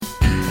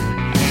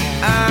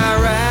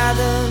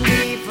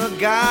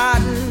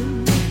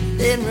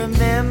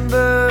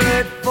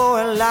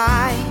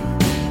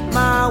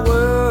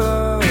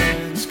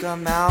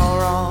somehow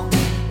wrong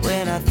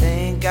when I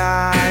think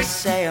I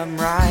say I'm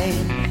right.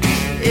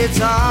 It's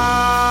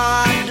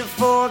hard to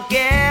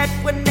forget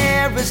when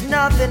there is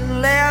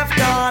nothing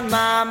left on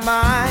my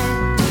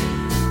mind.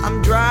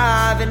 I'm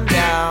driving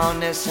down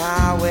this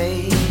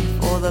highway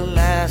for the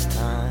last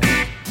time.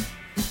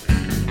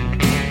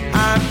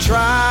 I've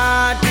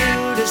tried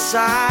to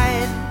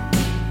decide.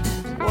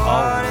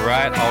 All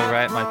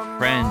right, my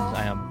friends.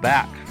 I am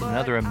back from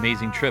another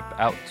amazing trip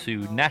out to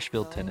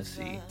Nashville,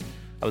 Tennessee.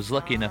 I was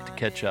lucky enough to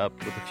catch up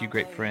with a few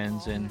great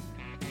friends and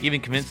even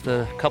convinced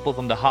a couple of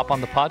them to hop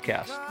on the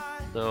podcast.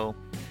 So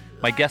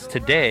my guest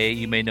today,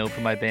 you may know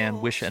from my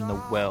band Wish and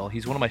the Well.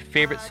 He's one of my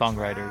favorite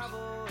songwriters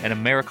and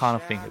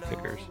Americana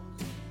fingerpickers.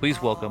 Please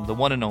welcome the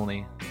one and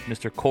only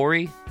Mr.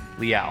 Corey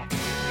Liao.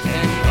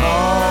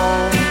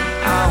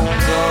 I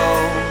won't go.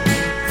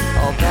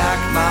 I'll pack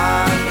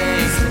my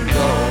things and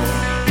go.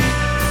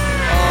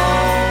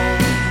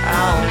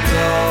 I won't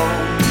go.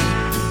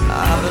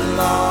 I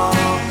belong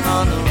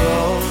on the road.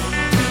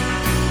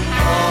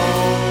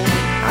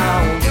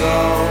 I won't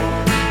go.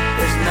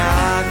 There's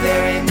not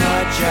very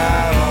much I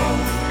own.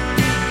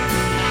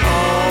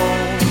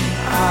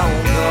 I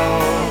won't go.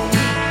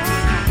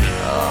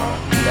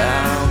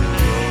 Down the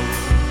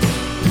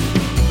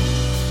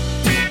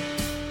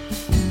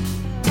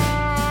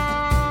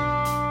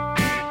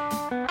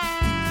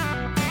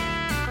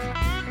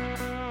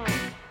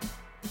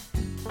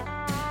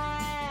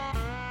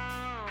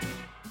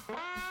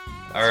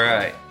All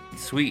right,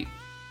 sweet.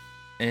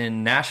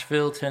 In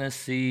Nashville,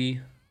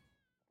 Tennessee,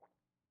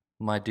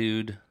 my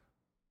dude,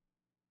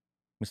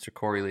 Mr.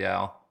 Corey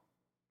Liao.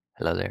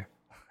 Hello there.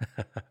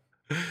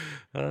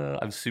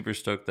 I'm super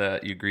stoked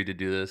that you agreed to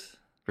do this.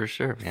 For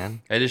sure,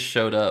 man. I just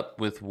showed up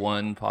with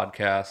one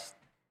podcast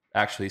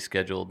actually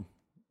scheduled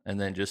and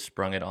then just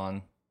sprung it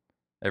on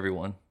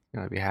everyone.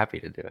 I'd be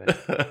happy to do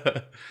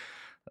it.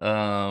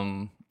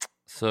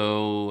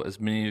 So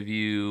as many of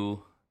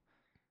you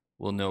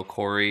will know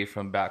Corey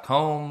from back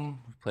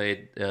home,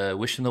 played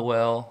Wish in the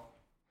Well,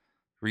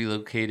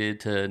 relocated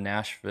to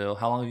Nashville.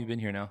 How long have you been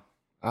here now?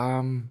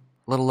 A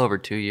little over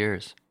 2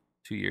 years.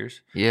 2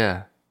 years?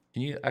 Yeah.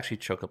 Can you actually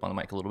choke up on the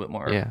mic a little bit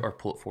more Yeah. or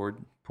pull it forward,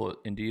 pull it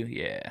into you?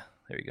 Yeah,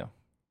 there you go.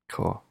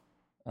 Cool.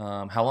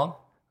 How long?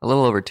 A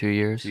little over 2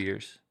 years. 2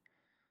 years.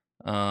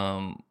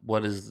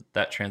 What does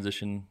that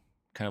transition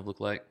kind of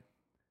look like?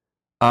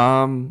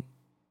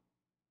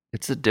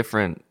 It's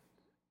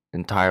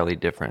entirely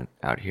different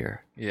out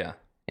here. Yeah.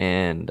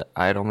 And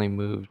I'd only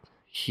moved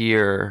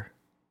here.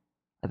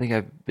 I think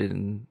I've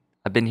been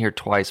here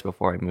twice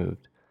before I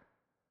moved.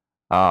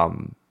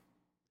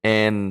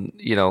 And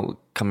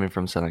coming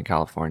from Southern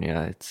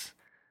California, it's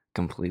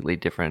completely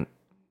different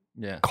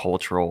Yeah.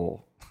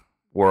 cultural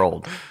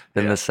world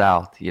than Yeah. the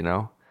South,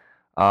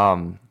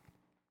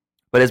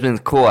 But it's been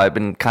cool. I've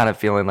been kind of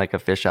feeling like a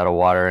fish out of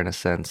water in a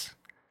sense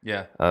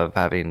Yeah. of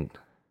having,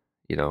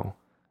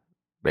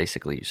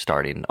 basically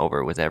starting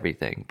over with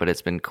everything. But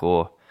it's been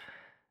cool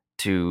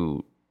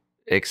to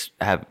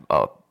have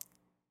a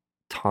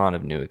ton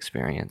of new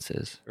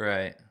experiences.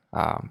 Right.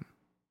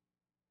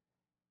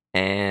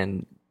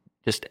 And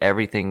just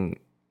everything.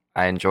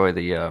 I enjoy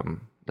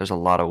there's a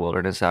lot of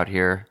wilderness out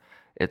here.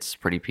 It's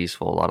pretty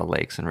peaceful, a lot of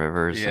lakes and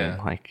rivers. Yeah.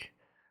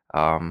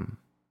 And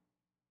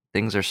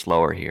things are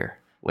slower here,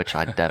 which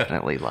I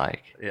definitely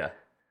like. Yeah.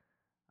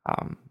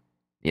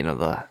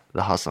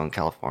 The hustle in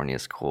California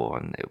is cool,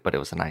 but it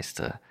was nice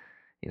to,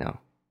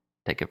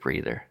 take a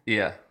breather.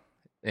 Yeah.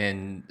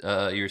 And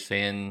you were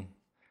saying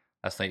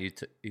last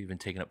night you've been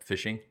taking up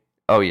fishing?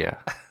 Oh yeah.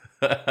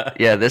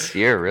 Yeah, this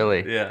year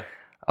really. Yeah.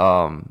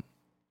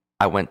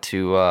 I went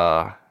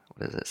to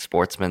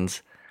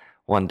Sportsman's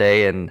one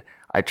day, and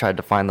I tried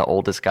to find the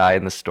oldest guy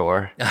in the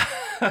store.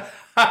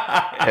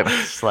 It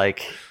was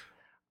like,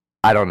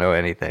 I don't know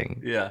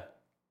anything. Yeah.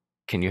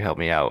 Can you help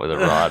me out with a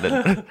rod?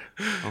 And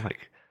I'm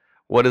like,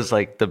 what is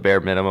like the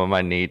bare minimum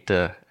I need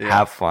to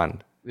have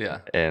fun? Yeah.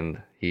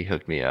 And he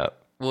hooked me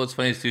up. Well, what's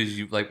funny too is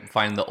you like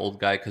find the old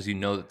guy because you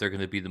know that they're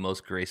going to be the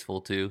most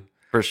graceful too.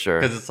 For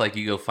sure. Because it's like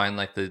you go find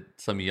like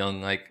some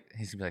young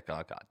he's gonna be like,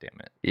 oh god damn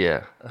it.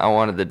 Yeah. I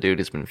wanted the dude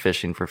who's been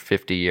fishing for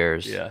 50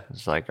 years. Yeah.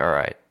 It's like, all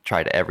right,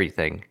 tried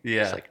everything.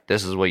 Yeah. It's like,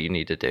 this is what you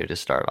need to do to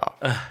start off.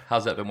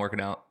 How's that been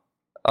working out?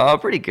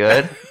 Pretty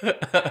good.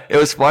 It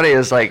was funny. It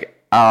was like,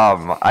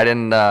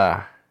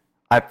 I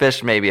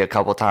fished maybe a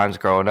couple times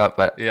growing up,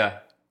 but Yeah.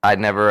 I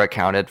never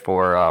accounted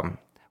for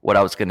what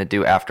I was going to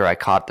do after I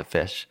caught the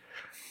fish.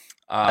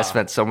 I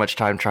spent so much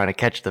time trying to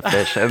catch the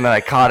fish, and then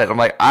I caught it. I'm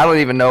like, I don't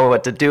even know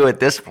what to do at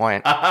this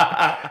point.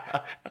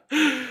 Oh,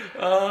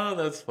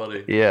 that's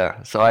funny.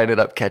 Yeah, so I ended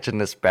up catching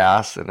this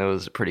bass, and it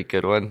was a pretty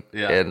good one.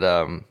 Yeah.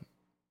 And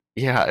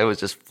yeah, it was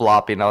just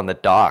flopping on the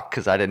dock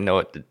because I didn't know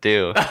what to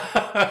do.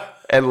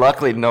 And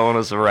luckily, no one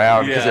was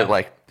around because it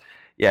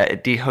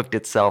dehooked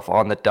itself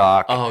on the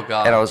dock. Oh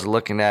god. And I was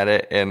looking at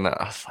it, and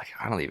I was like,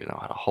 I don't even know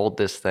how to hold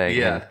this thing.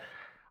 Yeah. And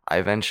I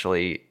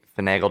eventually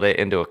finagled it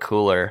into a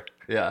cooler.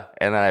 Yeah.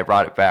 And then I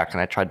brought it back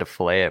and I tried to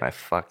fillet it and I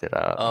fucked it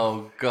up.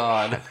 Oh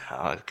God.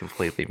 I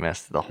completely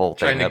messed the whole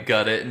Trying thing to up.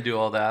 gut it and do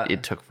all that.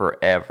 It took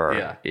forever.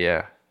 Yeah.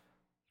 Yeah.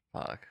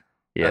 Fuck.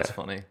 Yeah. That's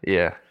funny.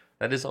 Yeah.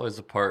 That is always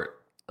the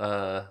part.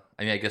 I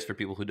mean, I guess for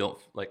people who don't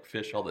like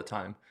fish all the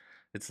time,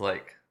 it's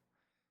like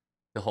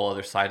the whole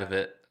other side of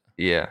it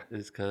Yeah.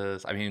 is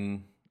because, I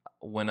mean,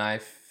 when I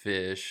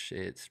fish,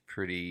 it's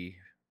pretty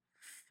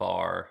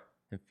far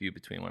and few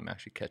between when I'm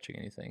actually catching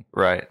anything.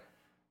 Right.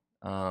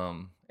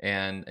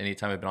 And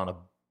anytime I've been on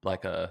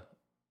a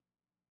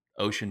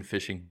ocean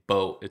fishing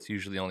boat, it's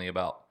usually only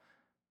about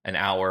an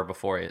hour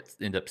before I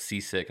end up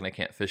seasick and I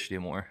can't fish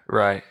anymore.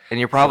 Right. And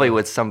you're probably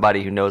with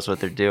somebody who knows what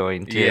they're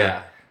doing too.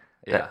 Yeah.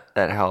 Yeah.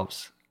 That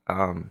helps.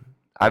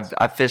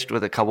 I've fished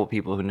with a couple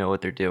people who know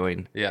what they're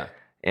doing. Yeah.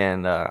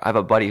 And I have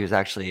a buddy who's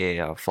actually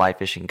a fly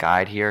fishing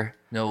guide here.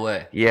 No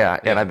way. Yeah,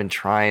 and Yeah. I've been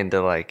trying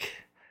to like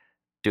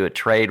do a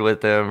trade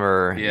with him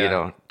or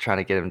Yeah. trying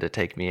to get him to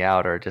take me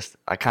out or just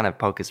I kind of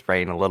poke his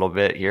brain a little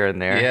bit here and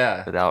there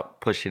Yeah.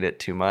 without pushing it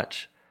too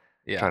much.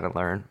 Yeah. Trying to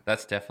learn.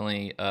 That's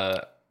definitely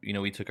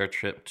we took our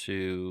trip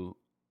to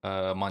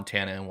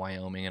Montana and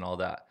Wyoming and all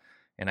that.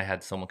 And I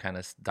had someone kind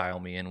of dial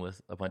me in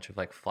with a bunch of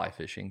like fly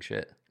fishing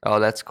shit. Oh,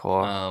 that's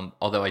cool.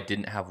 Although I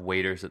didn't have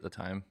waders at the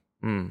time.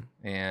 Mm.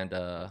 And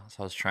so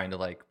I was trying to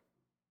like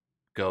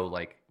go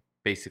like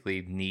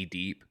basically knee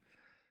deep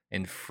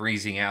in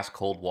freezing ass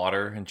cold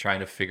water and trying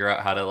to figure out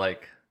how to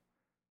like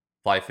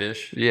fly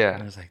fish. Yeah.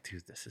 And I was like,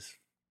 dude, this is.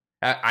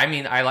 I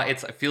mean, I like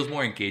it feels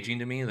more engaging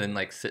to me than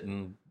like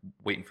sitting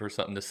waiting for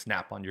something to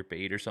snap on your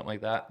bait or something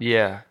like that.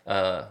 Yeah,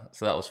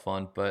 So that was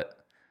fun,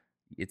 but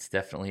it's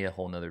definitely a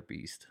whole nother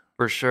beast.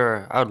 for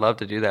sure. I would love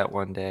to do that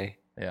one day.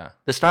 Yeah.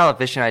 The style of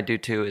fishing I do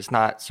too is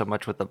not so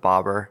much with the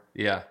bobber.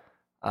 Yeah.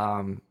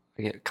 I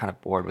get kind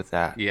of bored with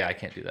that. Yeah, I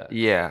can't do that.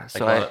 Yeah, Like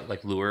so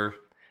like lure.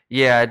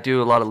 I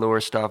do a lot of lure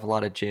stuff, a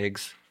lot of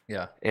jigs,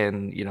 Yeah.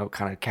 and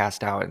kind of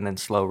cast out and then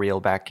slow reel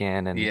back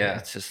in, and Yeah.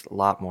 it's just a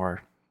lot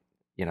more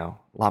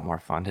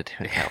fun to do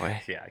it that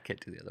way. Yeah, I can't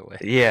do the other way.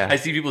 Yeah, I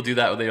see people do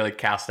that when they like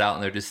cast out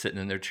and they're just sitting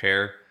in their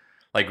chair,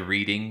 like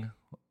reading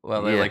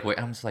while they're Yeah. like, wait,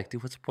 I'm just like,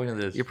 dude, what's the point of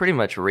this? you're pretty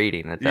much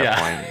reading at that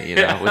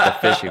Yeah. point, with a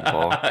fishing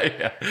pole.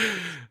 Yeah.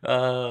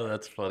 Oh,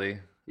 that's funny.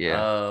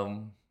 Yeah.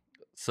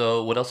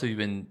 So what else have you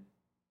been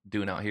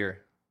doing out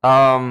here?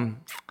 I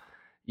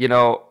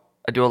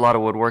do a lot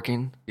of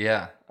woodworking.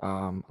 Yeah.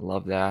 I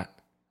love that.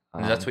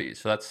 And that's what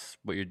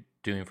you're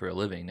doing for a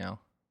living now.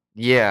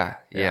 Yeah,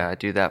 Yeah. I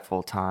do that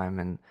full time,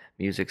 and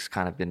music's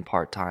kind of been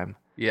part time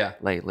Yeah.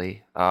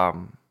 lately. I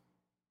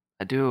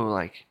do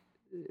like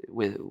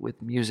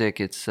with music,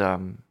 it's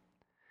do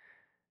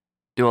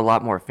a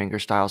lot more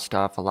fingerstyle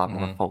stuff, a lot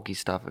more Mhm. folky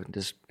stuff,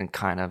 and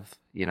kind of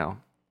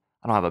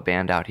I don't have a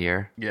band out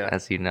here, Yeah.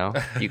 as you know.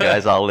 You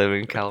guys all live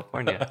in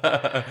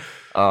California.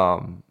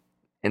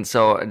 And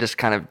so just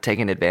kind of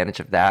taking advantage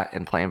of that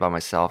and playing by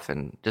myself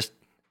and just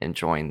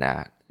enjoying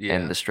that Yeah.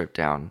 and the stripped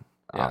down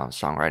Yeah.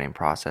 songwriting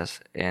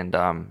process. And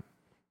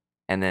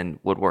then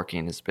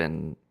woodworking has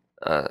been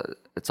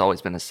it's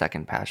always been a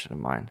second passion of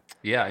mine.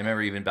 Yeah, I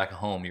remember even back at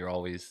home, you're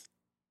always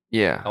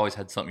Yeah.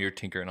 had something you're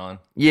tinkering on.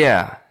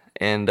 Yeah.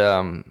 And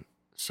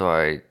so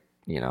I,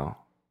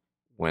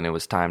 when it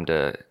was time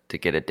to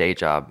get a day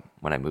job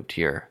when I moved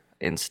here,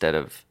 instead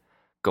of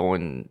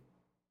going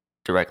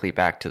directly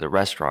back to the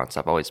restaurants,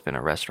 I've always been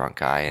a restaurant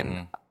guy,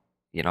 and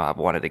I've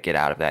wanted to get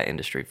out of that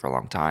industry for a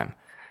long time.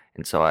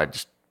 And so I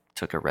just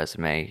took a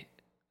resume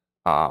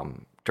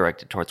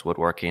directed towards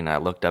woodworking. I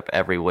looked up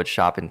every wood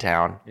shop in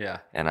town, Yeah.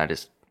 and I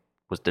just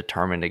was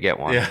determined to get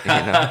one.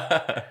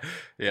 Yeah.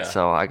 Yeah.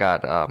 So I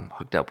got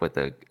hooked up with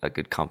a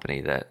good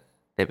company that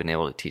they've been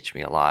able to teach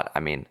me a lot. I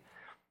mean,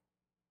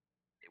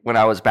 when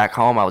I was back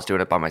home, I was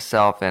doing it by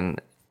myself, and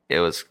it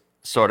was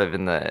sort of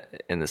in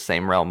the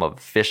same realm of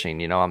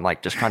fishing. I'm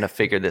like just trying to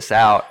figure this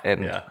out,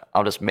 and Yeah.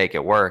 I'll just make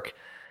it work.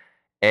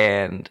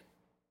 And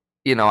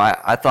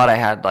I thought I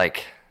had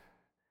like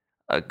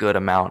a good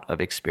amount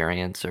of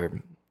experience,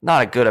 or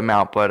not a good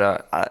amount,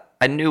 but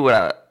I knew what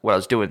I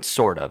was doing,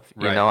 sort of.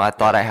 Right. I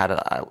thought I had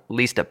at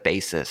least a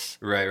basis.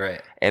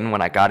 Right. And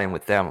when I got in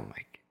with them, I'm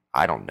like,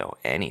 I don't know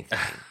anything.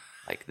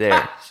 Like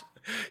there's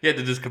You had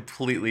to just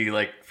completely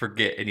like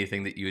forget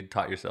anything that you had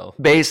taught yourself.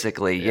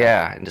 basically,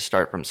 yeah, and to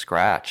start from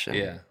scratch.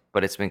 Yeah.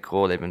 But it's been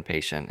cool. They've been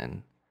patient,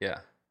 and Yeah.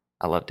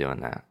 I love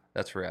doing that.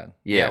 That's rad.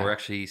 Yeah. We're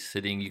actually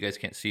sitting, you guys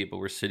can't see it, but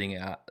we're sitting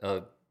at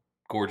a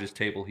gorgeous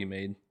table he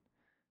made.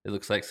 It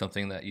looks like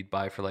something that you'd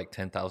buy for like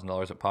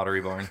 $10,000 at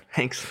Pottery Barn.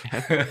 Thanks,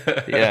 man.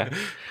 Yeah.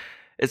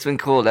 It's been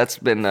cool. That's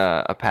been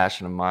a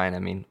passion of mine. I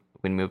mean,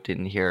 when we moved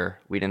in here,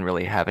 we didn't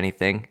really have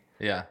anything,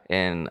 Yeah.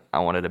 and I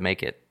wanted to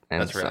make it.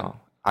 And That's rad. so,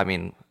 I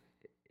mean,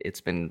 I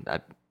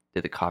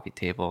did the coffee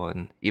table,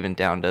 and even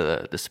down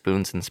to the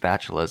spoons and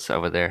spatulas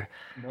over there.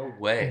 No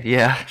way.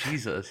 Yeah.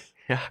 Jesus.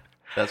 Yeah.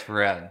 That's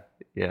rad.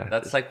 Yeah.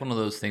 That's like one of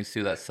those things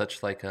too. That's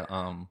such like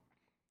a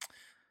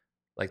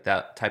like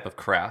that type of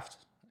craft,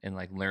 and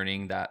like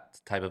learning that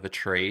type of a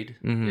trade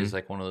Mhm. is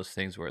like one of those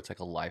things where it's like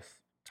a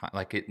lifetime.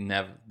 Like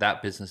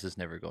that business is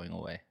never going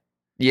away.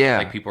 Yeah.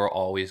 Like people are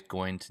always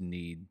going to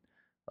need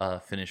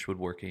finished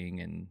woodworking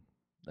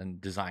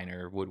and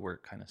designer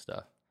woodwork kind of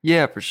stuff.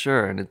 Yeah, for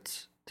sure. And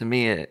it's to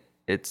me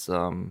it's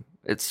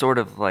sort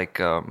of like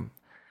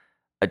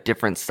a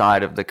different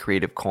side of the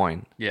creative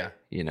coin. Yeah.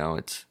 You know,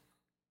 it's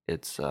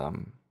it's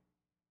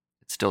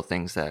still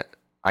things that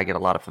I get a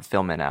lot of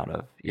fulfillment out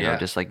of. You know, Yeah.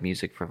 just like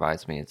music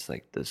provides me. It's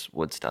like this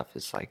wood stuff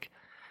is like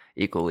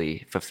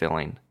equally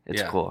fulfilling.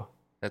 It's Yeah. cool.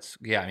 That's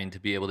yeah. I mean, to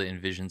be able to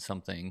envision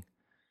something,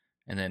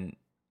 and then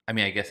I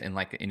mean, I guess in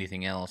like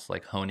anything else,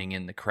 like honing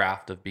in the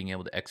craft of being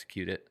able to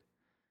execute it,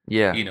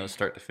 Yeah,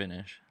 start to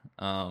finish.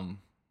 Do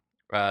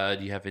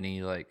you have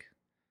any like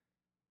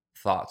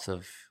thoughts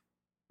of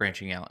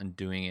branching out and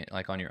doing it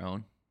like on your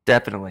own?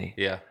 definitely.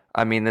 Yeah.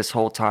 I mean, this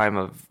whole time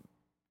I've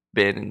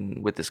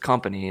been with this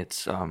company,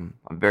 I'm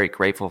very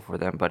grateful for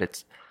them, but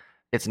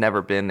it's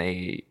never been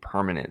a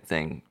permanent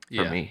thing for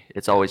Yeah. me.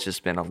 It's always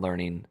just been a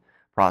learning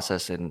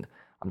process, and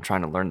I'm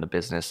trying to learn the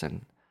business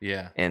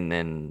Yeah. and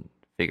then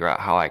figure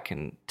out how I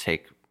can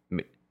take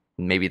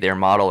maybe their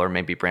model or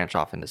maybe branch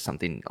off into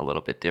something a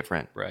little bit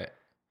different Right.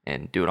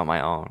 and do it on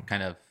my own.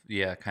 Kind of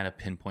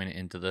pinpoint it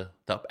into the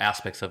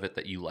aspects of it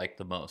that you like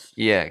the most.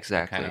 Yeah,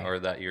 exactly. Kind of, or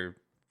that you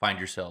find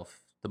yourself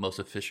the most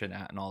efficient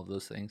at and all of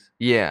those things.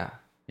 Yeah.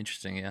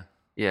 Interesting. Yeah.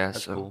 Yeah,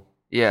 That's so cool.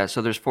 yeah,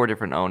 so there's 4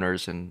 different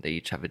owners and they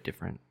each have a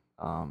different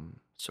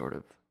sort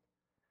of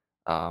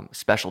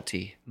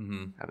specialty.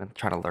 Mm-hmm. I've been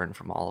trying to learn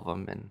from all of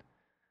them and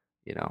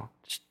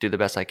just do the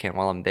best I can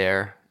while I'm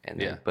there and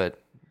Yeah. then,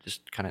 but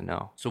just kind of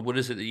know. So what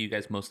is it that you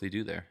guys mostly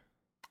do there?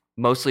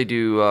 Mostly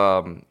do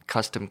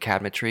custom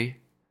cabinetry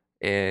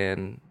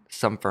and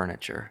some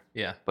furniture,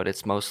 Yeah. but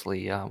it's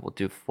mostly we'll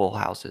do full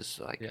houses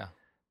like Yeah.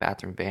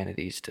 bathroom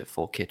vanities to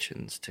full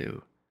kitchens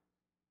to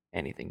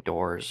anything,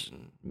 doors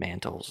and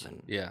mantles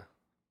and Yeah.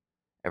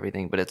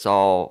 everything, but it's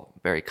all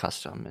very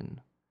custom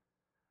and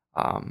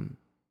um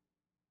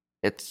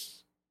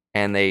it's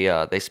and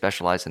they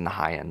specialize in the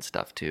high end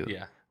stuff too,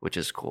 Yeah. which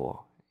is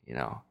cool.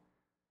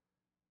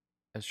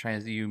 I was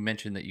trying to. You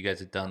mentioned that you guys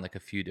had done like a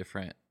few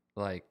different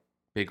like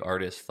big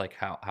artists like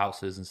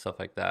houses and stuff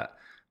like that,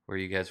 where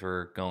you guys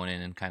were going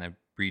in and kind of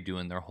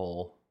redoing their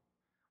whole.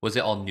 Was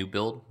it all new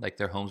build? Like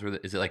their homes were?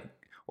 Is it like,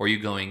 or are you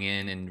going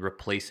in and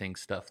replacing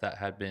stuff that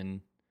had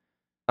been?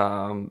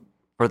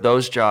 For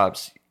those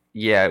jobs,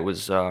 yeah, it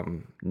was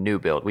new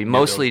build. We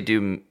mostly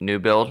do new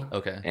build.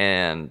 Okay.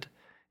 And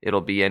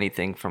it'll be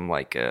anything from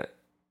like a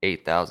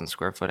 8,000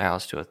 square foot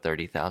house to a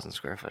 30,000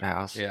 square foot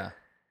house. Yeah.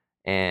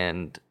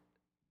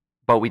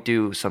 But we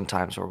do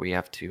sometimes where we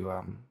have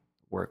to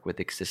work with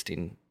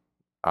existing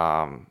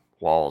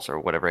walls or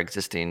whatever,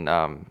 existing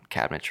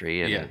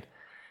cabinetry and Yeah.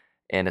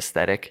 and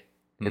aesthetic.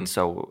 Mhm. And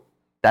so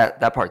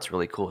that part's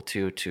really cool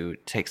too, to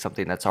take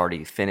something that's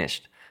already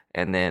finished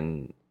and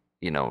then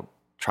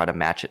try to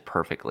match it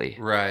perfectly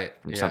Right.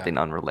 from Yeah. something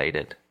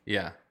unrelated.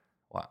 Yeah.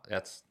 Wow.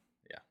 That's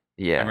yeah. I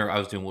Yeah. remember I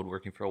was doing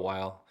woodworking for a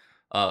while.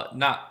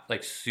 Not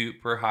like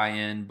super high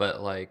end, but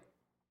like,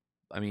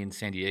 I mean,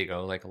 San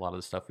Diego, like a lot of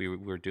the stuff we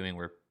were doing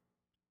were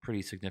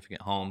pretty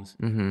significant homes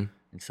Mm-hmm.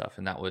 and stuff,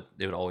 and it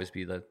would always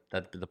be the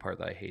part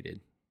that I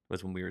hated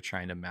was when we were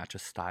trying to match a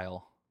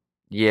style.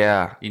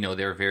 Yeah. They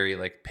were very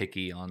like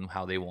picky on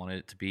how they wanted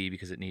it to be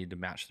because it needed to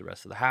match the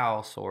rest of the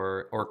house,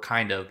 or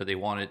kind of, but they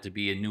wanted it to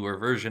be a newer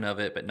version of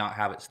it, but not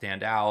have it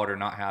stand out or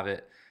not have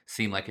it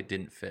seem like it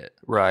didn't fit.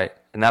 Right.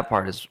 And that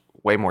part is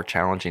way more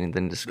challenging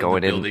than just Than the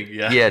going building, in.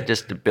 yeah. Yeah,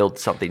 just to build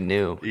something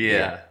new.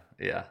 Yeah,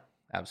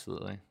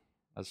 absolutely.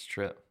 That's a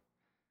trip.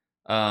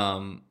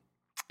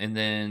 And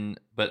then,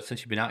 but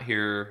since you've been out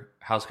here,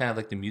 how's kind of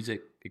like the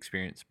music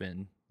experience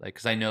been? Like,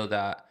 because I know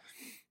that,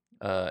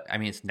 I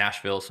mean, it's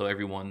Nashville, so I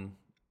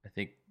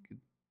think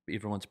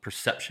everyone's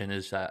perception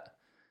is that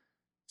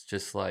it's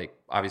just like,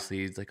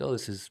 obviously, it's like, oh,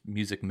 this is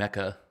music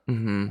mecca.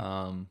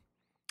 Mm-hmm.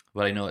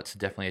 But I know it's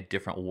definitely a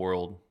different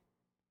world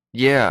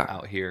Yeah.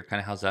 out here. Kind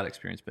of, how's that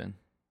experience been?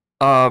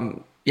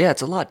 Yeah,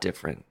 it's a lot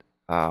different.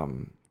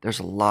 There's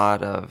a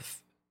lot of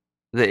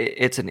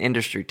it's an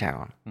industry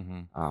town.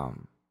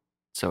 Mm-hmm.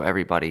 So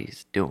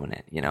everybody's doing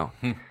it,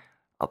 Hmm.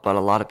 But a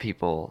lot of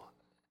people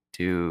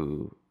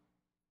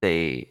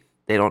they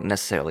don't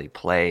necessarily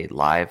play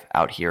live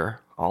out here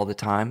all the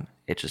time.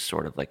 It's just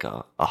sort of like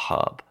a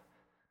hub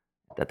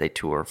that they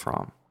tour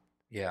from.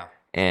 Yeah.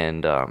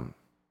 And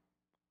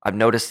I've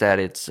noticed that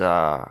it's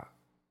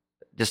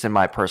just in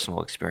my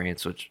personal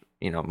experience, which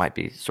might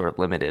be sort of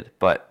limited,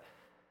 but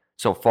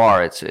so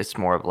far it's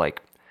more of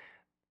like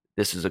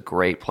this is a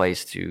great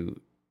place to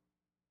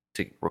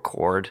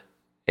record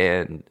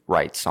and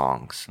write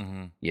songs,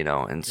 Mm-hmm.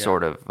 and Yeah.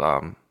 sort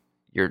of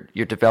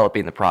you're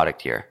developing the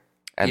product here,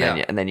 and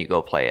Yeah. then you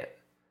go play it.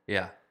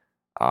 Yeah.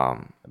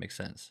 Um, That makes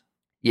sense.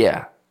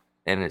 yeah,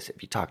 and if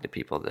you talk to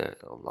people,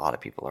 a lot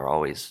of people are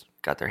always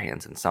got their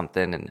hands in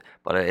something,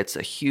 but it's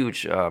a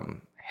huge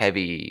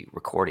heavy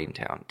recording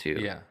town too.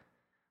 Yeah.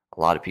 A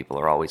lot of people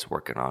are always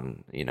working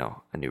on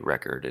a new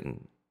record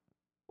and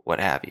what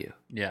have you.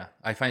 Yeah,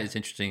 I find it's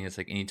interesting. It's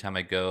like anytime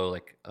I go,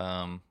 like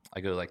I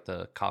go to like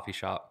the coffee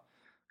shop,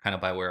 kind of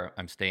by where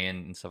I'm staying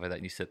and stuff like that.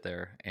 And you sit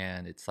there,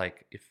 and it's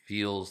like it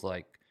feels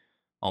like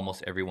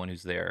almost everyone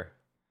who's there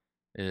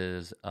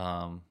is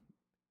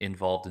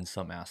involved in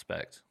some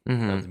aspect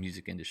Mm-hmm. of the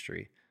music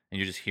industry, and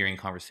you're just hearing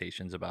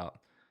conversations about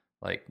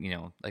like,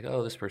 like,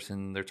 oh, this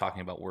person, they're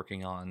talking about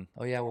working on,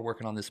 oh yeah, we're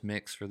working on this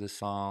mix for this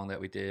song that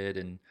we did,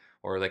 and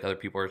or like other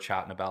people are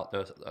chatting about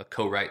the a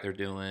co-write they're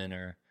doing,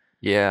 or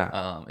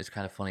Yeah. it's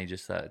kind of funny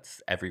just that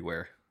it's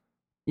everywhere.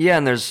 Yeah,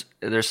 and there's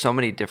so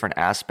many different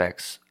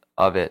aspects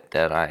of it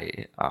that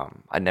I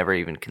never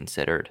even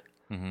considered.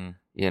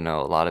 Mm-hmm.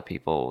 A lot of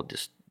people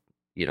just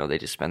they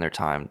just spend their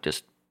time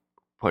just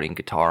putting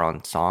guitar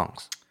on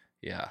songs.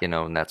 Yeah.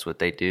 And that's what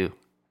they do.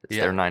 It's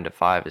Yeah. their 9 to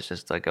 5. It's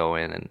just to go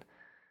in and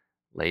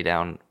lay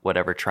down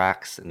whatever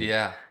tracks, and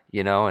Yeah.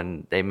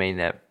 and they may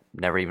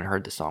never even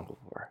heard the song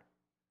before.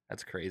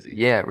 That's crazy.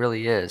 Yeah, it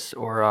really is.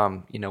 Or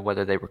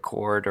whether they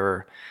record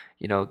or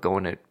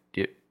going to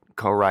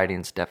co-writing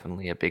is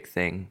definitely a big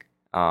thing.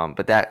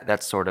 But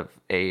that's sort of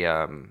a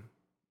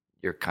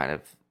you're kind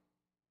of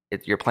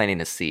you're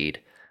planting a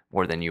seed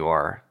more than you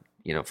are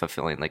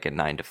fulfilling like a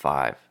 9 to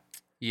 5.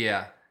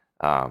 Yeah.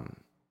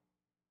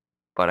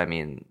 But I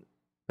mean,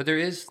 But there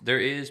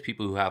is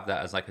people who have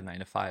that as like a 9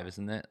 to 5,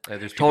 isn't it? Like,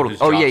 there's people Totally.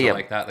 whose Oh, jobs yeah, are yeah.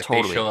 like that. Like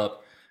Totally. they show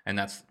up and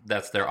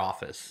that's their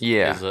office.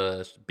 Yeah.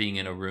 Is being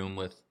in a room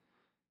with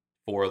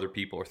 4 other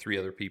people or 3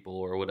 other people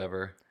or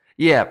whatever.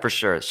 yeah, for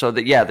sure. So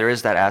there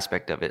is that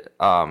aspect of it.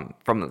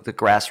 From the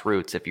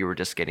grassroots, if you were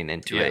just getting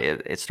into Yeah.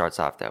 it starts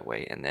off that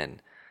way, and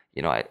then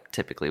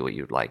typically what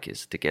you'd like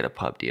is to get a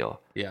pub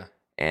deal. Yeah.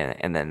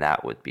 And then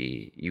that would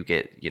be you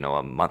get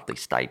a monthly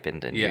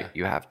stipend, and Yeah.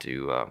 you have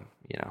to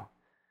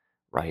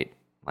write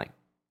like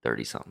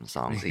 30 something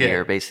songs a Yeah.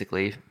 year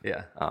basically.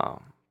 Yeah.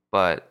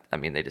 But I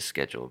mean they just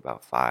schedule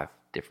about 5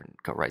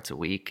 different co-writes a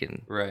week,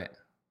 and Right.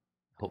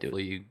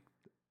 Hopefully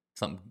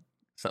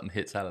something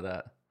hits out of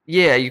that.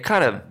 yeah, you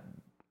kind of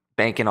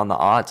banking on the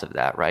odds of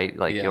that, right?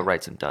 Like Yeah. you'll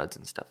write some duds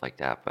and stuff like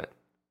that, but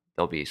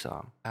there'll be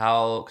some.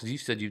 Because you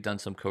said you've done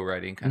some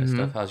co-writing kind of Mhm.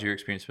 stuff. How's your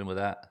experience been with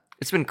that?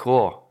 It's been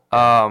cool.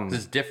 This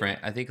is different.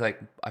 I think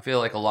I feel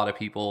like a lot of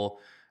people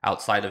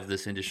outside of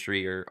this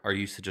industry are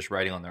used to just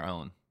writing on their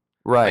own.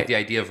 Right. Like the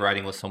idea of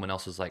writing with someone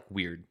else is like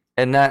weird.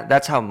 And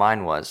that's how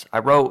mine was. I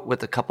wrote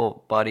with a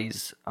couple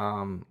buddies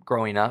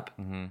growing up.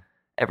 Mm-hmm.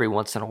 Every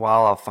once in a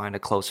while, I'll find a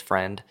close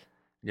friend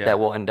Yeah. that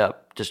we'll end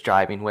up just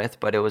driving with,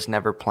 but it was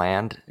never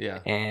planned. Yeah.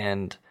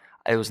 And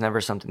it was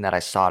never something that I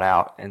sought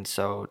out. And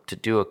so to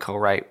do a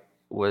co-write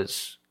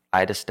I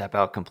had to step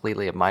out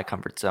completely of my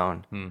comfort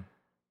zone,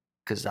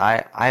 because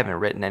I haven't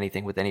written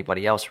anything with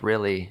anybody else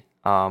really,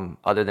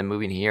 other than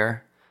moving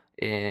here.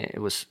 It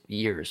was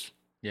years.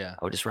 Yeah.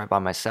 I would just write by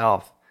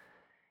myself.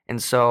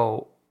 And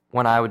so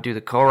when I would do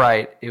the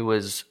co-write, I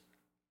was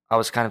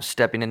kind of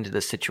stepping into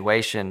the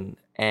situation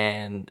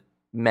and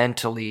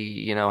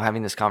mentally,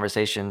 having this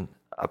conversation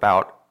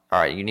about, all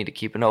right, you need to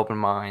keep an open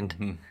mind,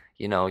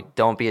 Mhm.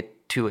 Don't be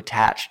too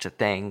attached to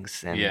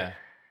things, and, Yeah.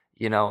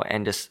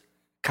 And just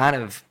kind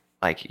of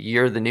like,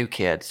 you're the new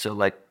kid. So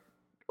like,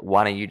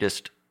 why don't you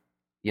just,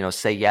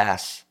 say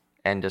yes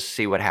and just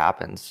see what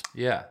happens?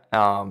 Yeah.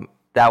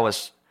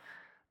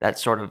 That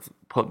sort of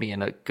put me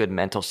in a good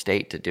mental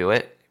state to do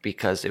it,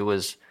 because it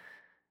was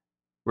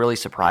really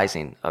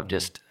surprising of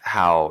just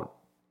how,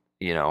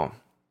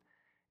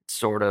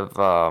 sort of,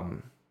 I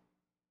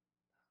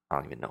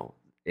don't even know.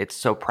 It's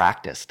so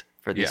practiced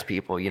for these Yeah.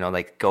 people,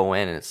 like go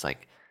in and it's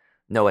like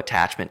no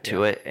attachment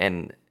to Yeah. it,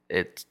 and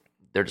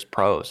they're just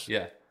pros.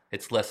 Yeah.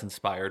 It's less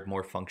inspired,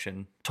 more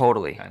function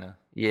Totally. kind of.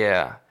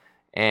 Yeah.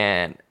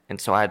 And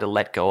so I had to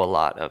let go a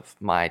lot of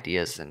my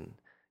ideas, and,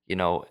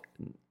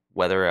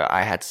 whether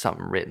I had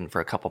something written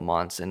for a couple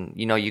months, and,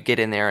 you get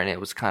in there and it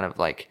was kind of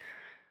like,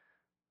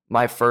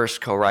 my first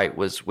co-write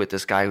was with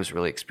this guy who's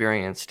really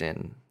experienced,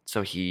 and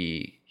so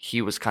he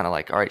was kind of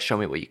like, all right, show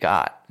me what you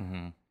got.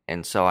 Mm-hmm.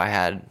 And so I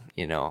had,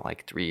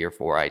 like 3 or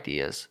 4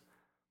 ideas,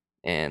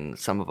 and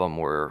some of them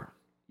were,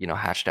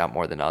 hatched out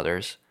more than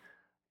others.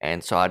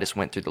 And so I just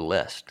went through the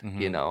list,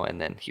 Mhm. and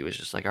then he was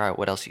just like, all right,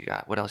 what else you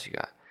got? What else you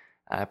got?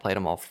 And I played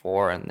them all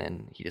 4, and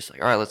then he just like,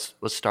 all right, let's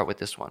start with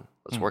this one.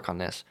 Let's work on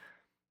this.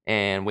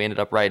 And we ended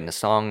up writing a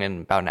song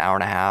in about an hour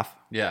and a half.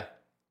 Yeah.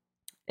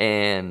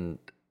 And,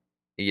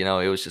 it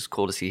was just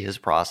cool to see his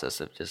process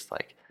of just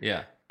like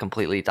Yeah.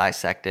 completely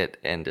dissect it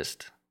and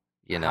just,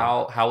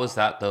 How was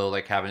that though?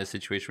 Like having a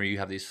situation where you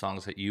have these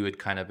songs that you had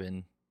kind of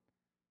been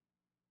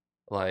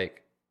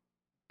like,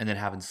 and then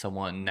having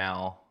someone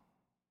now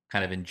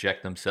kind of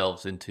inject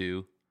themselves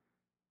into.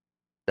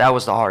 that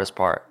was the hardest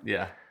part.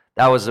 Yeah.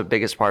 That was the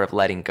biggest part of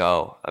letting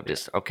go of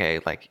just, okay,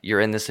 like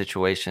you're in this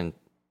situation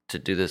to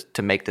do this,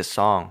 to make this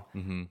song.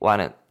 Mm-hmm. Why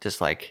not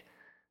just like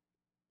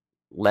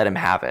let him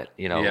have it,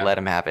 Yeah. let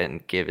him have it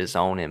and give his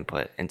own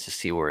input and to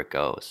see where it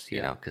goes, you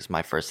Yeah. know, because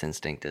my first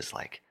instinct is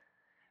like,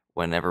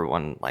 when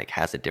everyone like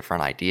has a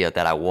different idea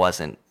that I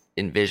wasn't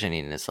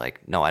envisioning, it's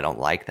like, no, I don't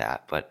like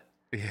that. But,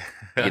 Yeah.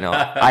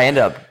 I end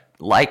up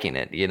liking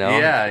it,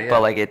 Yeah, yeah.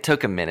 but like it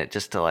took a minute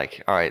just to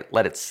like, all right,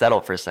 let it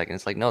settle for a second.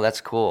 It's like, no, that's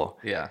cool.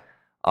 Yeah.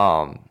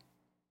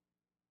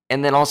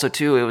 And then also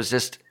too, it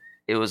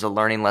was a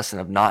learning lesson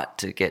of not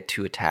to get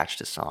too attached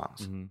to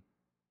songs. Mhm.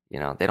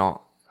 They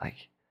don't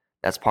like,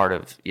 that's part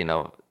of,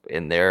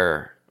 in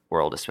their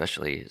world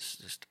especially, is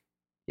just,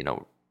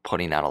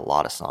 putting out a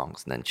lot of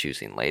songs and then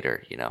choosing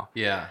later,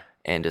 Yeah.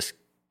 and just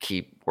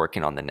keep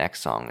working on the next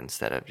song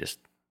instead of just,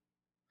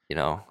 you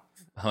know,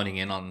 Honing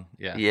in on,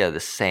 yeah. yeah, the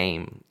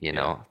same,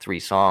 Yeah. 3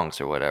 songs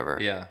or whatever.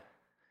 Yeah.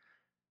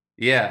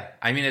 Yeah.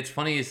 I mean, it's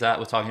funny is that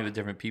with talking to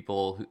different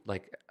people who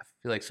like, I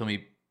feel like so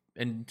many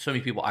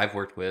people I've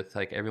worked with,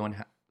 like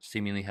everyone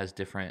seemingly has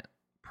different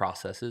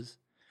processes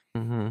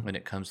Mm-hmm. when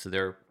it comes to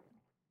their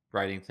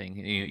writing thing.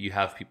 You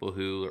have people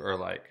who are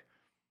like,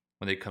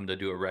 when they come to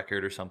do a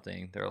record or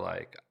something, they're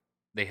like,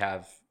 they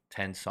have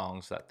 10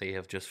 songs that they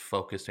have just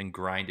focused and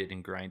grinded,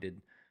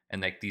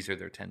 and like these are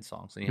their 10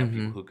 songs. And you have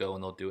Mm-hmm. people who go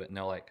and they'll do it and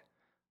they're like,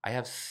 I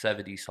have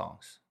 70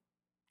 songs.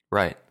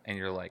 Right. And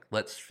you're like,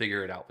 let's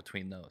figure it out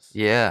between those.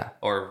 Yeah.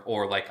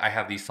 Or like, I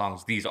have these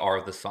songs, these are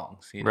the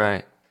songs,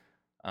 Right.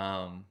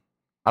 Um,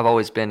 I've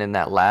always been in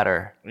that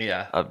ladder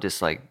yeah. of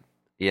just like,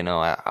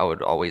 I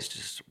would always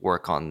just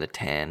work on the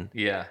 10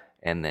 Yeah.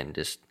 and then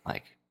just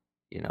like,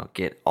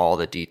 get all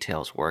the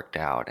details worked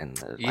out and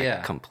the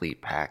Yeah.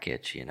 complete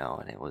package,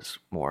 and it was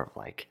more of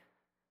like,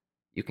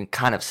 you can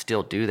kind of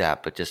still do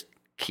that, but just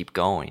keep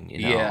going,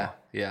 Yeah.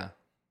 Yeah.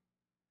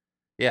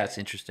 Yeah. It's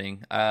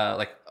interesting.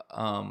 Like,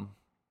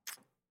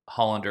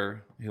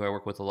 Hollander, who I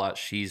work with a lot,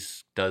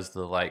 she's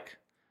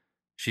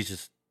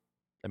just,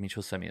 I mean,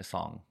 she'll send me a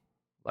song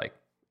like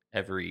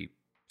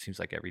seems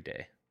like every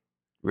day.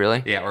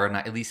 Really? Yeah. Or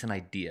at least an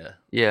idea.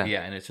 Yeah.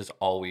 Yeah. And it's just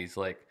always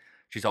like,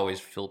 she's always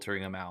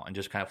filtering them out and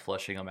just kind of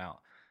flushing them out.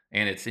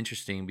 And it's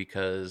interesting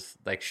because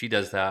like she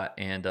does that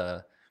and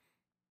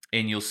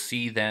you'll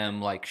see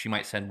them, like she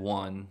might send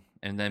one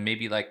and then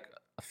maybe like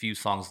a few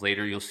songs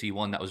later, you'll see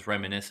one that was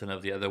reminiscent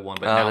of the other one.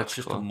 But now that's it's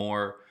just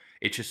cool.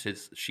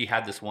 she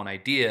had this one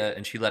idea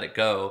and she let it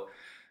go.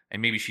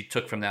 And maybe she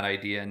took from that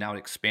idea and now it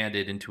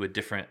expanded into a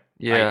different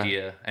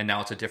idea. And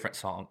now it's a different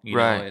song,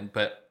 Right.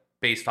 but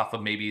based off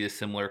of maybe a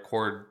similar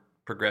chord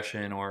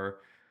progression or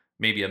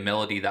maybe a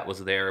melody that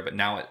was there, but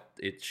now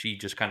she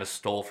just kind of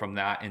stole from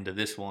that into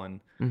this one.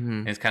 Mm-hmm.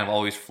 And it's kind of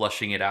always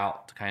flushing it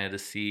out to kind of to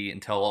see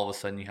until all of a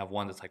sudden you have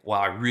one that's like, wow,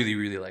 I really,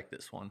 really like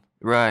this one.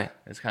 Right.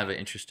 It's kind of an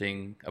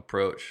interesting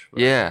approach.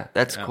 But, Yeah,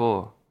 that's yeah.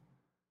 cool.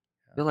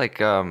 I feel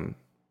like I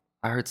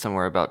heard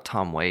somewhere about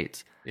Tom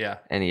Waits, Yeah.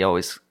 and he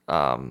always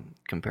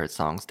compared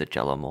songs to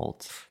Jello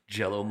molds.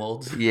 Jello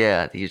molds.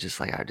 Yeah, he was just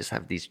like, I just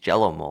have these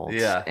Jello molds,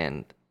 Yeah.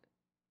 and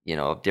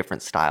of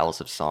different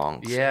styles of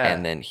songs. Yeah.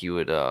 And then he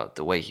would,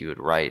 the way he would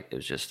write, it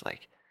was just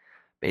like,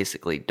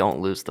 basically, don't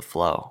lose the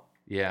flow.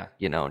 Yeah.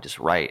 Just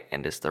write,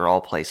 and they're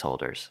all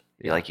placeholders.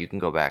 Yeah. Like you can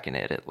go back and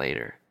edit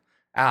later.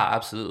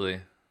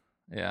 Absolutely.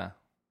 Yeah.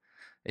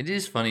 It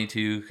is funny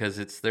too because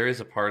there is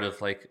a part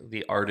of like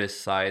the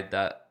artist side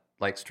that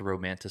likes to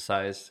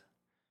romanticize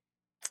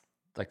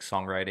like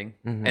songwriting.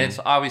 Mm-hmm. And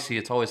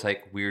it's always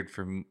like weird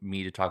for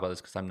me to talk about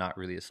this because I'm not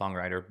really a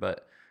songwriter,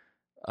 but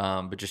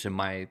just in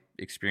my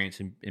experience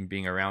in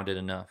being around it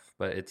enough,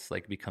 but it's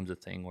like becomes a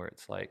thing where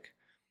it's like,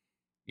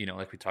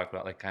 like we talked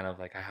about, like kind of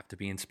like I have to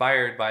be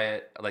inspired by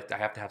it. Like I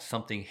have to have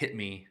something hit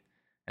me,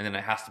 and then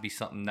it has to be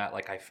something that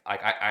like I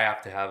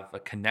have to have a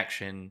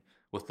connection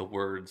with the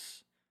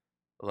words,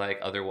 like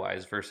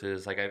otherwise.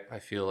 Versus like I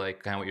feel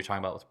like kind of what you're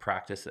talking about with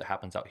practice that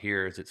happens out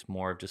here is it's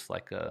more of just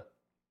like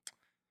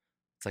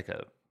it's like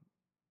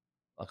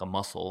a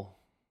muscle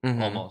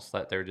Mm-hmm. almost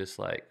that they're just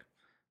like,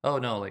 oh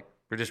no, like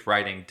we're just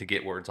writing to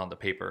get words on the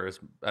paper.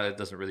 It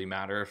doesn't really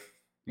matter if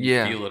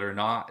you feel it or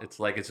not. It's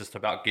like it's just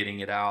about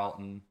getting it out,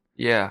 and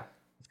Yeah.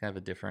 it's kind of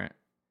a different.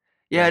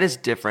 Yeah, it is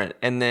different.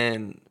 And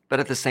then, but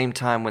at the same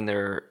time, when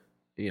they're,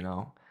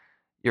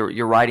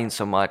 you're writing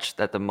so much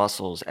that the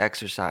muscles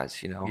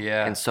exercise,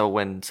 Yeah. And so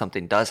when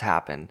something does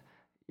happen,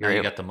 Now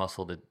you got the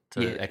muscle to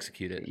Yeah.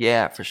 execute it.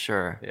 Yeah, for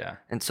sure. Yeah.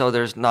 And so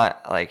there's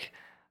not like,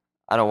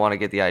 I don't want to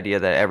get the idea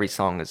that every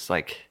song is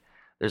like,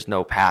 there's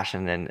no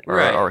passion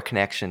Right. or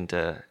connection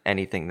to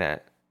anything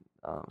that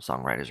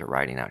songwriters are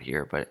writing out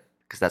here, but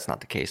because that's not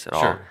the case at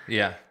Sure.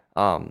 Yeah.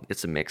 all.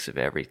 It's a mix of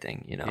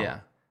everything, Yeah.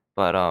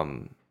 But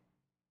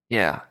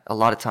yeah, a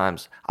lot of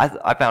times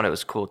I found it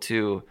was cool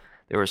too.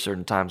 There were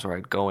certain times where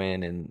I'd go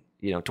in and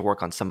to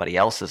work on somebody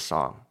else's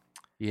song,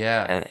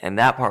 Yeah. and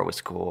that part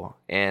was cool.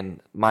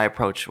 And my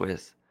approach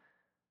with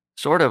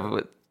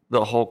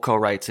the whole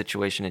co-write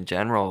situation in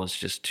general is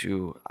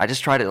I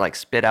just try to like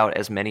spit out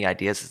as many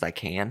ideas as I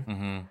can,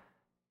 Mm-hmm.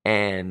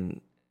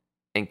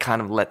 and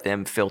kind of let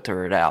them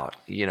filter it out,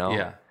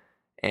 Yeah.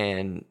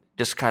 and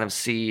just kind of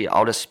see.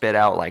 I'll just spit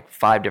out like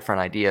 5 different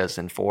ideas,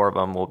 and 4 of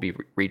them will be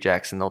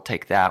rejects, and they'll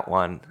take that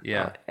one,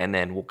 Yeah. and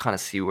then we'll kind of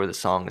see where the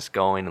song is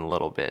going a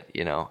little bit,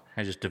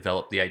 I just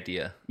developed the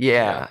idea.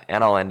 Yeah,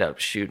 and I'll end up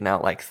shooting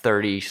out like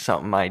 30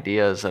 something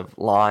ideas of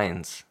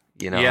lines,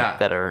 Yeah.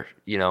 that are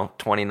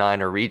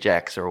 29 are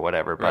rejects or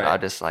whatever. But Right. I'll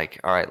just like,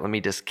 all right, let me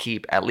just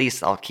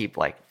I'll keep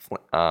like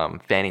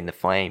fanning the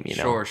flame,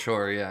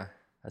 Sure. Yeah.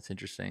 That's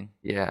interesting.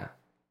 Yeah.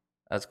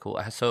 That's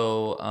cool.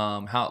 So,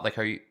 how like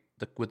are you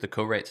with the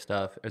co-write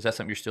stuff? Is that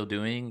something you're still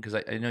doing? Because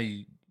I know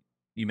you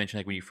mentioned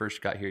like when you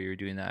first got here, you were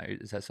doing that.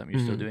 Is that something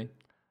you're still Mhm. doing?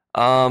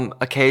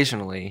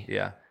 Occasionally.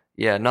 Yeah.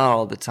 Yeah, not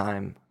all the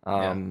time.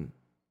 Yeah.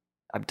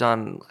 I've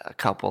done a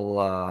couple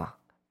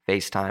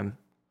FaceTime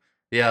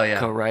Yeah. Yeah.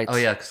 co-writes. Oh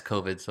yeah, because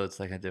COVID, so it's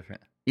like a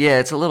different. Yeah,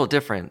 it's a little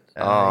different.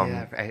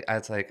 Yeah,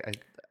 it's like I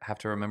have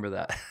to remember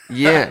that.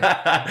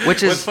 Yeah,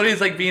 which What's is funny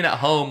is like being at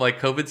home. Like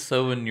COVID's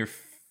so in your.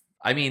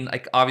 I mean,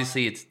 like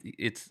obviously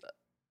it's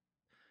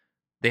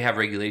they have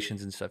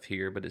regulations and stuff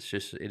here, but it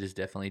is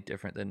definitely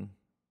different than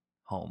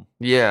home.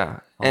 yeah,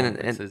 Home,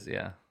 and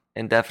yeah.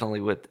 and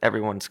definitely with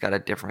everyone's got a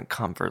different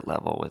comfort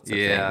level with the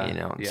Yeah, thing, you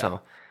know. And yeah.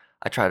 so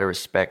I try to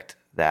respect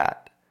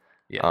that.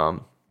 Yeah.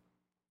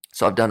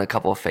 So I've done a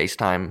couple of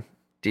FaceTime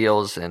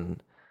deals,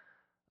 and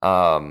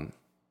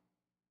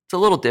it's a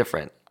little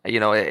different.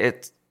 You know,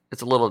 it's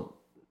a little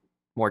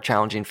more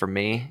challenging for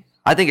me.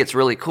 I think it's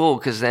really cool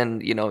because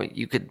then you know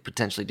you could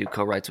potentially do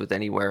co-writes with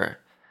anywhere,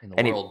 In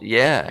the world.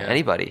 yeah, Yeah.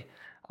 anybody.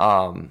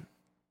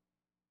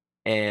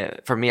 And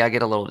for me, I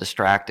get a little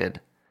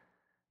distracted,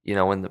 you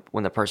know,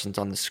 when the person's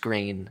on the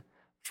screen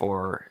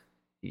for,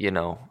 you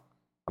know,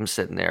 I'm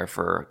sitting there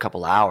for a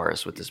couple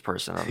hours with this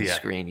person on the Yeah.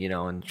 screen, you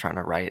know, and trying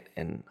to write,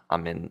 and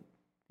I'm in,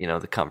 you know,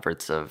 the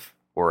comforts of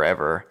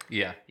wherever,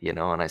 Yeah. you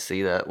know, and I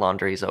see that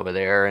laundry's over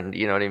there, and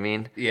you know what I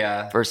mean?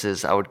 Yeah.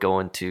 Versus I would go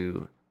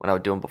into, when I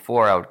would do them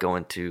before, I would go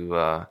into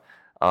a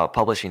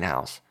publishing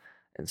house.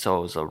 And so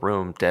it was a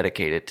room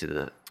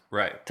dedicated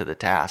Right. to the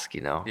task,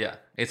 you know? Yeah.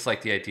 It's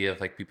like the idea of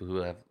like people who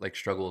have like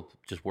struggled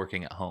just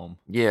working at home.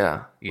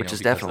 Yeah, You which know, is because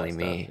of definitely that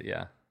me. stuff.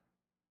 Yeah.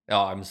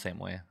 Oh, I'm the same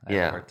way. I have a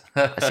Yeah. hard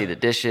I see the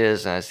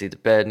dishes, and I see the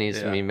bed needs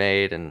to Yeah. be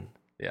made, and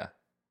Yeah.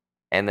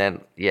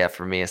 then yeah,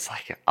 for me it's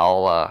like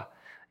I'll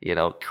you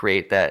know,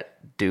 create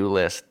that do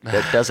list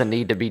that doesn't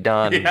need to be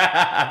done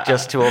Yeah.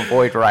 just to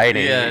avoid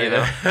writing, Yeah. you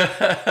know.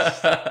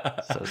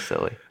 Yeah. So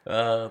silly.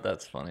 Oh,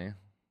 that's funny.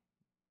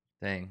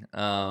 Dang.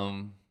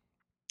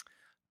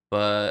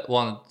 But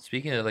well,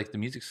 speaking of like the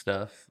music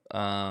stuff,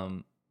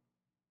 I'd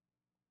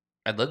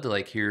love to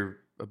like hear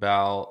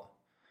about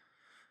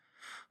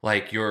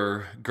like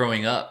your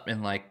growing up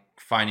and like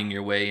finding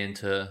your way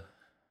into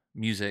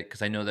music,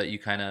 because I know that you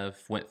kind of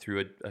went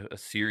through a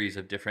series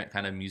of different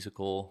kind of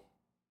musical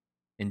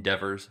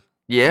endeavors.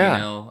 Yeah.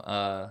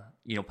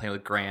 You know, playing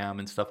with Graham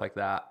and stuff like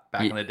that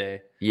back in the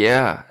day.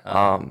 Yeah.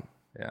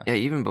 Yeah. Yeah,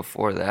 even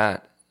before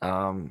that,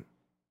 I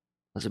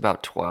was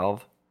about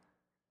 12,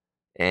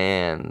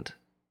 and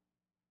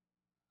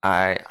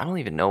I don't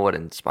even know what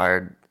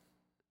inspired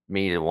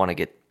me to want to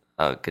get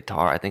a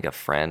guitar. I think a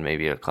friend,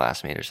 maybe a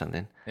classmate or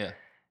something. Yeah.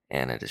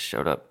 And I just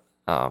showed up,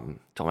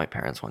 told my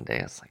parents one day,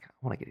 I was like, I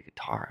want to get a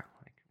guitar.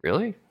 I'm like,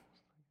 really?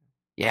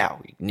 Yeah,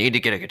 we need to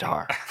get a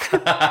guitar.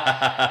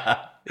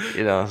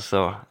 You know,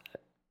 so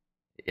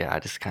yeah, I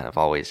just kind of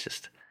always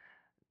just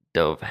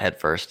dove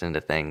headfirst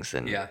into things,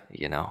 and Yeah.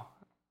 you know,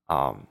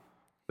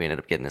 we ended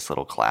up getting this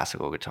little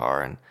classical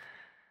guitar and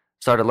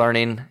started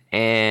learning.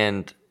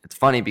 And it's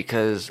funny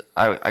because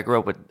I grew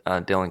up with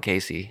Dylan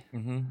Casey,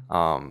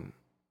 Mm-hmm.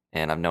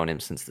 and I've known him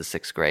since the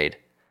 6th grade,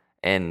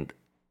 and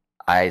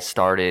I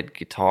started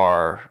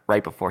guitar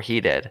right before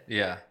he did,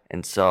 Yeah.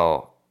 and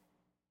so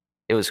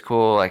it was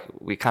cool. Like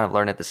we kind of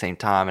learned at the same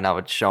time, and I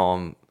would show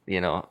him, you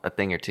know, a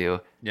thing or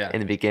two Yeah. in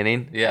the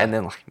beginning, Yeah. and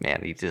then like,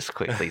 man, he just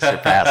quickly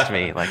surpassed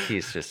me. Like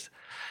he's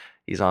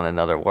on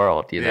another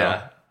world, you know.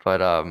 Yeah.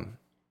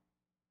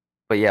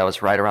 But yeah, it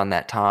was right around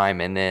that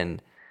time, and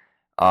then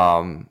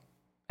and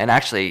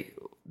actually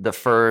the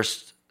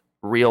first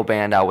real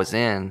band I was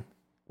in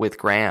with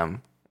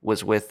Graham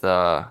was with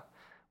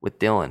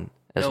Dylan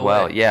as No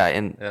well. way. Yeah,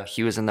 and Yeah.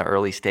 he was in the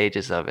early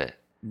stages of it.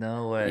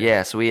 No way.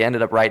 Yeah, so we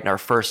ended up writing our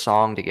first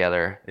song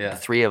together, Yeah. the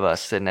three of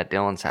us sitting at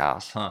Dylan's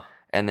house. Huh.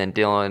 And then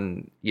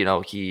Dylan, you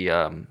know, he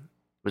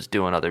was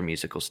doing other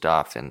musical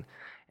stuff, and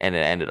it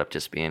ended up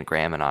just being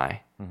Graham and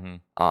I.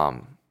 Mm-hmm.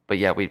 But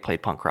yeah, we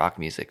played punk rock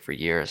music for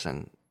years,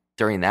 and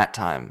during that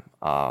time,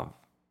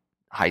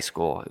 high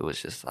school, it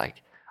was just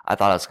like I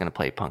thought I was gonna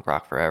play punk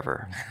rock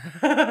forever.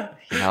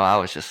 You know, I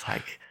was just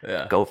like,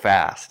 Yeah. go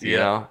fast, you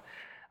Yeah.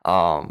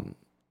 know.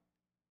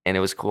 And it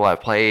was cool. I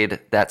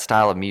played that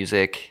style of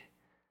music,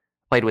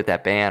 played with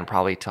that band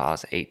probably till I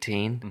was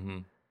 18, Mm-hmm.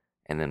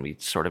 and then we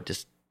sort of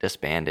just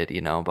disbanded, you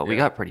know. But we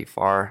Yeah. got pretty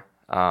far.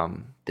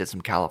 Did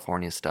some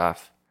California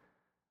stuff.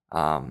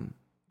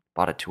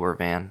 Bought a tour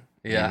van,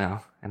 Yeah. you know,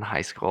 in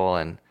high school,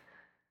 and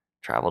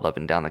traveled up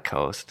and down the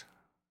coast.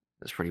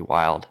 It was pretty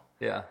wild.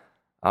 Yeah.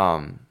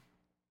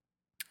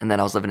 And then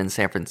I was living in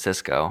San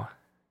Francisco,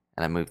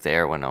 and I moved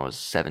there when I was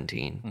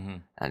 17. Mm-hmm.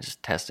 And I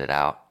just tested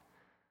out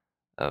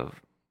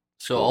of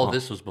So all school.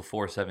 this was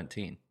before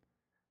 17.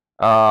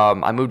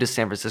 I moved to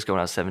San Francisco when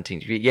I was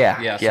 17. Yeah.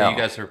 Yeah. So you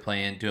guys were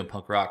doing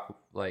punk rock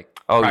like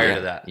prior yeah.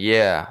 to that.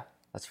 Yeah.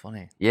 That's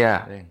funny.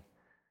 Yeah. Dang.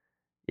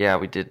 Yeah,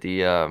 we did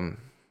the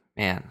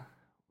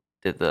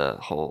did the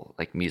whole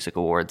like music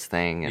awards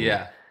thing, and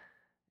Yeah.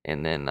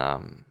 and then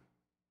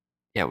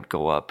yeah, would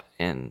go up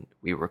and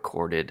we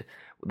recorded.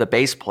 The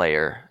bass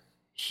player,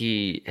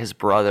 his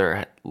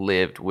brother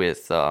lived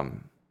with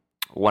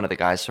one of the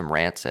guys from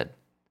Rancid,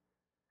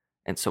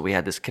 and so we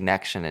had this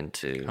connection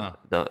into Huh.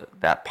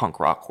 that punk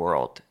rock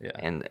world. Yeah.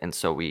 And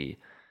so we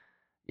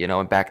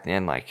and back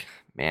then, like,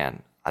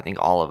 man, I think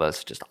all of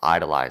us just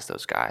idolized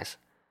those guys,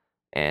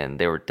 and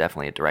they were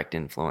definitely a direct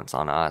influence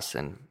on us,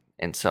 and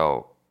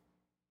so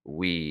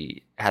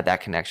we had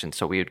that connection.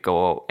 So we would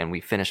go and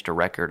we finished a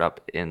record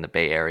up in the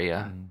Bay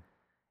Area,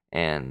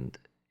 and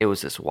it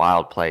was this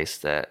wild place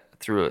that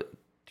through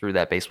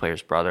that bass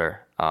player's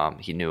brother,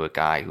 he knew a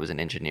guy who was an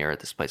engineer at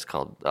this place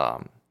called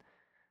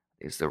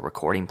it was the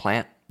Recording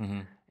Plant,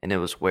 and it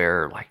was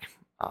where like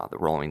the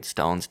Rolling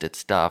Stones did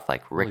stuff,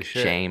 like Rick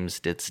James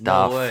did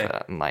stuff,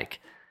 and like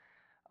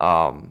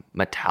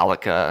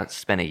Metallica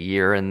spent a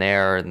year in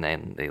there, and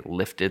then they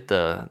lifted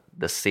the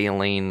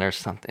ceiling or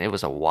something. It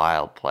was a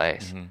wild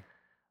place.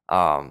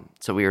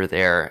 So we were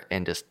there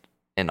and just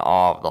in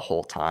awe the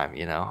whole time,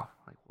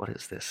 like, what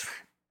is this?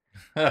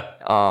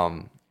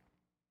 And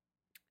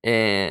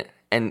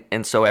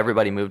so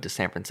everybody moved to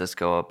San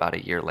Francisco about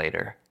a year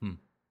later,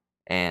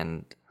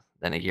 and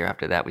then a year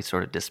after that we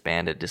sort of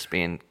disbanded, just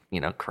being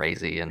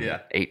crazy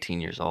and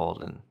 18 years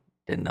old and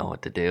didn't know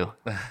what to do.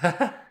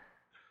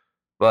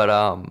 But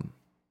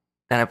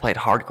then I played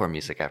hardcore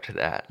music after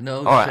that.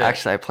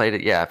 Actually, I played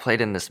it. Yeah, I played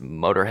in this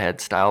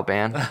Motorhead style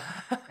band,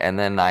 and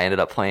then I ended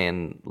up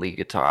playing lead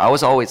guitar. I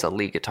was always a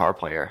lead guitar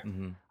player.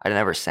 I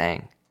never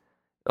sang.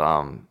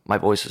 My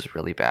voice was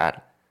really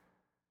bad.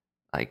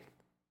 Like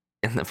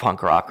in the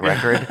punk rock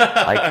record,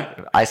 like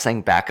I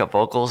sang backup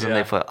vocals, and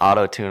they put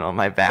auto tune on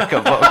my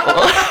backup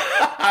vocal.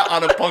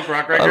 On a punk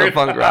rock record. On a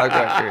punk rock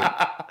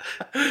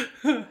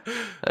record.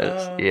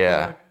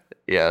 Yeah,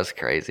 it was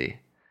crazy.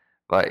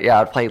 But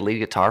yeah, I'd play lead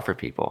guitar for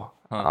people.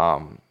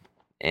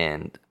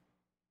 And,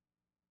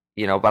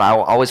 but I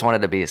always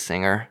wanted to be a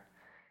singer.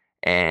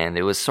 And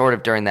it was sort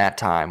of during that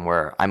time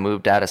where I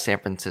moved out of San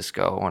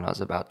Francisco when I was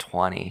about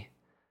 20.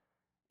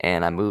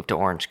 And I moved to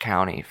Orange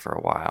County for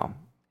a while.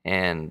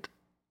 And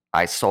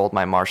I sold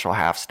my Marshall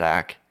half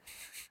stack.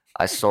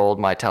 I sold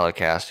my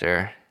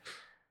Telecaster.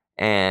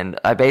 And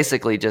I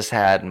basically just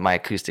had my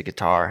acoustic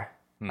guitar.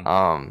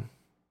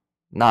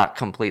 Not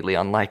completely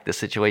unlike the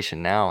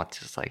situation now. It's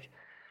just like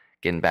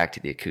getting back to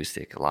the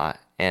acoustic a lot.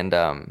 And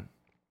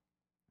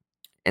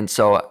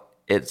so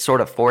it sort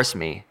of forced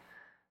me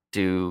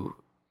to,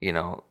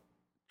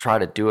 try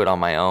to do it on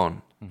my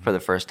own for the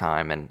first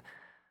time. And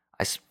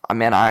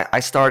I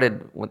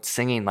started with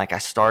singing, like I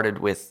started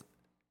with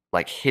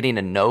like hitting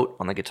a note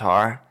on the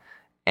guitar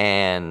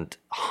and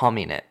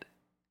humming it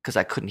because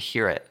I couldn't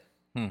hear it.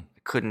 I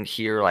couldn't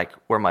hear like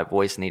where my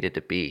voice needed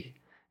to be.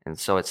 And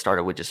so it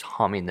started with just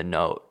humming the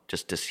note,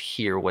 just to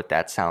hear what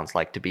that sounds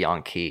like to be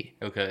on key.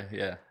 Okay,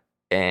 yeah.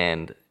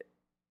 And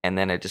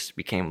then it just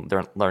became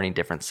learning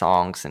different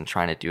songs and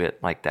trying to do it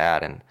like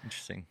that, and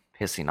interesting,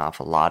 pissing off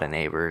a lot of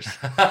neighbors.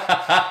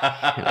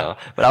 But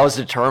I was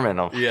determined.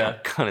 I'm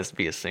gonna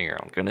be a singer.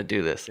 I'm gonna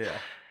do this. Yeah.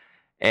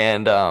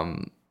 And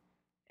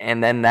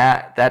then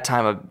that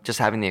time of just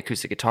having the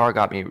acoustic guitar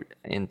got me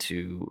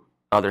into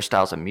other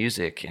styles of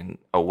music and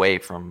away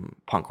from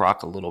punk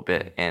rock a little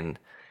bit, and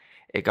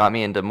it got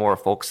me into more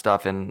folk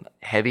stuff and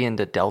heavy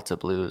into Delta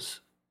blues.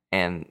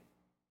 And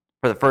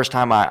for the first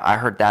time, I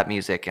heard that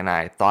music, and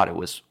I thought it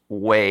was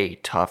way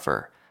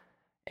tougher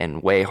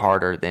and way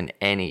harder than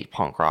any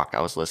punk rock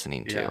I was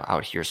listening to. I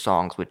would hear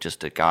songs with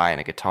just a guy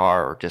and a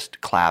guitar or just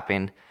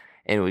clapping,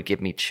 and it would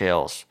give me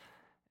chills.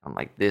 I'm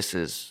like, this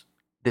is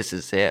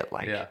it.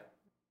 Like,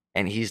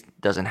 and he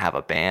doesn't have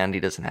a band, he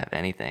doesn't have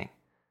anything.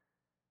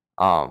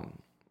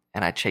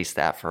 And I chased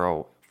that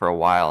for a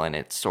while, and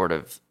it's sort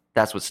of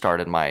that's what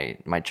started my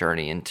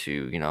journey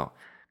into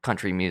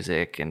country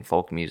music and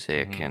folk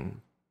music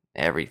and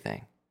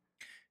everything.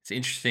 It's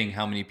interesting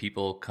how many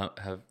people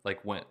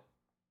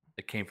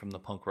came from the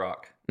punk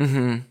rock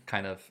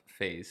kind of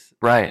phase,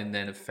 right? And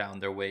then have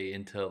found their way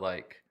into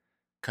like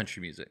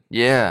country music.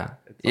 Yeah,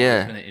 it's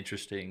always been an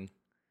interesting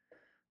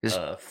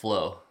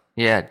flow.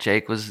 Yeah,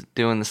 Jake was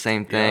doing the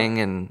same thing,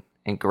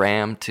 and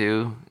Graham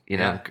too.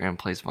 Graham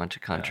plays a bunch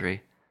of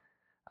country.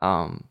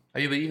 But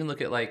even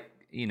look at like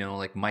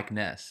Mike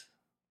Ness,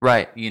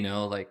 right?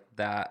 Like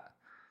that.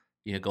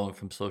 Going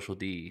from Social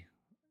D.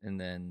 And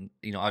then,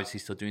 obviously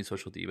still doing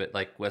Social D, but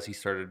like as he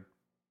started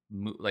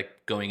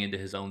going into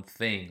his own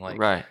thing,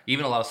 like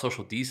even a lot of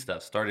Social D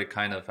stuff started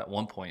kind of at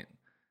one point,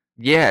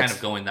 kind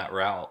of going that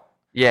route.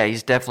 Yeah,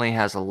 he's definitely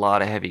has a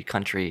lot of heavy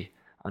country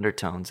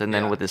undertones, and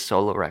then with his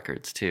solo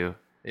records too.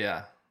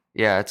 Yeah,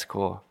 it's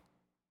cool.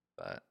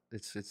 But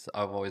it's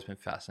I've always been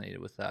fascinated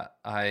with that.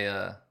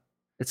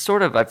 It's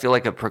sort of, I feel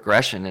like a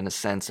progression in a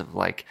sense of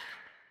like,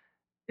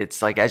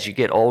 it's like as you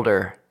get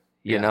older,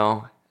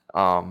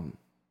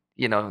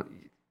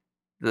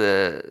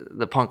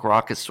 the punk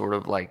rock is sort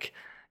of like,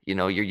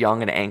 you're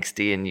young and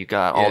angsty and you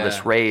got all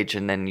this rage,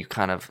 and then you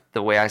kind of,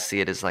 the way I see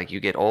it is like you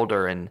get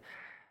older and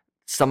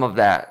some of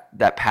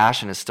that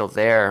passion is still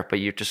there, but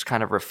you're just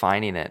kind of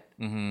refining it,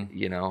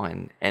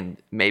 and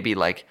maybe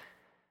like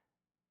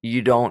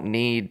you don't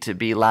need to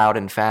be loud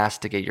and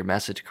fast to get your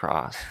message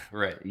across.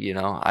 Right.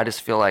 I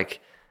just feel like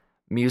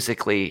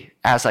musically,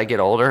 as I get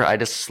older, I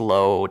just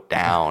slow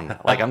down.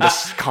 Like I'm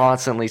just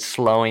constantly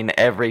slowing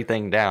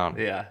everything down.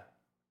 Yeah.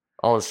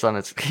 all of a sudden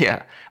it's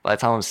yeah. By the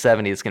time I'm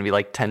 70, it's gonna be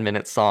like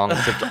 10-minute songs,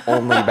 except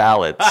only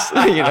ballads.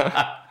 You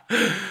know?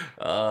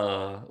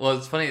 Well,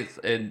 it's funny,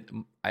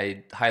 and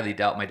I highly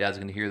doubt my dad's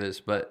gonna hear this,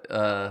 but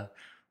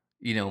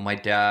my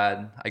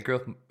dad. I grew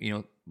up.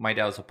 My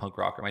dad was a punk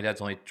rocker. My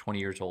dad's only 20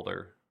 years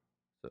older,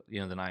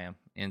 than I am,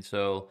 and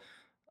so,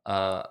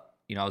 I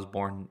was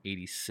born in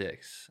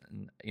 '86,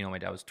 and my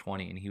dad was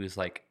 20, and he was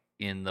like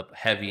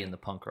heavy in the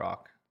punk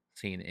rock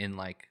scene, in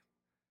like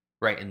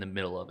right in the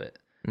middle of it.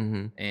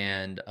 Mm-hmm.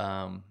 And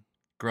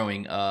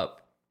growing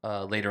up,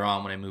 later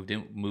on when I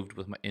moved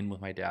with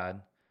my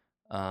dad,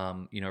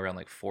 around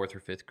like fourth or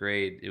fifth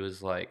grade, it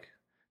was like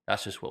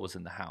that's just what was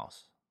in the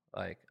house.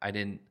 Like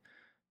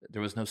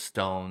there was no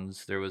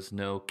Stones, there was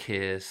no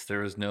Kiss, there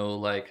was no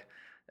like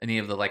any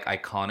of the like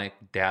iconic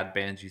dad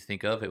bands you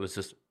think of. It was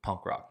just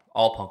punk rock,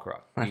 all punk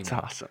rock. That's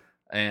awesome.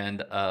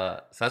 And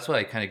so that's why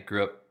I kind of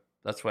grew up.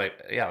 That's why,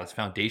 it was the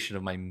foundation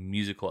of my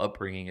musical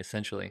upbringing,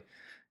 essentially.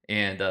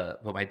 And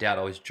but my dad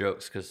always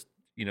jokes because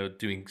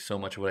doing so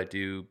much of what I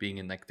do, being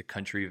in like the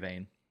country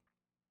vein,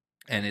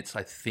 and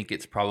I think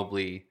it's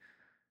probably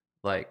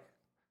like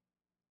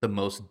the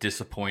most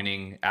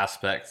disappointing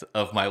aspect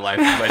of my life.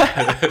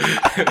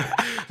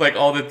 Like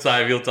all the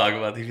time he'll talk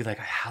about, he'd be like,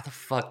 how the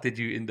fuck did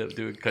you end up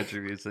doing country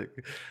music?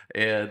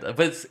 And but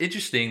it's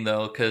interesting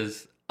though,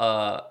 because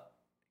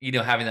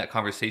having that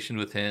conversation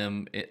with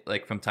him,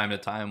 like from time to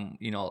time,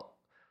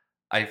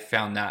 I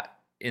found that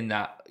in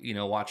that,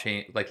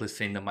 watching, like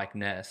listening to Mike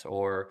Ness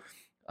or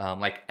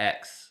like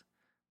X.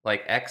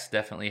 Like X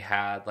definitely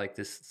had like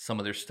some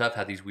of their stuff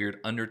had these weird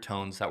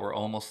undertones that were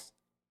almost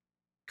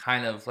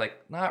kind of like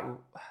not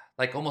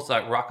like almost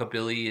like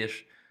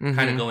rockabilly-ish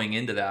kind of going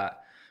into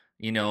that,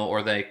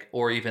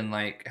 or even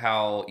like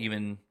how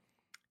even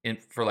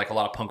for like a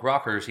lot of punk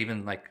rockers,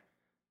 even like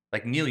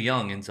Neil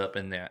Young ends up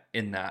in that,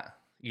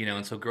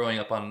 and so growing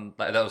up on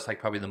that was like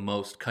probably the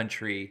most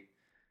country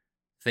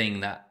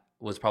thing that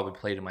was probably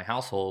played in my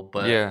household.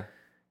 But yeah,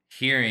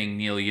 hearing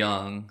Neil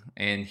Young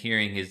and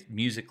hearing his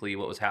musically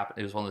what was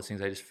happening, it was one of those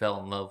things I just fell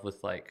in love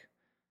with, like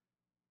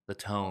the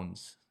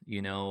tones,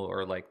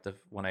 or like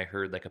when I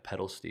heard like a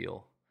pedal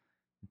steel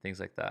and things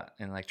like that,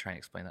 and like trying to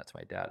explain that to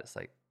my dad, it's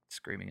like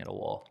screaming at a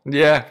wall.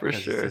 Yeah, for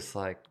sure. It's just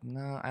like,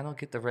 no, I don't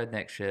get the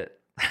redneck shit.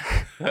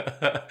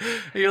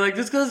 You're like,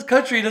 just because it's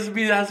country doesn't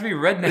mean it has to be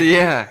redneck.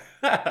 Yeah,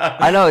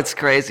 I know, it's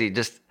crazy.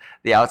 Just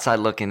the outside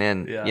looking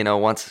in. Yeah.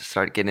 Once you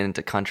start getting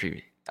into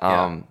country,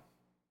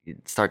 you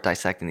start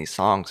dissecting these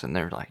songs, and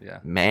they're like,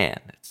 man,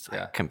 it's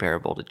like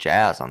comparable to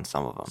jazz on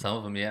some of them. Some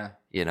of them, yeah.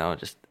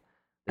 Just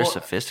they're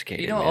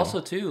sophisticated. Man.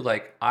 Also too,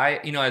 like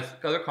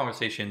other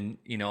conversation,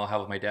 I'll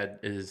have with my dad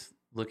is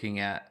looking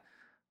at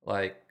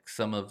like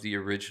some of the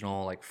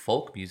original like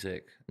folk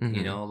music.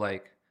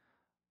 Like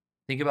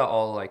think about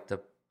all like the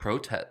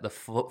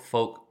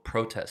folk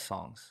protest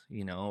songs,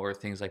 or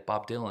things like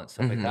Bob Dylan,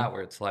 stuff like that,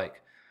 where it's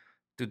like,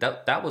 dude,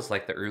 that was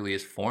like the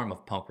earliest form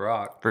of punk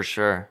rock. For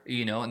sure.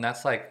 And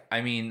that's like,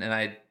 and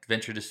I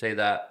venture to say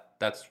that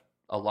that's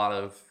a lot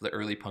of the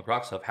early punk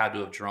rock stuff had to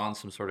have drawn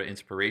some sort of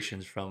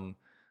inspirations from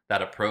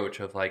that approach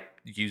of like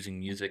using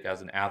music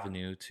as an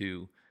avenue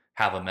to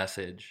have a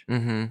message,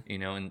 and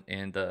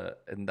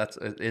that's,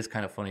 it is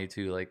kind of funny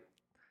too, like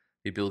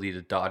the ability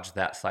to dodge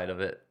that side of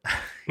it.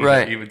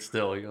 Right. Even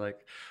still, you're like,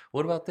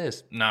 what about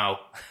this? No.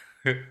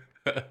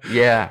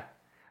 Yeah.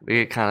 We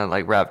get kind of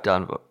like wrapped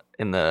up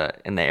in the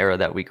era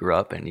that we grew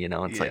up in,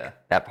 it's like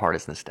that part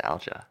is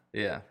nostalgia.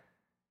 Yeah.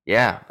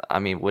 Yeah.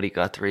 Woody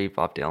Guthrie,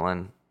 Bob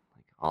Dylan,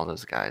 like all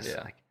those guys,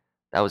 like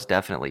that was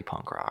definitely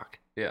punk rock.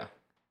 Yeah.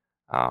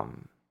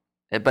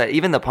 But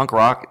even the punk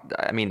rock,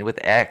 with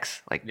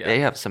X, like they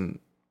have some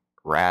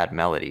rad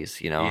melodies,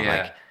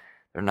 like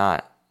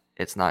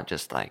it's not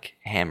just like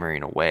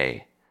hammering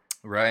away.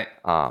 Right.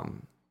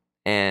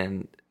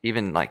 And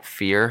even like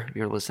Fear,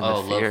 you're listening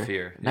to Fear. Love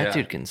Fear. That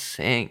dude can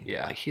sing.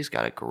 Yeah. Like he's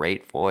got a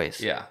great voice.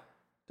 Yeah.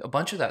 A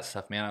bunch of that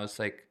stuff, man. I was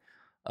like,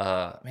 the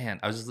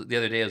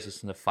other day I was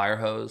listening to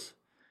Firehose,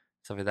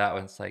 stuff like that.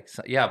 And it's like,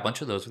 a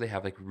bunch of those where they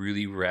have like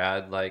really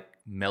rad like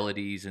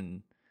melodies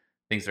and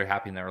things that are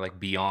happening that are like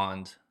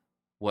beyond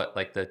what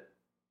like the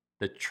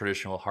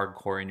traditional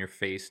hardcore in your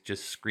face,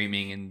 just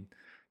screaming and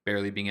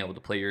barely being able to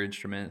play your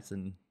instruments.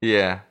 And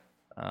but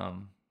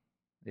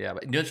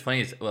what's funny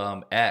is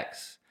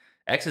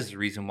X is the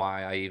reason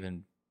why I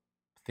even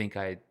think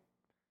I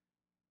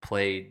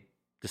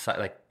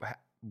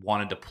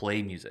wanted to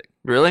play music.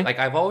 Really? Like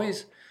I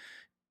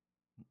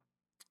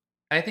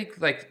think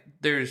like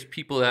there's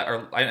people that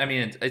are,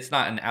 it's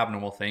not an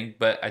abnormal thing,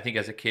 but I think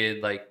as a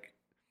kid, like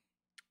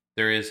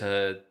there is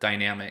a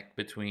dynamic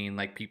between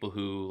like people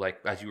who like,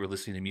 as you were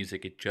listening to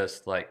music, it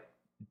just like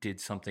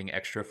did something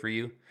extra for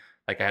you.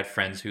 Like I had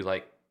friends who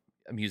like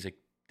music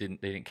they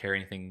didn't care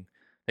anything.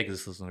 They could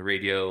just listen to the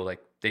radio. Like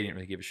they didn't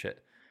really give a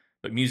shit,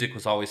 but music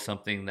was always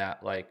something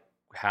that like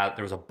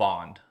there was a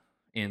bond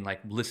in like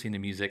listening to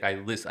music. I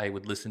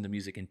would listen to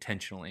music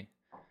intentionally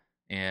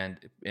and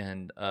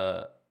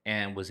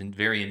was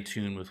very in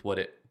tune with what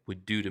it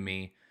would do to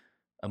me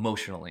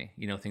emotionally,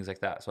 things like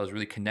that. So I was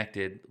really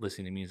connected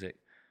listening to music.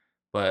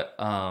 But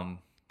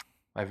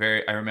I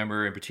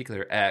remember in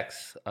particular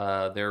X,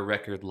 their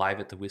record Live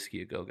at the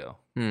Whiskey A Go Go.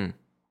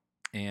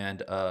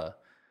 And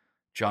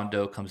John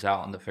Doe comes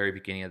out in the very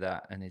beginning of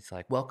that, and it's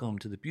like, "Welcome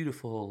to the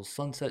beautiful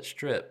Sunset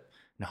Strip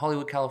in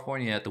Hollywood,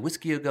 California, at the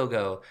Whiskey A Go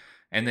Go."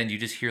 And then you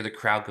just hear the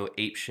crowd go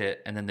ape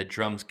shit, and then the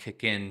drums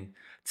kick in,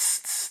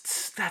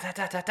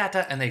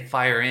 and they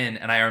fire in.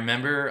 And I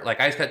remember, like,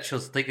 I just got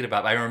chills thinking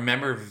about it. I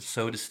remember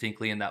so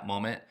distinctly in that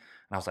moment,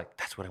 and I was like,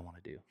 "That's what I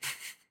want to do.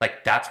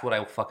 Like, that's what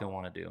I fucking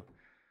want to do."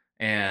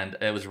 And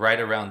it was right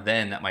around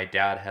then that my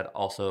dad had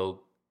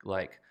also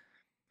like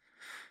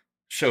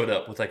showed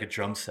up with like a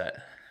drum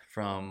set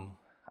from,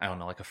 I don't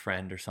know, like a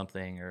friend or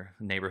something, or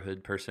a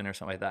neighborhood person or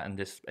something like that, and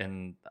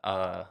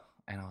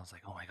I was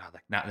like, oh my god,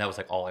 like that was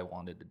like all I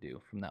wanted to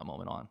do from that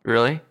moment on.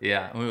 Really?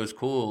 Yeah, and what was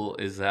cool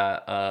is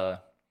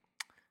that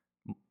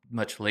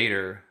much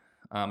later,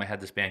 I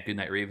had this band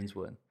Goodnight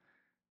Ravenswood,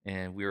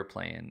 and we were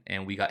playing,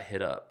 and we got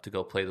hit up to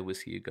go play the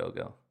Whiskey A Go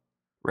Go.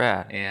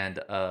 Rad.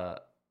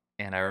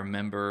 And I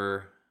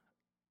remember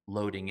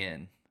loading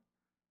in,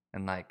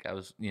 and like I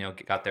was,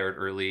 got there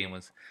early and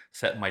was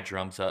setting my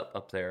drums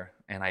up there,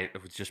 and I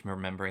was just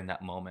remembering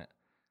that moment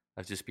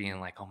of just being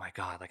like, oh my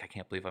god, like I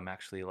can't believe I'm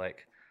actually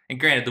like. And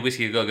granted, the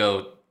Whiskey A Go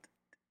Go,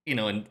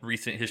 in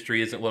recent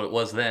history isn't what it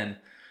was then,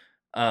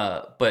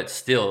 but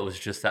still, it was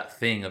just that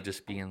thing of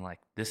just being like,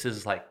 this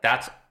is like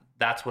that's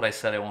what I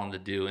said I wanted to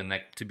do, and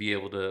like to be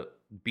able to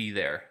be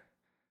there.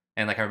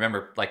 And like I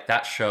remember, like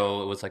that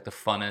show, it was like the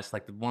funnest,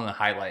 like one of the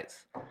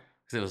highlights,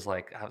 because it was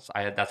like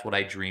that's what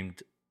I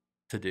dreamed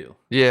to do.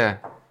 Yeah.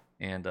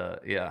 And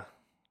yeah,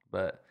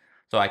 but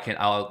so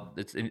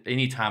it's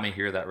anytime I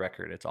hear that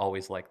record, it's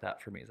always like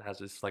that for me. It has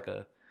just like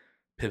a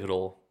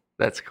pivotal,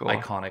 that's cool,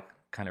 iconic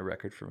kind of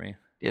record for me.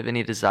 You have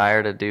any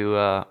desire to do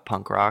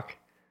punk rock?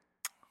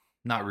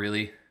 Not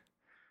really.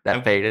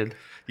 That faded.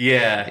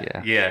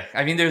 Yeah.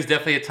 I mean, there's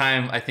definitely a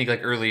time, I think,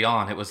 like early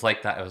on, it was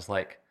like that. It was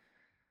like,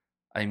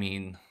 I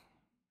mean,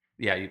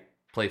 yeah, you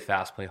play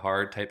fast, play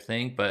hard type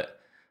thing, but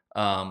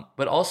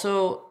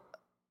also,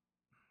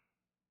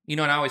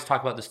 and I always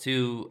talk about this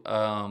too,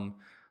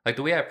 like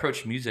the way I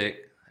approach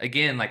music,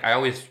 again, like I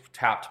always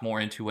tapped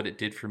more into what it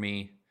did for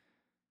me,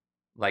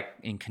 like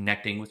in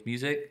connecting with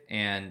music,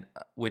 and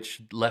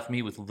which left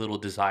me with little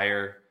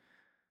desire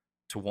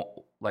to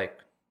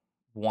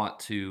want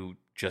to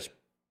just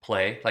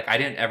play. Like I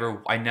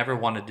never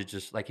wanted to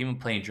just, like, even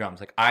playing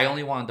drums, like I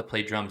only wanted to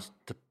play drums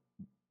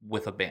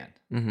with a band.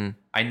 Mm-hmm.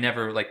 I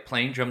never, like,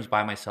 playing drums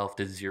by myself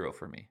did zero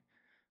for me,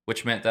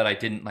 which meant that I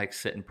didn't like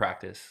sit and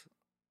practice,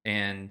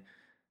 and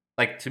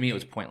like to me it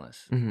was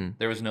pointless. Mm-hmm.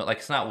 There was no, like,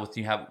 it's not what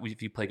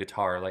if you play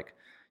guitar, like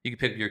you can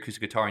pick up your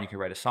acoustic guitar and you can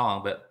write a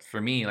song, but for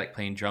me, like,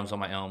 playing drums on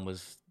my own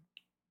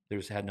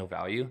had no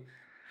value.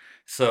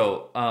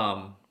 So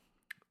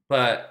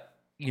but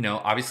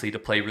obviously to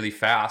play really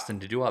fast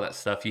and to do all that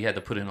stuff, you had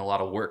to put in a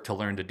lot of work to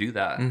learn to do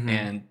that.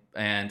 Mm-hmm.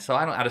 And so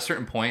at a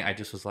certain point, I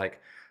just was like,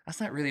 that's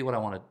not really what I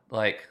want to,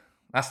 like,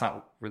 that's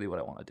not really what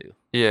I want to do.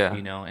 Yeah.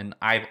 And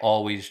I've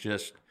always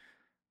just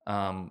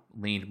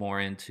leaned more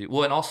into,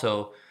 well, and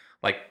also,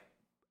 like,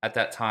 at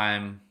that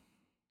time,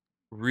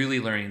 really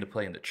learning to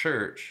play in the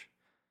church,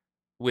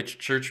 which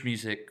church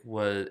music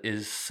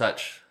is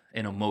such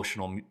an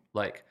emotional,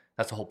 like,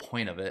 that's the whole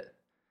point of it.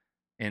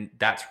 And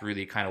that's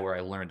really kind of where I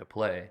learned to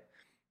play,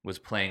 was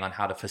playing on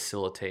how to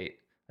facilitate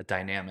a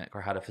dynamic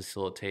or how to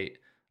facilitate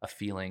a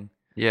feeling.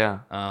 Yeah.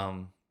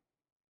 So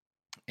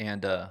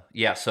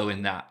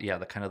in that,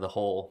 the kind of the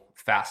whole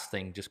fast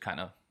thing just kind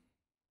of,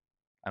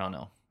 I don't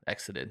know,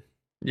 exited.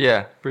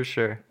 Yeah, for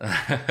sure.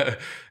 And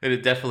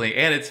it definitely,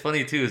 and it's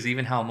funny too, is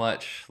even how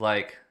much,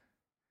 like,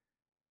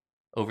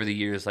 over the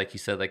years, like you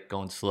said, like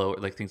going slow,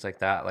 like things like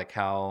that, like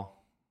how,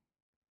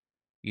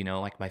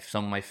 like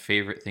some of my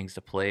favorite things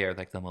to play are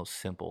like the most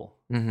simple.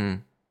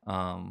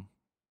 Mm-hmm.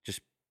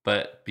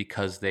 But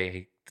because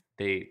they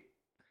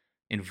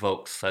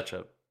invoke such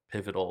a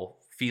pivotal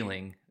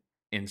feeling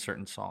in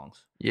certain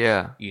songs.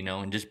 Yeah.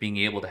 And just being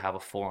able to have a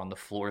 4 on the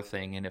floor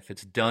thing, and if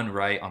it's done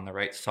right on the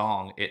right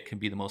song, it can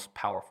be the most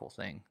powerful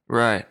thing.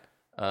 Right.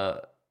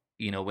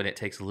 When it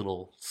takes a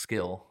little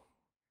skill.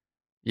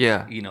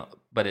 Yeah.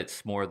 But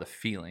it's more the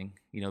feeling,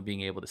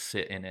 being able to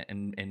sit in it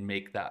and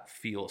make that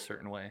feel a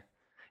certain way.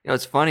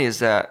 What's funny is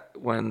that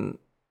when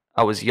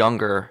I was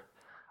younger,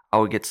 I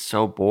would get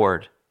so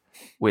bored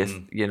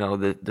with,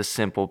 the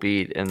simple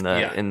beat and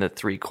the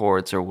 3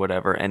 chords or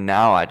whatever. And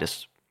now I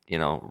just,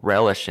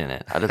 relish in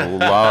it. I just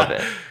love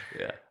it.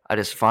 Yeah. I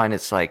just find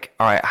it's like,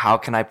 all right, how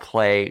can I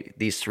play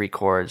these 3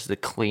 chords the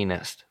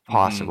cleanest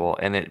possible?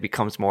 Mm-hmm. And it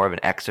becomes more of an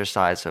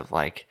exercise of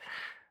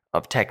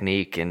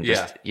technique and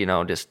just,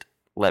 just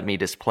let me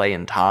just play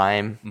in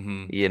time,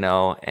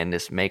 mm-hmm. And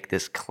just make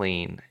this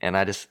clean. And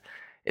it's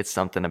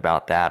something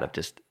about that of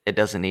just, it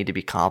doesn't need to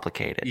be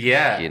complicated.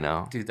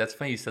 Yeah. Dude, that's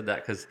funny you said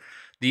that, because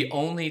the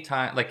only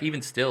time, like,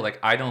 even still, like,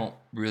 I don't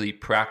really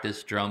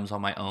practice drums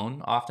on my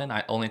own often.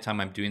 Only time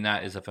I'm doing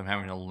that is if I'm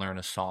having to learn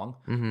a song.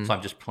 Mm-hmm. So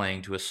I'm just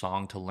playing to a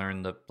song to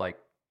learn the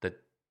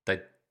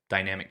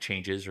dynamic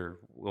changes or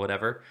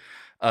whatever.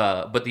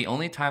 But the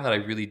only time that I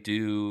really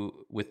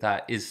do with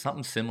that is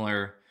something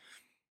similar,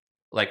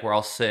 like where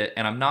I'll sit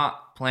and I'm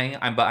not playing,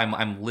 I'm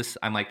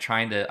like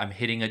I'm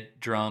hitting a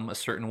drum a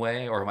certain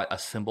way or a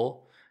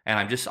cymbal, and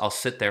I'll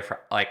sit there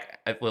for like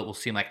it will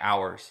seem like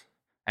hours,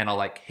 and I'll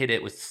like hit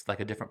it with like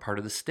a different part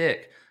of the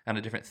stick and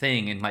a different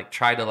thing, and like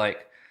try to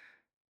like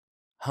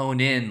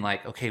hone in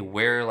like, okay,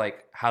 where,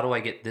 like, how do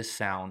I get this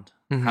sound?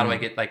 How do I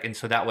get like, and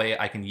so that way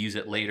I can use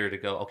it later to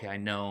go, okay, I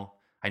know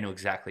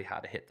exactly how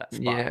to hit that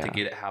spot to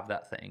get it, have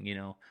that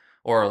thing,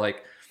 or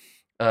like,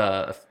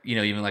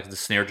 even like the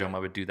snare drum, I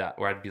would do that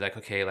where I'd be like,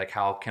 okay, like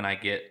how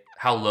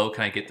low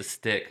can I get the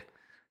stick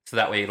so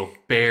that way it'll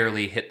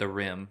barely hit the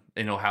rim,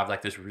 and it'll have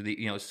like this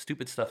really,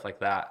 stupid stuff like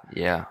that.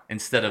 Yeah.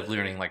 Instead of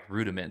learning like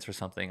rudiments or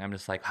something, I'm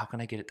just like, how can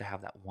I get it to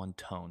have that one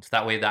tone? So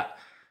that way that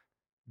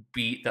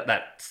beat,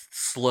 that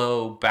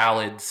slow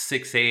ballad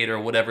 6/8 or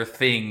whatever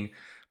thing,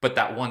 but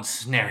that one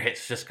snare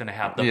hit's just going to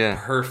have the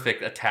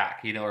perfect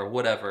attack, or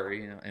whatever,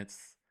 it's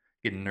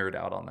getting nerd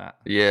out on that.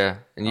 Yeah.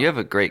 And you have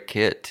a great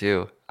kit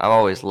too. I've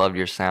always loved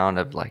your sound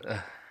of like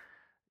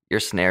your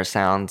snare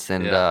sounds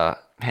and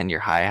your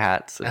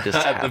hi-hats,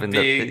 just having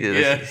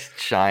the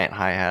giant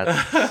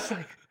hi-hats.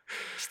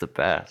 It's the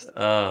best.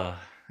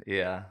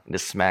 Yeah.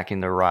 Just smacking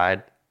the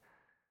ride,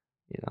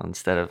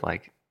 instead of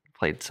like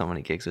played so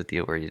many gigs with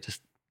you where you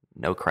just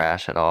no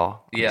crash at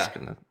all. I'm just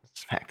gonna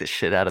smack the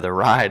shit out of the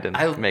ride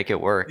and make it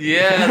work.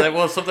 Yeah,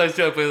 well, sometimes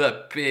I play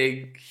that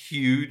big,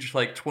 huge,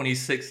 like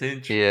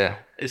 26-inch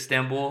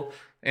Istanbul,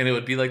 and it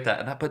would be like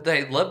that. But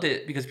I loved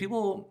it because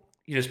people,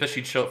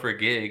 especially show up for a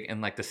gig, and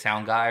like the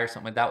sound guy or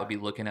something like that would be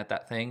looking at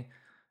that thing,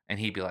 and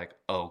he'd be like,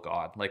 "Oh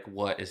God, like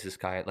what is this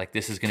guy? Like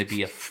this is gonna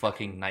be a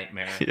fucking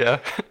nightmare." Yeah.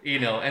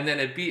 And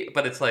then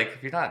but it's like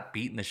if you're not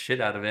beating the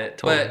shit out of it,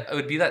 Totally. But it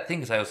would be that thing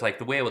because I was like,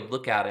 the way I would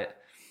look at it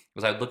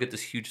was I'd look at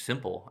this huge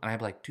cymbal and I'd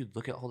be like, dude,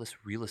 look at all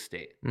this real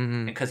estate.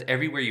 And because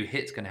everywhere you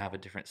hit is going to have a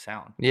different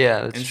sound.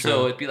 Yeah, that's true.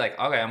 So it'd be like,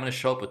 okay, I'm going to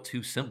show up with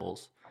 2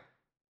 cymbals.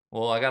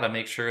 Well, I got to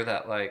make sure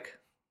that like,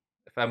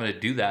 if I'm going to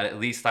do that, at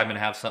least I'm going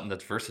to have something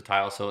that's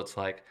versatile. So it's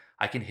like,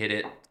 I can hit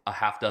it a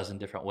half dozen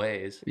different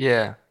ways.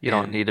 Yeah, you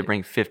don't need to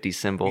bring 50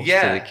 cymbals to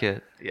the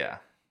kit. Yeah,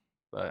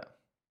 but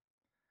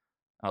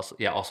also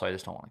I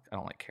just don't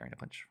like carrying a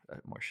bunch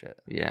more shit.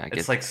 Yeah,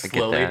 it's like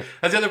slowly.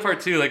 That's the other part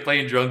too. Like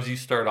playing drums, you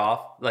start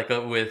off like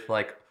with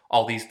like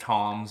all these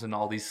toms and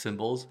all these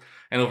cymbals,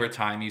 and over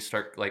time you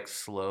start like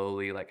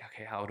slowly like,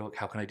 okay, how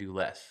can I do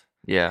less?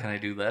 Yeah, can I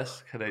do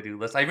less?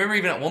 I remember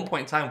even at one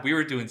point in time we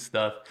were doing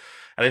stuff,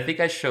 and I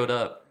think I showed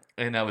up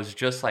and I was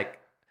just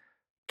like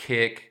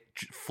kick,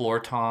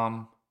 floor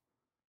tom,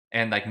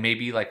 and like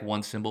maybe like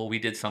one cymbal. We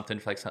did something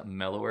for like something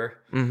mellower.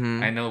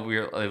 I know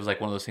it was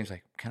like one of those things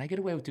like, can I get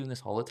away with doing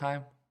this all the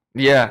time?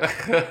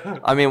 Yeah.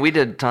 I mean, we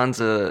did tons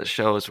of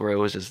shows where it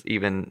was just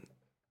even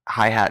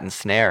hi-hat and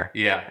snare.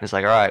 Yeah. And it's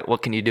like, all right,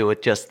 what can you do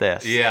with just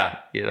this? Yeah.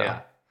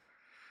 Yeah.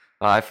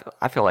 I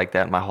feel like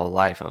that my whole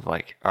life of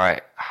like, all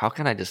right, how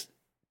can I just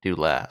do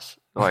less?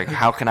 Like,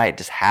 how can I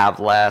just have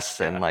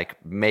less and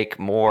like make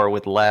more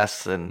with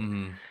less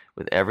and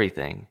with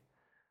everything?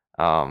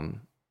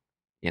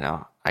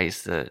 I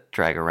used to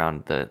drag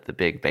around the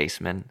big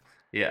Bassman.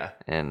 Yeah.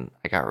 And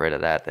I got rid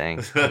of that thing.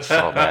 I just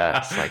saw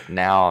that. It's like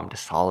now I'm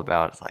just all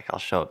about, it's like I'll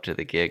show up to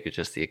the gig with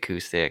just the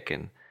acoustic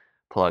and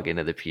plug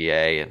into the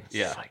PA, and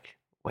it's like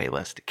way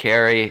less to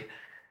carry.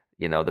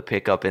 The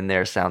pickup in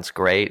there sounds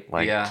great.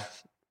 Like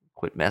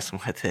quit messing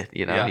with it.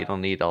 You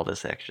don't need all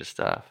this extra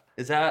stuff.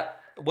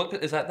 What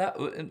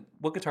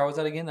guitar was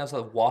that again? That was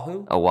a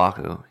Wahoo? A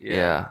Wahoo.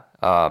 Yeah.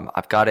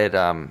 I've got it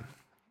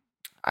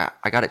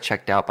I got it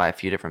checked out by a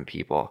few different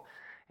people,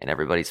 and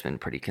everybody's been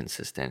pretty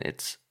consistent.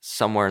 It's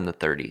somewhere in the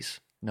 30s.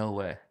 No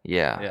way.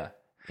 Yeah. Yeah.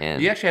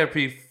 And you actually had a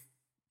pretty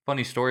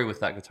funny story with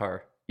that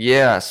guitar.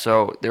 Yeah.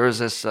 So there was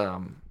this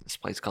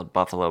place called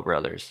Buffalo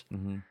Brothers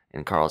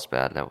in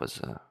Carlsbad. That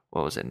was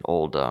what was it, an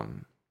old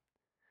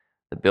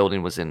the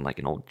building was in like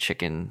an old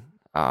chicken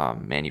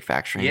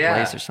manufacturing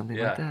place or something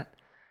like that.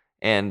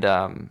 And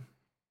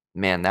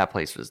man, that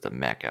place was the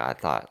mecca. I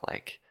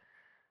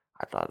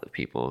thought the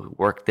people who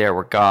worked there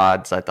were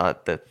gods. I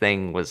thought the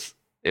thing was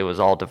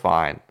all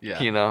divine,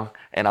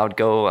 And I would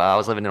go, I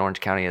was living in Orange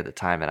County at the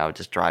time, and I would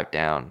just drive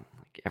down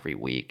like every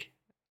week.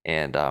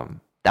 And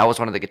that was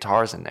one of the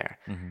guitars in there.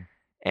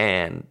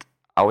 And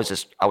I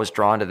was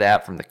drawn to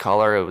that from the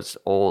color. It was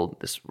old,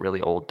 this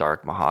really old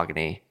dark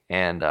mahogany.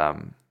 And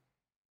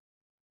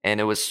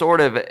it was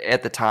sort of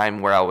at the time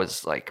where I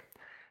was like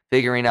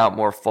figuring out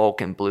more folk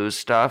and blues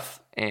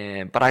stuff.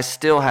 But I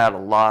still had a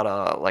lot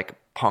of like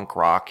punk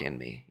rock in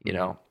me,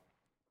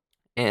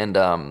 and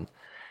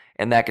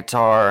that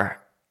guitar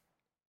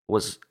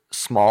was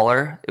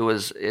smaller.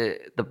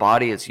 The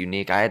body is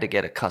unique. I had to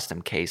get a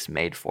custom case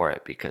made for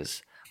it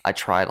because I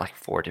tried like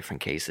 4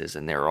 different cases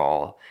and they're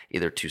all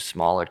either too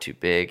small or too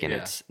big, and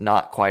it's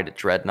not quite a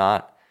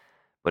dreadnought,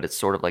 but it's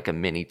sort of like a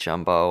mini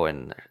jumbo,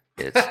 and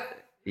it's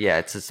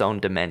it's its own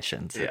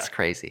dimensions. It's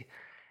crazy.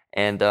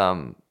 And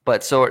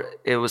but so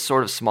it was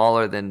sort of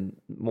smaller than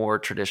more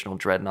traditional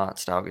dreadnought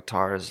style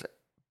guitars,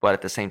 but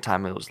at the same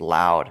time it was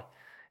loud.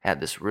 had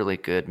this really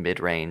good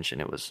mid-range,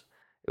 and it was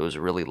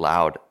really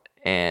loud,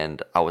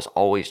 and I was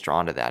always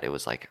drawn to that. It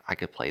was like I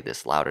could play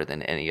this louder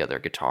than any other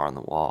guitar on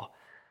the wall,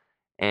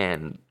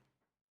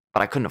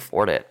 but I couldn't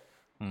afford it.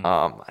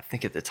 I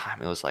think at the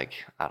time it was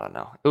like, I don't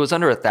know, it was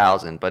under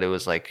 1,000, but it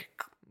was like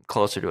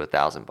closer to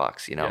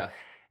 $1,000, you know. Yeah.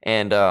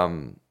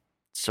 And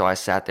so I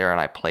sat there and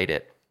I played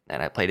it,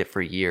 and I played it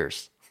for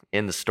years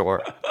in the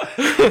store.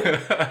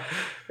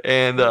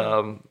 And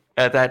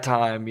at that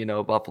time, you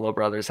know, Buffalo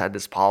Brothers had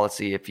this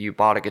policy: if you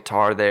bought a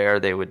guitar there,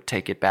 they would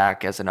take it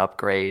back as an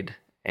upgrade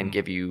and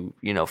give you,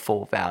 you know,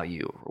 full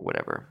value or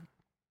whatever.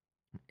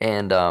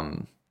 And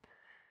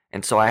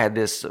so I had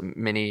this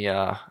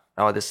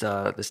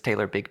this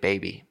Taylor Big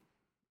Baby,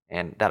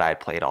 and that I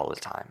played all the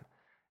time,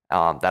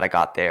 that I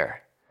got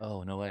there.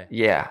 Oh, no way.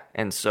 Yeah,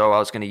 and so I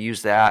was going to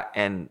use that,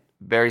 and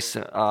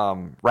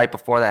right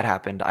before that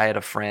happened, I had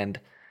a friend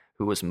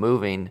who was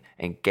moving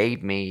and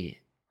gave me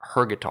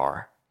her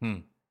guitar,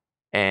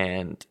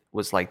 and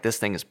was like, "This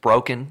thing is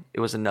broken." It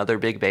was another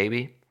Big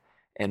Baby,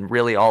 and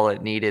really all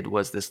it needed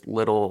was this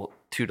little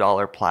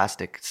 $2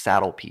 plastic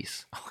saddle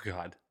piece. Oh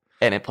God.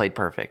 And it played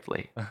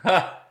perfectly.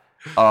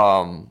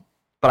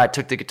 But I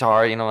took the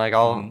guitar, you know, like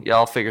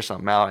I'll figure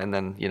something out, and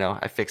then, you know,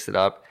 I fixed it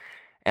up,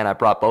 and I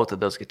brought both of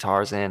those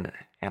guitars in,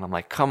 and I'm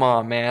like, "Come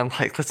on, man,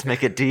 like let's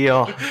make a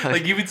deal."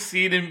 Like you've been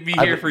seeing me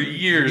here for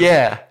years.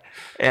 Yeah.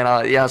 And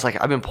I was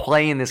like, "I've been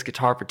playing this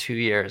guitar for 2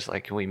 years.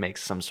 Like, can we make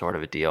some sort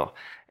of a deal?"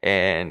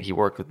 And he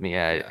worked with me.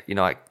 I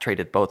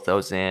traded both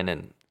those in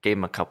and gave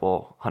him a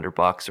couple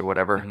 $100 or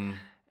whatever,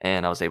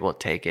 and I was able to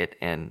take it.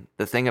 And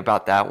the thing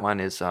about that one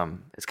is,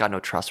 it's got no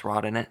truss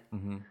rod in it,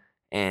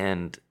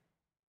 and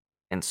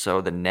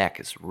so the neck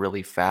is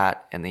really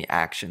fat, and the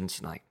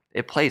actions, like,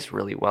 it plays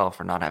really well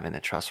for not having the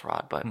truss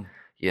rod, but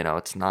you know,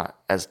 it's not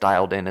as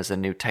dialed in as a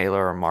new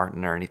Taylor or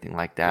Martin or anything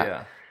like that.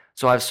 Yeah.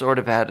 So I've sort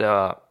of had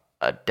to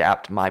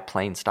adapt my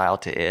playing style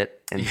to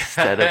it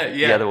instead of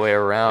the other way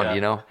around,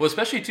 you know? Well,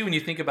 especially too when you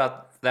think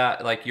about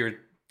that, like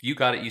you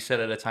got it, you said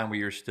at a time where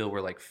you're still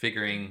were like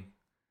figuring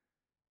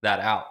that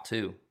out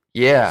too.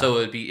 Yeah. So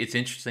it's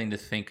interesting to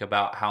think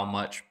about how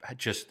much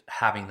just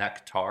having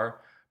that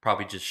guitar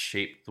probably just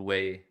shaped the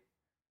way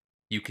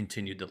you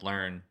continued to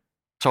learn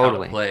how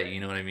to play, you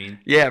know what I mean?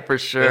 Yeah, for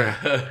sure.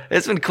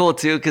 It's been cool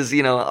too, because,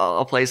 you know,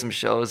 I'll play some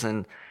shows,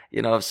 and,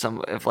 you know,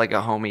 if like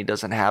a homie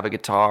doesn't have a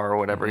guitar or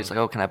whatever, he's like,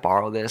 "Oh, can I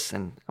borrow this?"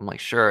 And I'm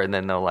like, "Sure." And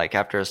then they'll, like,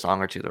 after a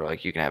song or two, they're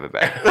like, "You can have it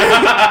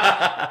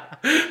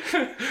back."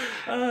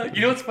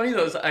 You know what's funny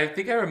though is I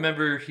think I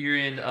remember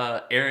hearing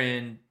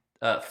Aaron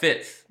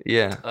Fitz.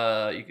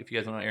 Yeah. If you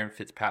guys don't know Aaron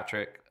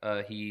Fitzpatrick,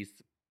 he's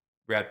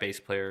rad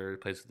bass player,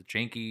 plays with the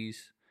Jankies,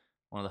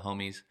 one of the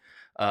homies.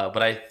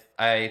 But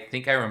I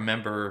think I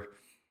remember,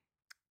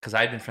 because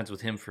I'd been friends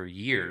with him for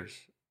years,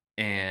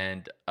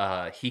 and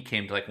he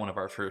came to like one of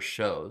our first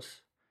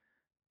shows,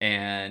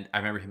 and I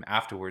remember him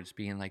afterwards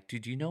being like,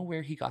 "Dude, do you know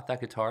where he got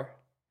that guitar?"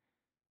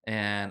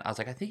 And I was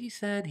like, "I think he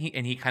said he,"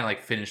 and he kind of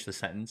like finished the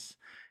sentence,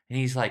 and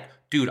he's like,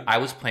 "Dude, I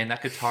was playing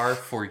that guitar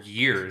for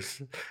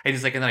years," and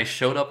he's like, "And then I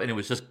showed up and it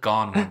was just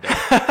gone one day."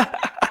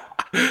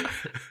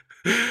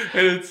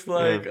 And it's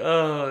like,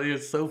 oh,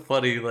 it's so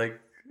funny, like.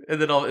 And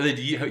then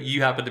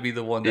you happen to be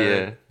the one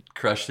that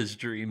crushed his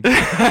dream.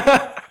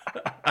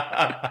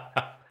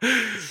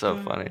 It's so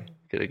funny.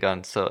 Could have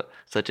gone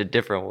such a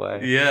different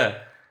way. Yeah.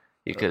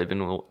 You could have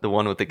been the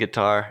one with the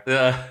guitar.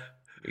 Yeah.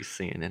 He's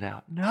singing it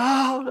out.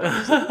 No.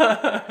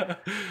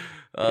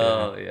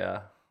 Oh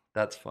yeah,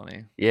 that's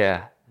funny.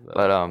 Yeah,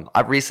 but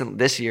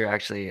this year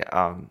actually,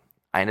 I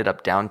ended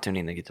up down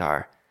tuning the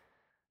guitar,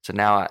 so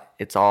now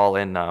it's all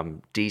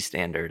in D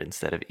standard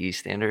instead of E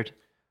standard.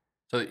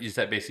 So is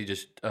that basically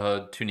just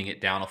tuning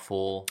it down a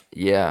full?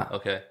 Yeah.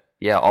 Okay.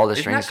 Yeah, all the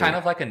Isn't strings. Isn't that kind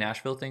of like a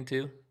Nashville thing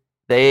too?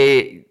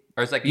 They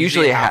or it's like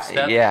usually half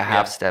step. Yeah,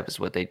 half step is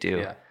what they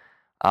do.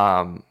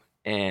 Yeah.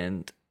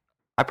 And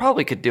I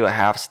probably could do a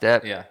half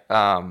step. Yeah.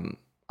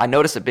 I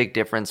noticed a big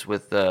difference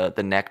with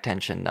the neck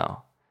tension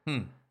though.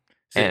 So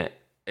and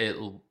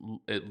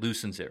it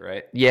loosens it,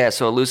 right? Yeah,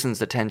 so it loosens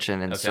the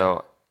tension, and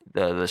so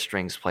the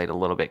strings played a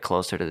little bit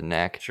closer to the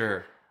neck.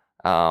 Sure.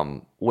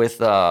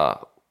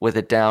 With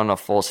it down a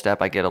full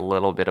step, I get a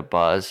little bit of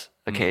buzz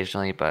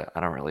occasionally, but I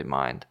don't really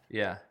mind.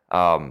 Yeah.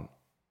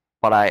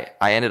 But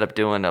I ended up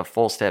doing a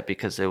full step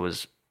because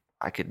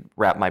I could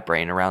wrap my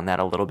brain around that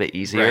a little bit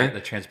easier. Right, the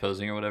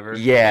transposing or whatever.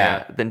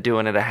 Yeah, than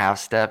doing it a half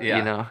step,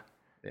 you know?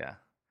 Yeah.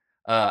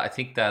 I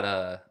think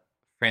that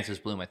Francis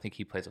Bloom, I think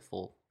he plays a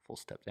full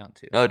step down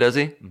too. Oh, does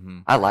he? Mm-hmm.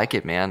 I like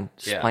it, man.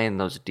 Just playing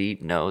those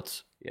deep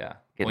notes. Yeah.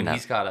 When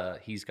he's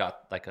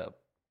got like a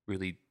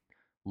really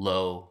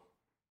low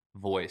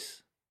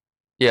voice.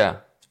 Yeah.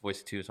 His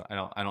voice too. So I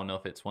don't know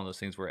if it's one of those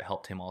things where it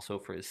helped him also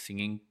for his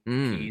singing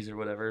keys or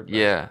whatever. But.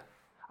 Yeah.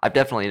 I've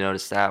definitely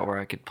noticed that, where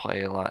I could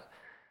play a lot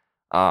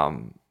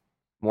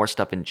more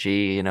stuff in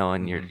G, you know,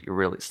 and you're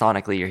really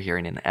sonically you're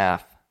hearing an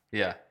F.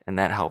 Yeah. And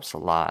that helps a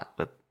lot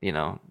with, you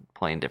know,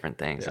 playing different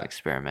things and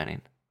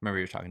experimenting. Remember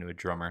you're talking to a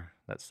drummer.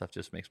 That stuff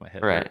just makes my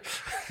head hurt.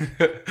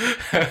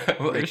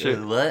 Like, sure.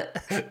 What?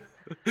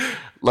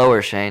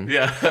 Lower, Shane.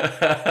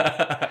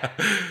 Yeah.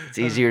 It's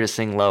easier to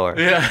sing lower.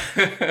 Yeah.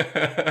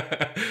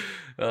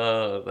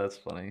 Oh, that's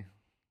funny.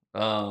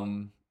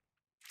 But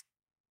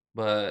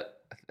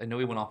I know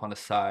we went off on a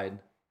side.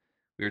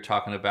 We were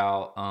talking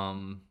about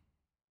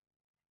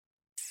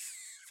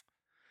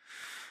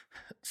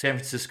San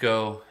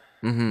Francisco,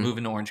 Mm-hmm.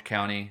 moving to Orange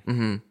County,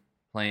 Mm-hmm.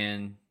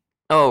 playing.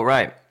 Oh,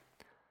 right.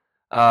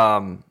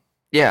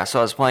 Yeah, so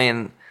I was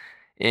playing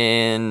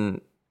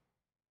in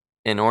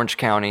Orange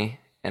County,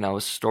 and I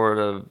was sort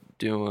of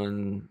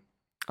doing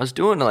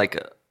like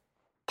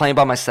playing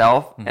by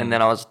myself, Mhm. and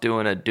then I was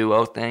doing a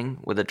duo thing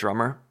with a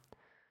drummer,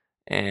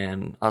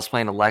 and I was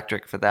playing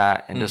electric for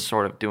that, and just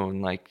sort of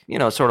doing like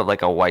sort of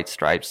like a White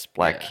Stripes,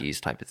 Black Yeah.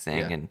 Keys type of thing,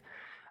 Yeah. and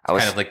I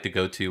was Kind of like the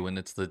go-to when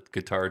it's the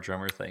guitar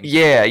drummer thing.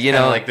 yeah, Kind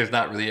of like there's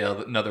not really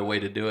another way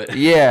to do it.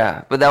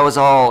 yeah, but that was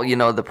all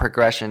the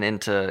progression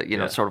into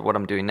Yeah. sort of what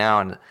I'm doing now,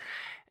 and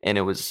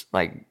it was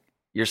like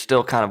you're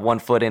still kind of one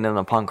foot in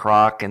the punk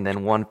rock, and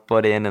then one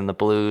foot in the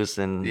blues,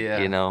 and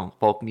Yeah.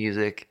 folk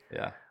music.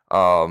 Yeah.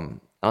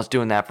 I was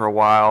doing that for a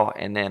while,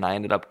 and then I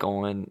ended up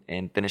going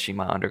and finishing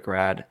my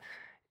undergrad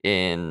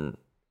in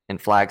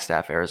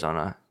Flagstaff,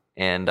 Arizona.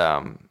 And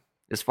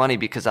it's funny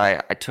because I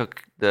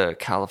took the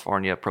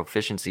California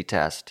proficiency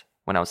test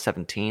when I was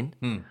 17.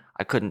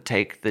 I couldn't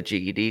take the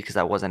GED because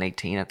I wasn't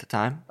 18 at the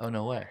time. Oh,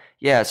 no way.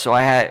 Yeah, so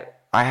I had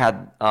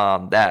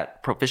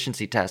that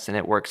proficiency test, and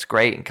it works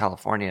great in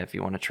California if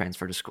you want to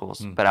transfer to schools.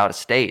 But out of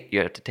state,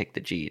 you have to take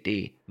the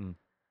GED.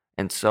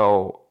 And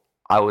so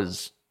I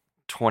was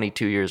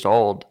 22 years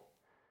old,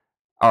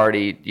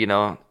 already,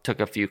 took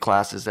a few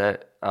classes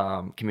at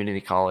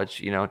community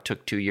college,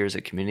 took 2 years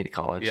at community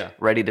college, Yeah.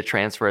 ready to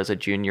transfer as a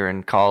junior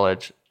in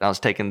college. I was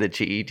taking the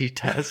GED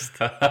test.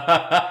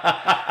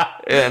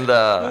 And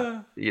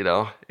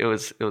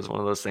it was one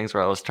of those things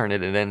where I was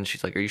turning it in, and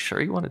she's like, "Are you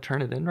sure you want to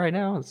turn it in right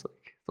now?" It's like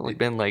it's only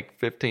been like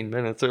 15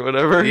 minutes or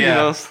whatever.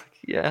 Yeah. It's like,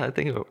 yeah, I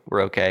think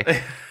we're okay.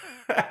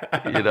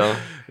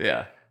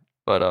 Yeah.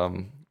 But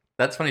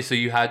That's funny. So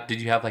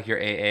did you have like your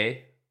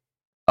AA?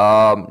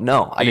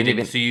 no, I didn't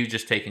even. So you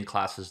just taking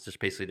classes just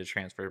basically to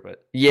transfer,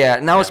 but Yeah,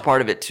 and that was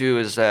part of it too.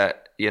 Is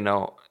that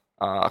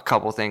a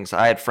couple things.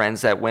 I had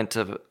friends that went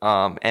to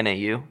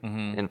NAU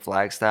in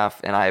Flagstaff,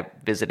 and I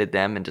visited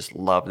them and just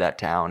loved that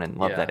town and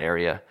loved Yeah. that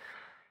area.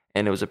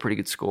 And it was a pretty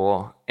good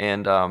school,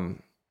 and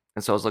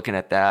so I was looking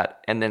at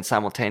that, and then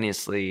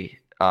simultaneously,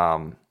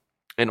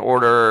 in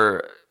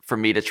order for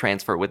me to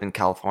transfer within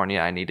California,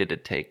 I needed to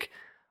take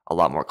a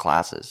lot more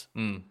classes,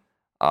 and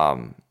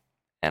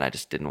I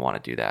just didn't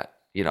want to do that.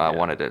 I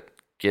wanted to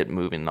get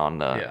moving on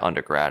the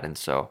undergrad, and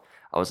so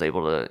I was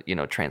able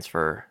to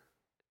transfer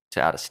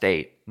to out of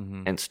state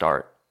and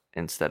start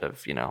instead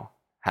of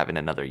having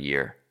another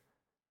year.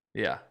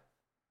 yeah.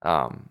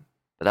 But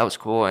that was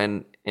cool,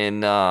 and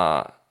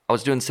I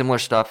was doing similar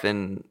stuff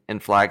in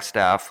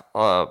Flagstaff.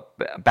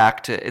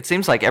 Back to it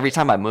seems like every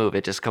time I move,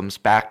 it just comes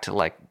back to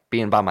like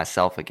being by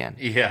myself again.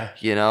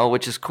 Yeah.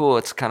 Which is cool.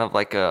 It's kind of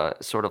like a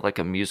sort of like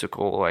a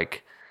musical,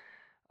 like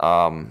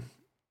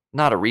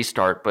not a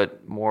restart,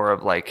 but more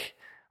of like,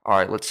 all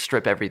right, let's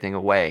strip everything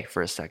away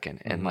for a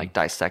second and like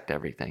dissect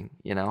everything.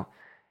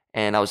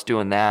 And I was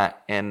doing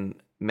that and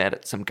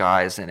met some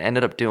guys and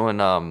ended up doing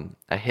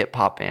a hip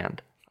hop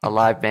band, a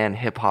live band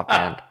hip hop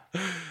band.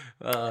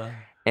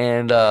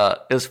 And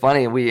it was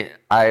funny.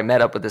 I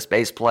met up with this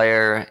bass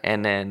player,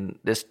 and then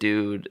this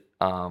dude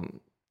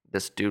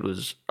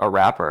was a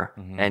rapper,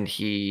 and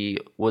he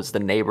was the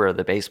neighbor of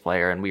the bass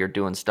player, and we were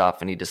doing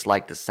stuff, and he just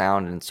liked the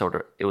sound,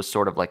 and it was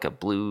sort of like a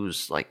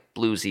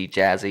bluesy,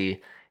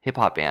 jazzy hip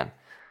hop band.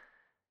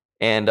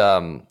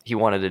 And he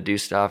wanted to do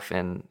stuff,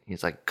 and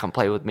he's like, "Come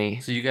play with me."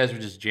 So you guys were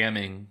just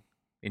jamming,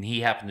 and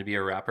he happened to be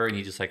a rapper, and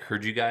he just like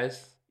heard you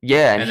guys,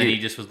 Yeah, and then he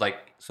just was like,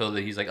 so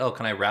that he's like, "Oh,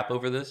 can I rap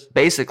over this?"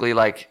 basically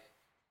like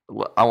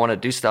I want to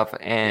do stuff,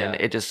 and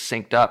Yeah. it just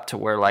synced up to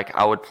where like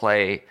I would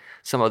play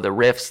some of the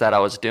riffs that I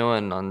was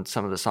doing on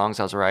some of the songs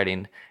I was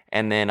writing,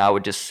 and then I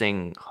would just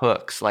sing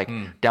hooks like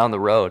Down the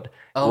Road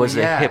Oh, was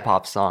yeah. a hip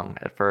hop song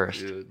at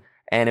first. Dude.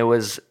 And it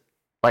was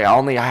like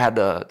I had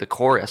the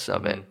chorus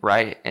of it,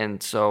 right?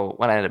 And so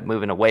when I ended up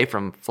moving away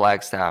from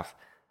Flagstaff,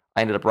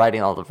 I ended up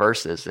writing all the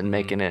verses and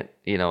making it,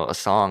 a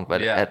song,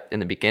 but Yeah. in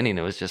the beginning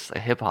it was just a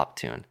hip hop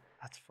tune.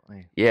 That's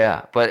funny.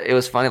 Yeah, but it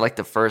was funny. Like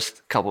the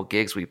first couple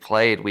gigs we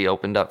played, we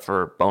opened up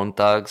for Bone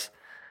Thugs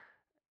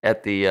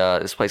at the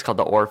this place called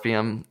the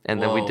Orpheum, and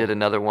then we Whoa. did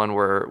another one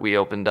where we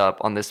opened up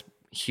on this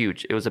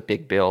huge. It was a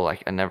big bill.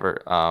 Like I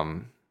never.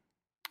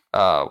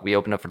 We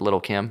opened up for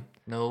Little Kim.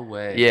 No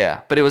way.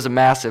 Yeah, but it was a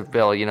massive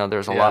bill.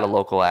 There's a lot Yeah. of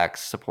local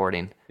acts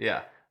supporting.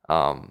 Yeah.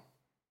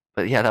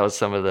 But yeah, that was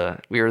some of the.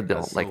 We were the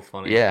That's so like.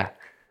 funny. Yeah.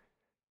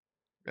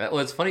 Well,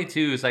 it's funny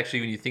too. Is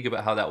actually when you think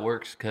about how that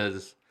works,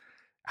 because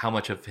how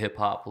much of hip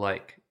hop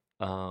like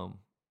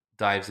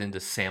dives into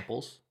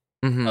samples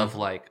Mhm. of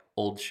like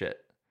old shit,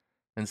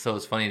 and so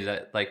it's funny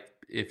that like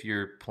if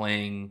you're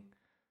playing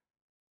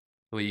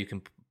the way you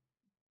can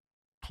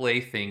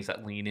play things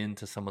that lean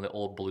into some of the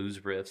old blues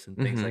riffs and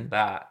things like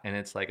that. And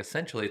it's like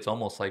essentially it's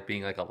almost like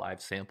being like a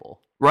live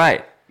sample,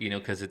 Right. you know,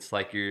 because it's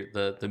like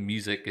the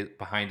music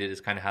behind it is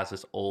kind of has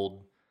this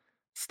old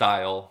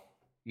style,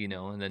 you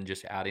know, and then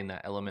just adding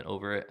that element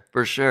over it.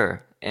 For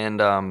sure.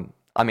 And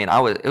I mean,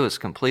 it was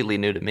completely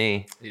new to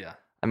me. Yeah.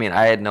 I mean,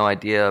 I had no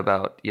idea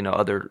about, you know,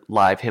 other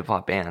live hip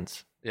hop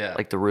bands. Yeah.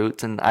 Like the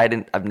Roots, and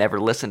I've never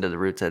listened to the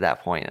Roots at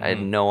that point. I had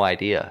no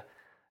idea.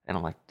 And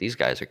I'm like, these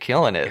guys are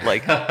killing it.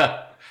 Like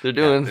they're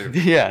doing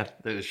they're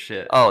the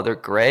shit. Oh, they're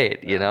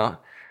great, you know?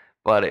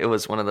 But it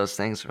was one of those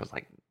things where I was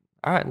like,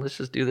 all right, let's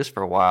just do this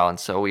for a while. And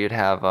so we would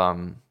have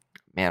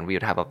we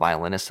would have a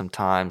violinist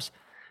sometimes.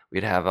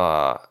 We had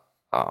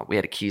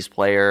a keys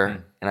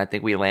player, and I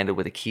think we landed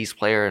with a keys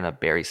player and a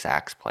bari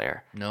sax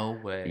player. No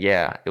way.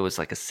 Yeah, it was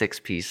like a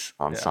 6-piece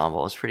ensemble.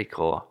 It was pretty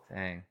cool.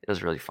 Dang. It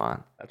was really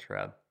fun. That's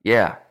rad.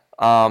 Yeah.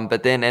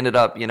 But then ended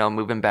up, you know,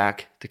 moving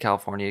back to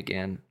California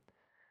again.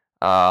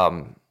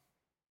 And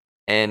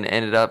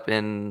ended up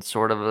in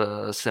sort of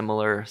a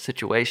similar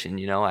situation.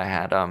 You know, I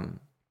had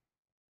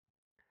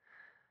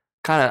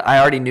I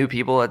already knew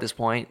people at this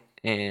point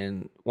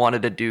and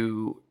wanted to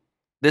do.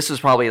 This was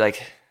probably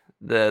like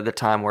the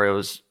time where it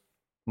was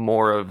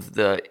more of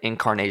the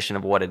incarnation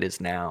of what it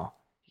is now.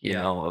 You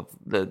know, of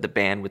the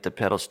band with the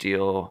pedal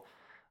steel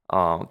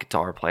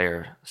guitar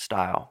player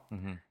style.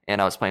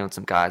 And I was playing with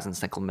some guys in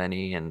San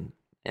Clemente and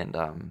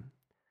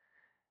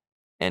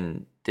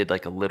did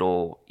like a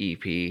little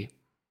EP,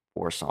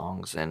 4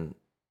 songs, and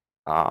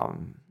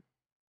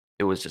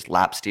it was just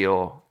lap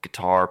steel,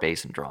 guitar,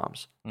 bass, and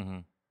drums.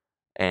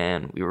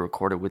 And we were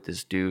recorded with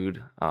this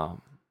dude,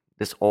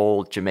 this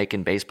old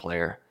Jamaican bass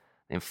player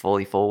named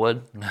Foley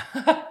Fullwood.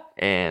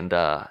 And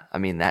I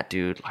mean, that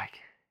dude, like,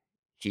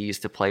 he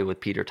used to play with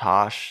Peter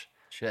Tosh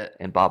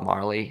and Bob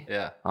Marley.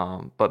 Yeah.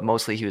 But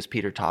mostly he was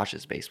Peter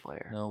Tosh's bass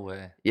player. No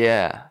way.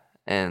 Yeah.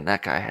 And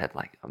that guy had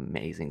like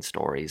amazing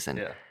stories.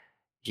 And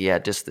he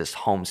had just this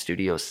home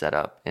studio set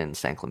up in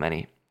San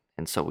Clemente.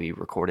 And so we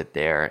recorded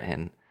there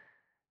and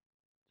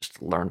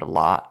just learned a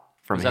lot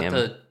from him. Was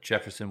that the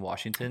Jefferson,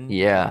 Washington?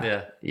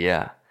 Yeah.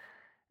 Yeah.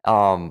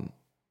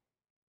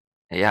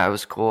 Yeah, it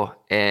was cool.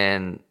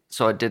 And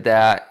so I did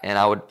that, and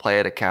I would play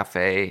at a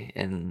cafe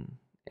in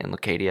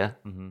Leucadia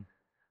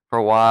for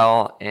a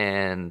while.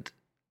 And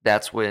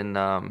that's when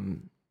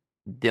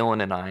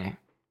Dylan and I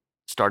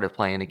started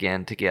playing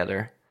again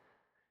together.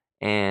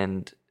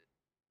 And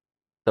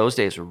those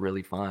days were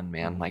really fun,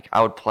 man. Like,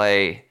 I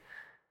was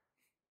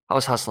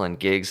hustling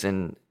gigs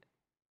in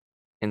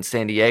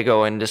San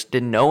Diego and just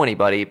didn't know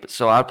anybody.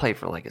 So I'd play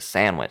for like a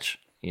sandwich,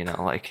 you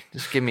know, like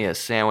just give me a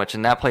sandwich.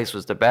 And that place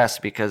was the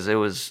best because it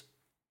was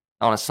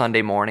on a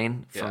Sunday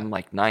morning from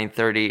like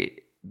 9:30.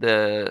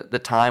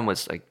 The time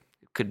was like,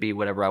 could be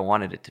whatever I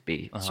wanted it to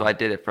be. So I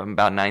did it from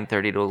about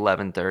 9:30 to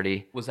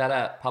 11:30. Was that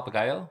at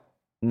Papagayo?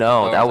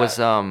 No, that was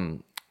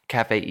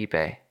Cafe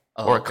Ipe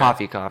or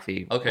okay.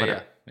 Coffee. Okay,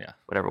 whatever, yeah.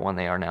 whatever one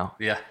they are now.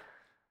 Yeah.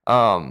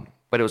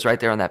 But it was right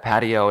there on that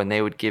patio, and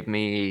they would give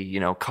me, you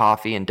know,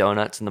 coffee and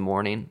donuts in the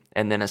morning,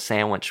 and then a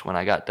sandwich when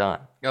I got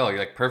done. Oh, you're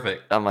like,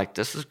 perfect. I'm like,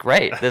 this is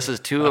great. This is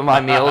 2 of my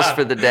meals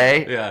for the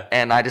day. Yeah.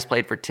 And I just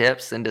played for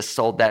tips and just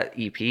sold that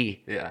EP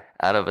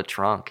out of a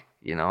trunk.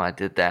 You know, I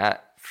did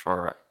that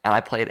and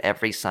I played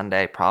every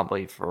Sunday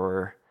probably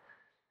for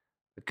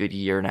a good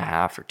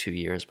 1.5 or 2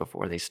 years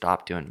before they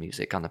stopped doing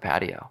music on the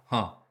patio.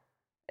 Huh.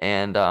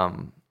 And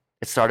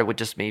it started with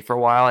just me for a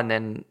while, and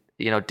then,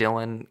 you know,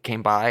 Dylan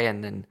came by,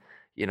 and then,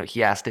 you know,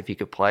 he asked if he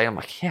could play. I'm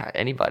like, yeah,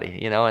 anybody,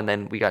 you know, and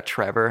then we got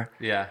Trevor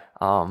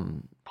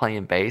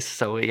playing bass.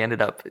 So we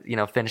ended up, you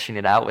know, finishing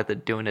it out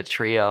with doing a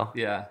trio.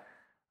 Yeah.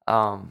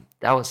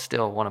 That was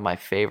still one of my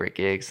favorite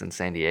gigs in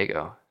San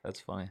Diego. That's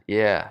funny.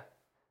 Yeah.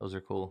 Those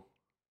are cool.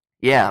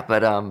 Yeah,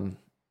 but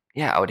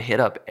I would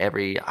hit up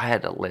I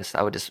had a list.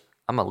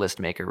 I'm a list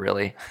maker,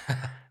 really.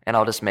 And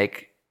I'll just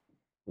make,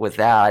 with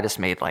that, I just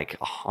made like,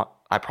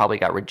 I probably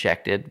got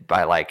rejected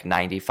by like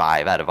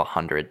 95 out of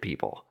 100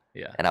 people.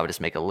 Yeah. And I would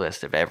just make a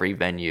list of every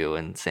venue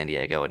in San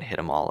Diego and hit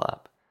them all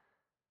up.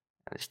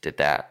 I just did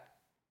that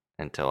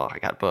until I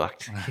got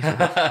booked.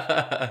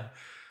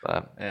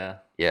 But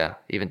yeah,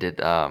 even did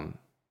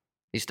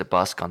used to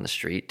busk on the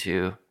street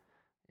too,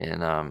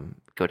 and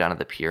go down to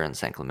the pier in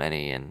San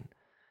Clemente and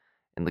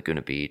in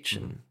Laguna Beach,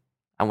 and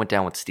I went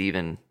down with Steve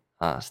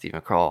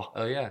McCraw.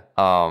 Oh yeah.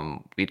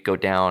 We'd go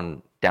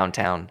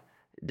downtown,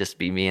 just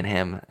be me and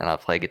him, and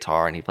I'd play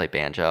guitar and he'd play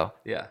banjo.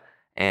 Yeah.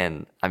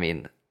 And I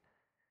mean,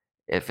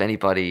 if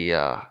anybody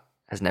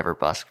has never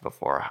busked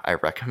before, I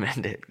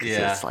recommend it because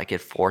it's like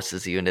it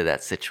forces you into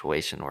that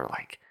situation where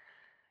like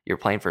you're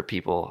playing for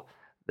people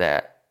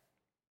that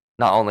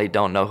not only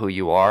don't know who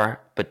you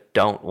are, but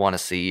don't want to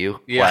see you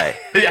play.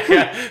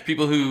 Yeah.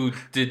 People who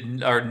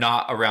are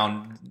not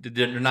around,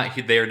 they're not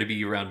there to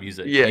be around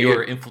music. Yeah,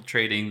 you're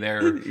infiltrating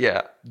their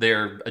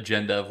their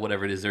agenda of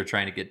whatever it is they're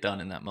trying to get done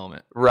in that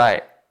moment.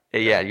 Right.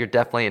 Yeah, you're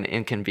definitely an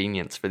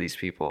inconvenience for these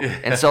people.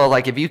 And so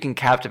like if you can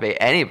captivate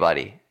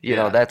anybody, you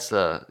know, that's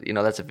a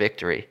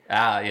victory.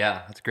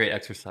 Yeah, that's a great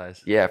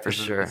exercise. Yeah, for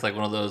sure. It's like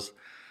one of those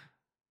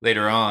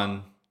later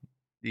on,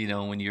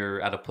 when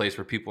you're at a place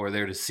where people are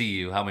there to see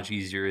you, how much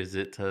easier is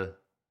it to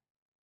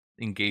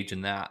engage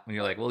in that when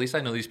you're like, well, at least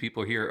I know these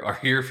people here are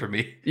here for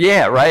me.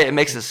 Yeah, right. It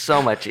makes it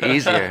so much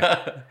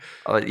easier.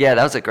 Yeah,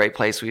 that was a great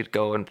place. We'd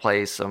go and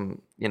play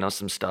some,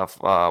 some stuff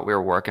we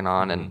were working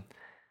on, and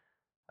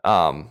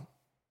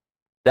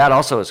that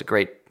also is a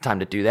great time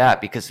to do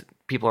that because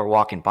people are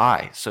walking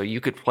by, so you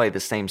could play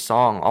the same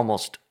song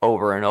almost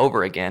over and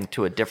over again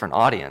to a different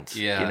audience.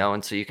 Yeah.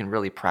 And so you can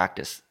really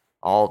practice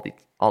all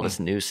this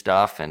new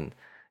stuff, and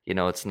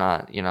it's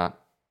not you're not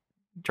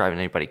driving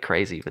anybody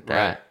crazy with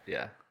that. Right.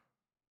 Yeah.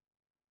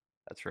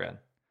 That's rad.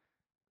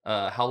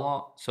 How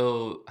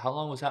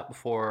long was that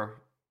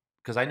before?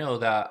 Because I know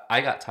that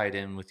I got tied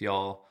in with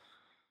y'all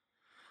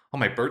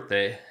on my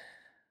birthday.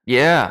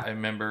 Yeah. I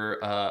remember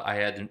I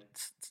had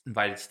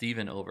invited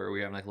Steven over. We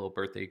were having like a little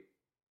birthday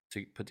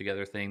to put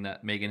together thing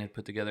that Megan had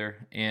put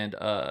together, and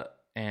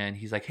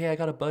he's like, hey, I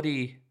got a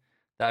buddy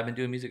that I've been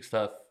doing music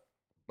stuff.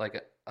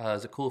 Like,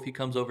 is it cool if he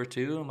comes over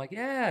too? I'm like,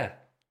 yeah.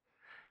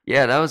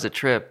 Yeah, that was a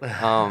trip.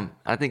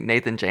 I think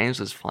Nathan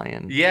James was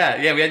playing.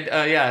 Yeah, we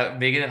had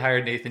Megan had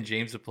hired Nathan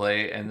James to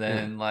play, and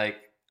then like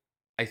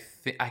I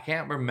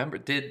can't remember.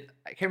 Did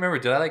I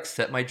like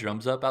set my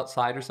drums up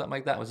outside or something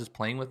like that? I was just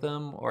playing with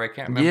them, or I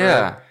can't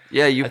remember.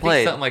 Yeah, you I played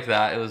think something like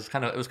that. It was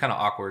kind of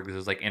awkward because it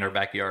was like in our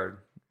backyard,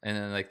 and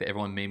then like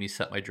everyone made me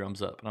set my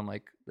drums up, and I'm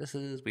like, this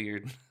is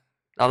weird.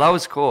 Oh, that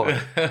was cool.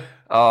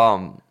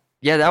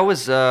 Yeah, that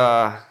was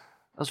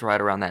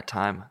right around that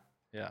time.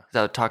 Yeah. 'Cause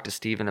I would talk to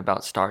Steven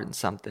about starting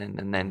something,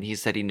 and then he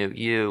said he knew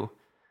you,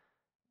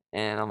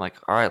 and I'm like,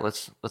 all right,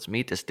 let's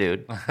meet this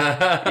dude,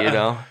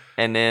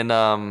 And then,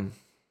 man,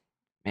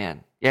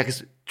 yeah,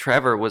 because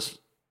Trevor was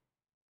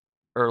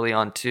early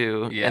on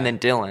too, and then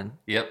Dylan.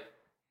 Yep.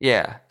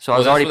 Yeah, so I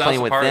was already playing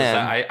with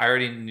them. I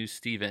already knew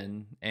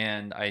Steven,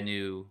 and I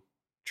knew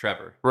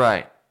Trevor.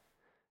 Right.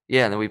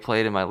 Yeah, and then we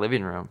played in my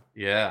living room.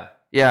 Yeah.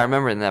 Yeah, I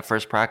remember in that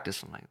first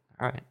practice, I'm like,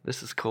 all right,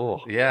 this is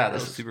cool. Yeah, that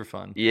was super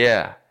fun.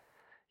 Yeah.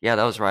 Yeah,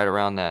 that was right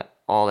around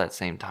all that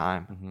same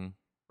time. Mm-hmm.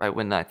 Right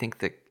when I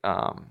think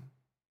I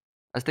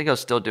was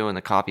still doing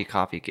the Coffee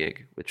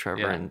gig with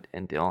Trevor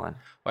and Dylan.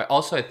 Well,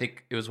 also, I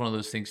think it was one of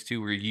those things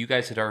too where you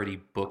guys had already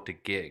booked a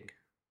gig.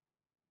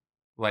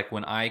 Like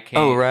when I came,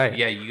 oh right,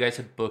 yeah, you guys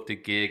had booked a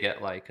gig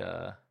at like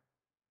what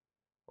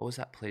was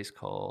that place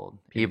called?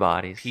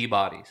 Peabody's.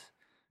 And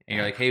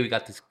you're like, hey, we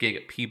got this gig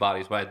at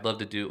Peabody's, but I'd love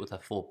to do it with a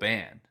full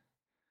band.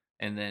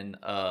 And then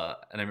and I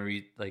remember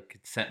you like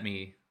sent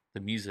me the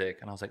music,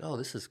 and I was like, oh,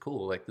 this is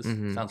cool. Like this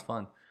sounds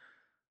fun.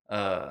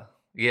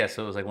 Yeah,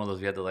 so it was like one of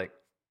those you had to like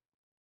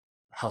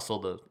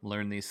hustle to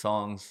learn these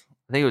songs.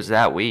 I think it was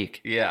that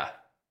week. Yeah.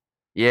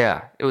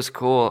 Yeah, it was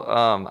cool.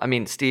 I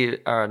mean,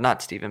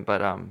 not Steven,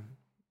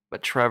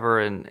 but Trevor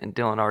and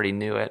Dylan already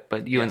knew it,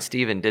 but you and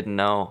Steven didn't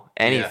know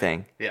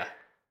anything. Yeah.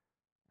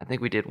 I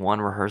think we did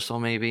one rehearsal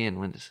maybe, and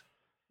we're just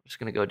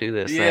gonna go do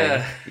this.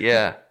 Yeah.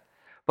 Yeah.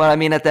 But I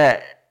mean,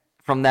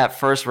 from that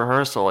first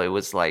rehearsal, it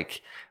was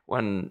like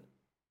when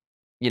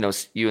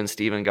you and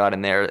Steven got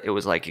in there, it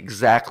was like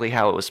exactly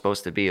how it was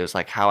supposed to be. It was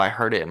like how I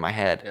heard it in my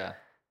head. Yeah.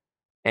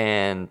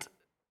 And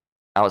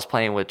I was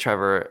playing with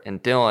Trevor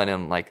and Dylan,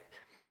 and like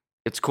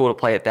it's cool to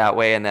play it that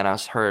way. And then I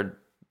heard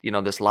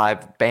this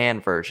live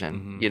band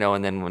version,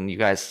 and then when you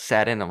guys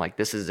sat in, I'm like,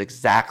 this is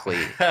exactly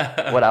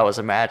what I was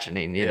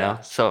imagining, you know?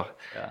 So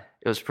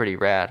it was pretty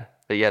rad.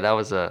 But yeah, that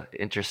was a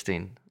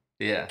interesting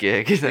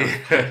gig.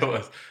 It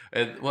was.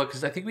 Well,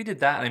 because I think we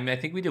did that. I mean, I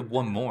think we did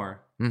one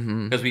more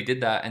because we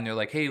did that, and they're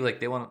like, hey, like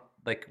they want,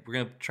 like we're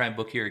gonna try and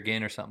book here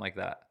again or something like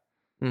that.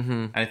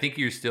 And I think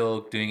you're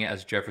still doing it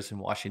as Jefferson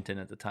Washington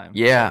at the time.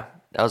 Yeah,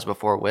 that was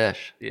before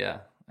Wish. Yeah,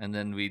 and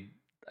then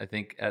I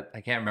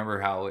can't remember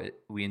how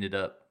we ended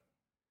up.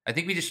 I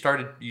think we just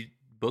started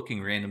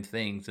booking random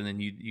things, and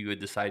then you would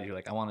decide, you're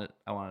like, I want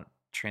to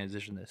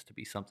transition this to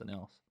be something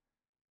else.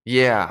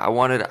 Yeah,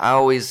 I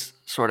always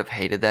sort of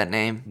hated that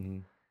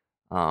name.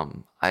 I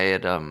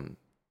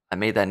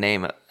made that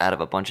name out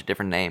of a bunch of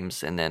different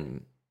names, and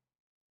then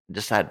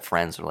just had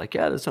friends who were like,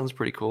 yeah, that sounds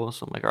pretty cool.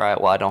 So I'm like, all right,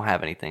 well, I don't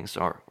have anything,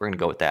 so we're going to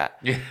go with that.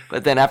 Yeah.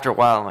 But then after a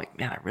while, I'm like,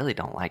 man, I really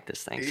don't like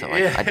this thing. So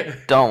like, I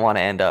don't want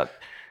to end up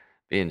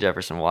being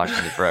Jefferson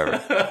Washington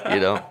forever, I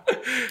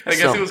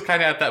guess it was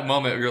kind of at that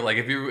moment where you're like,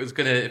 if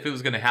it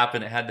was gonna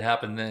happen, it had to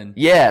happen then.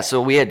 Yeah,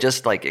 so we had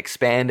just like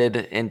expanded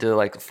into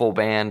like a full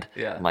band.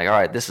 Yeah. I'm like, all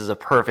right, this is a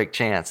perfect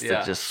chance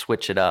to just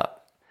switch it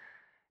up.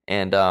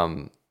 And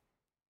so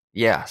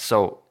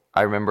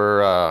I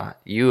remember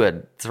you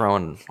had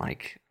thrown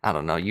like, I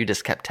don't know, you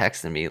just kept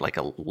texting me like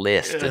a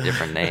list of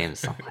different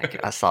names. I'm like,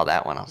 I saw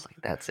that one, I was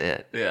like, that's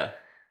it. Yeah.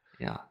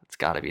 Yeah, it's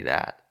got to be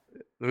that.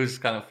 It was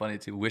kind of funny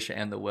too, Wish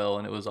and the Well,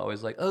 and it was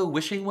always like, oh,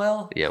 wishing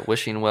well? Yeah,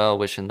 wishing well,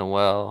 wishing the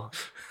well,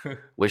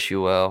 wish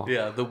you well.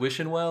 Yeah, the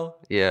wishing well?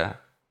 Yeah.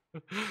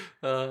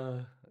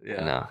 Yeah.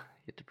 No,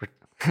 you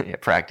have to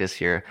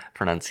practice your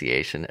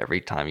pronunciation every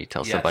time you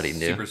tell somebody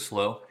new. Super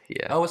slow.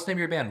 Yeah. Oh, what's the name of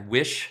your band?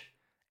 Wish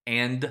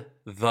and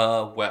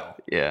the Well.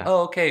 Yeah.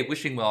 Oh, okay,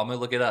 Wishing Well. I'm going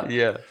to look it up.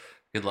 Yeah.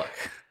 Good luck.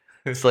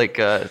 It's like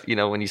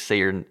when you say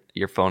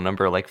your phone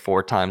number like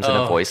 4 times in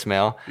a Oh,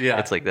 voicemail. yeah.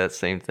 It's like that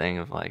same thing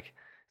of like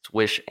it's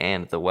Wish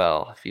and the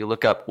Well. If you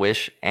look up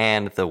Wish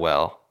and the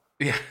Well,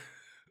 Yeah.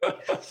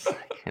 it's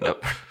like,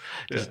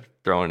 just Yeah.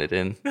 throwing it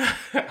in.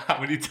 How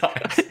many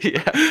times?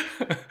 Yeah.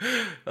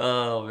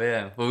 Oh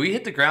man. Well, we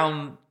hit the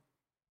ground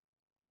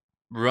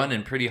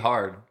running pretty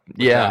hard. with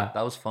Yeah.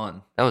 That was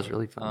fun. That was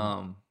really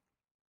fun.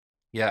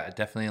 Yeah, it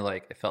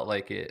definitely it felt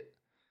like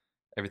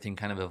everything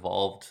kind of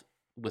evolved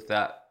with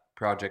that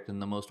project in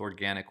the most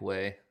organic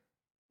way.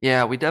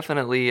 Yeah, we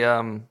definitely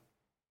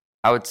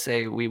I would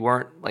say we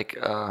weren't like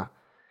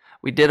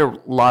we did a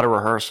lot of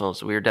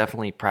rehearsals. We were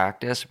definitely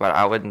practice, but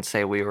I wouldn't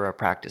say we were a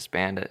practice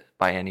band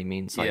by any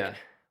means. Like Yeah.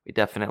 we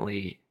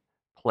definitely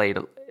played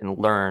and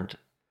learned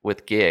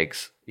with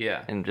gigs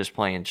Yeah. and just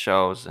playing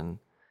shows and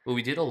Well,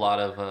 we did a lot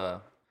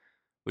of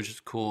which is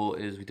cool,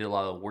 is we did a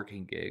lot of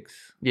working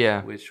gigs.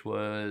 yeah. Which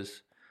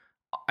was,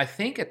 I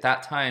think at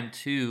that time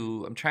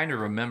too, I'm trying to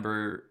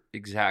remember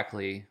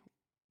exactly,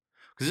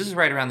 because this is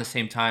right around the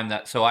same time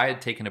so I had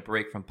taken a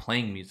break from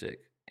playing music,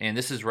 and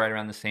this is right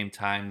around the same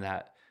time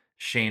that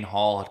Shane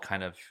Hall had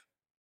kind of,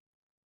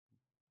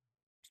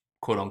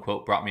 quote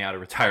unquote, brought me out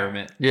of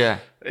retirement. Yeah.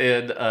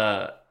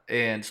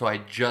 And so I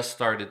just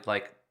started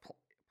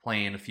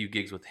playing a few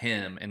gigs with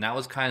him, and that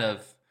was kind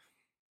of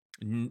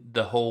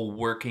the whole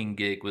working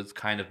gig was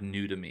kind of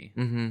new to me,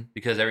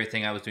 because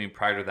everything I was doing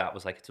prior to that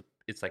was like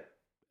it's like,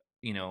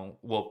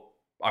 well,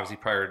 obviously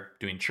prior to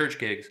doing church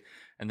gigs,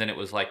 and then it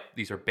was like,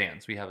 these are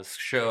bands, we have a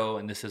show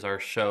and this is our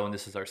show and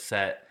this is our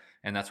set,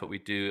 and that's what we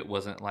do. It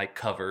wasn't like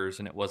covers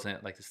and it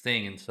wasn't like this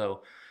thing. And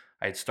so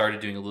I had started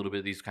doing a little bit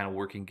of these kind of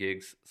working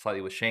gigs slightly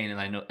with Shane,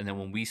 and then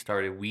when we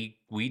started, we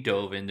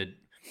dove into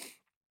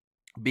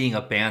being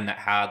a band that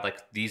had like,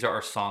 these are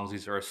our songs,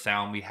 these are our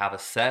sound, we have a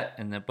set,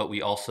 and then but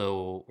we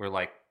also were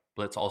like,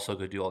 let's also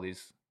go do all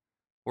these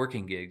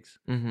working gigs,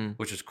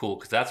 which is cool,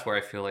 because that's where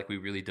I feel like we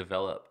really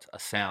developed a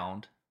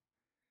sound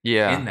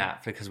Yeah. in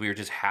that, because we were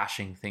just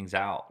hashing things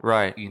out.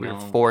 Right. You We were know?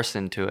 forced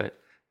into it.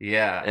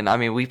 Yeah. And I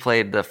mean, we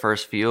played the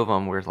first few of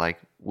them. We're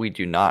like, we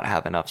do not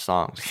have enough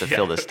songs to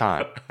fill this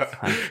time.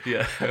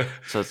 Yeah.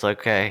 So it's like,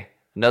 okay,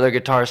 another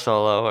guitar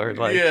solo, or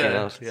like,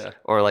 Yeah, yeah.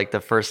 or like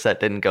the first set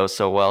didn't go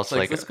so well. So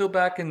Like, let's go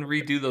back and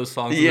redo those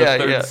songs Yeah, in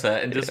the third yeah,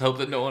 set and just hope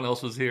that no one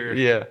else was here.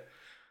 yeah,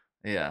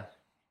 Yeah.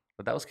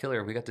 But that was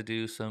killer. We got to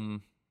do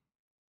some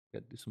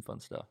fun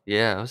stuff.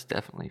 yeah, it was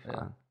definitely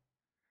Yeah.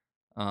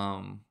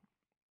 fun.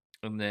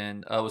 And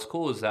then what's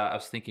cool is that I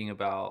was thinking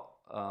about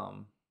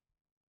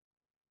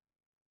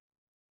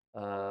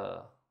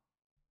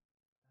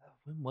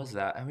when was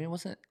that? I mean,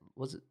 was it?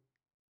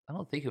 I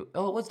don't think it.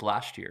 Oh, it was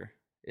last year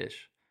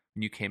ish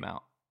when you came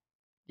out.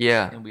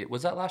 Yeah. And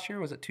was that last year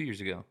or was it 2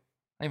 years ago?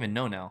 I don't even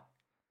know now.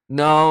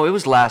 No, it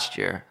was last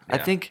year. I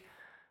Yeah. think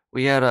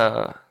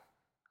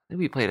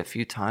we played a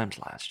few times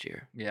last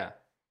year. Yeah,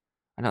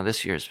 I know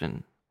this year's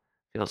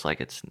feels like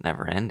it's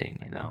never ending.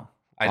 I You know. know,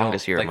 I don't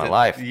longest year of like my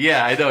life.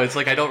 Yeah, I know. It's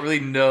like I don't really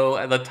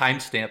know. The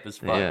timestamp is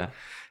fun. Yeah.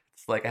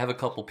 It's like I have a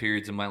couple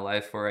periods in my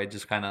life where I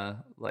just kind of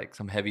like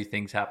some heavy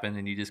things happen,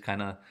 and you just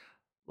kind of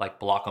like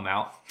block them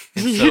out.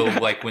 And so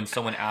like when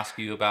someone asks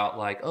you about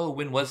like, oh,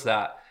 when was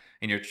that?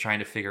 And you're trying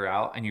to figure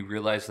out, and you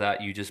realize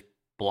that you just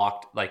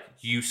blocked, like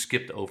you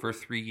skipped over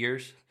 3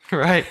 years.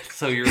 Right.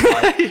 So you're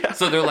like, Yeah.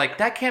 so they're like,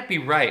 that can't be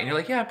right. And you're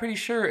like, yeah, I'm pretty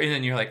sure. And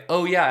then you're like,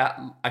 oh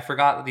yeah, I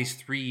forgot these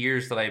 3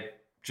 years that I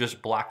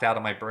just blocked out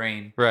of my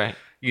brain, Right.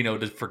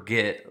 to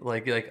forget.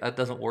 Like that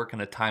doesn't work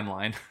in a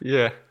timeline.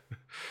 Yeah.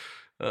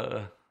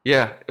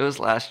 Yeah, it was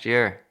last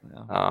year.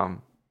 Yeah.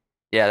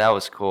 Yeah, that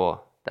was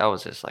cool. That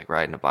was just like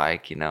riding a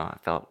bike,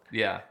 I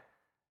Yeah.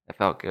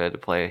 felt good to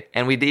play.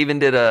 And we even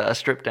did a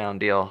strip down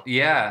deal.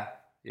 Yeah.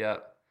 Yeah.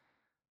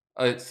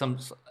 Is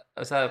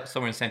that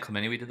somewhere in San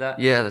Clemente we did that?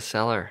 Yeah, the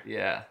cellar.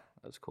 Yeah.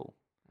 That was cool.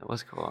 It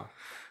was cool.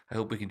 I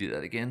hope we can do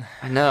that again.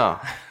 I know.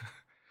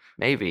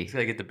 Maybe. Just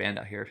gotta get the band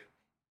out here.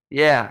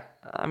 Yeah.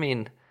 I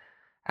mean,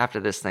 after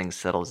this thing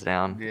settles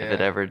down, if it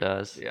Yeah. ever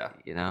does. Yeah.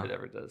 You know? If it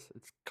ever does.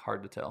 It's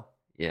hard to tell.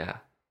 Yeah.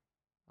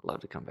 I'd love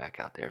to come back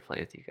out there and play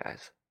with you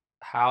guys.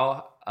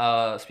 How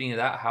speaking of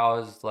that,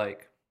 how's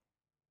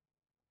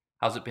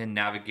it been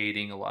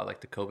navigating a lot of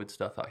like the COVID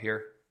stuff out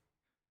here?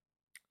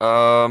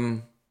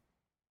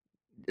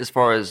 As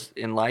far as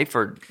in life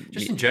or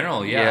Just in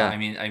general, yeah.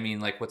 Yeah. I mean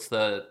like what's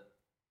the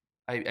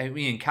I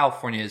mean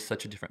California is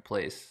such a different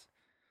place.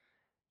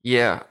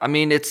 Yeah, I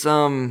mean it's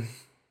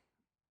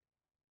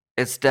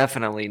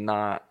definitely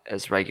not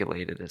as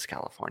regulated as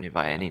California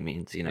by any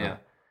means, Yeah.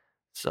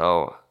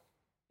 So,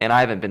 and I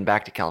haven't been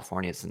back to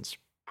California since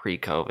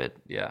pre-COVID,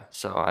 Yeah.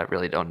 so I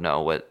really don't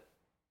know what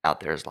out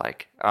there is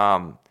like.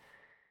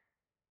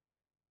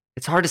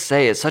 It's hard to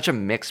say. It's such a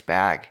mixed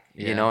bag,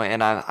 Yeah.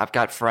 and I've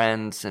got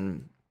friends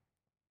and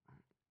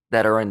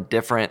that are in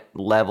different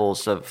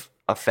levels of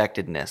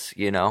affectedness,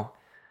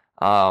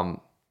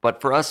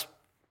 But for us,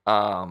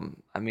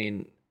 I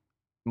mean,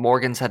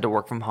 Morgan's had to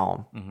work from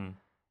home. Mm-hmm.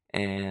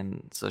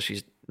 And so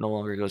she no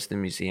longer goes to the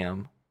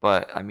museum.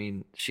 but I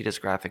mean, she does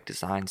graphic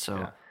design, so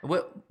Yeah.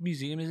 What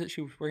museum is it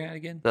she was working at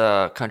again?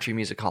 the Country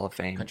Music Hall of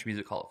Fame. Country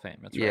Music Hall of Fame.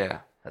 That's right. Yeah.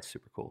 That's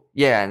super cool.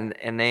 Yeah,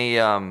 and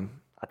they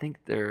I think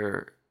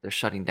they're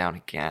shutting down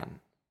again.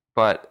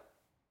 But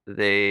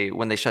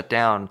when they shut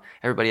down,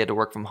 everybody had to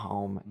work from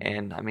home,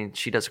 and I mean,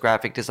 she does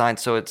graphic design,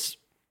 so it's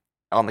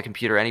on the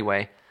computer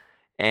anyway.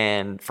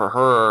 And for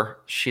her,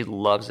 she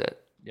loves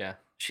it. Yeah.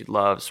 She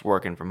loves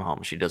working from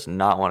home. She does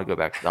not want to go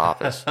back to the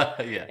office.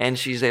 Yeah. And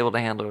she's able to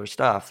handle her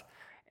stuff.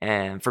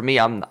 And for me,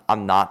 I'm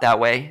not that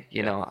way.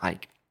 You know, I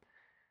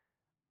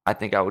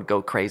think I would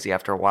go crazy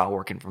after a while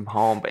working from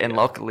home. And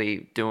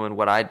luckily, doing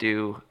what I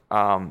do,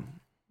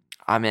 I'm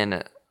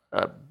in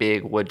a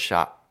big wood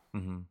shop.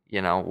 Mm-hmm.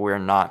 You know, we're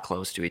not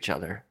close to each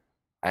other.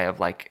 I have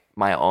like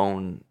my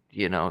own,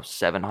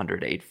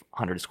 700,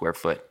 800 square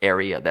foot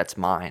area that's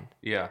mine.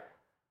 Yeah.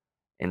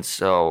 And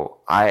so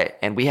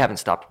we haven't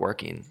stopped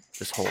working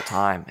this whole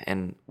time.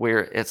 And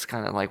it's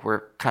kind of like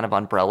we're kind of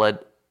umbrellaed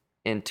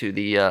into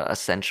the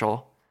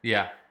essential.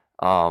 Yeah.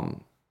 We're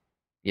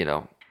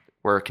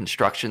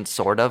construction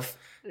sort of.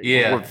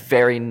 Yeah. We're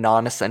very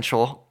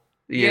non-essential,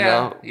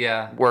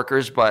 Yeah.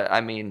 workers. But I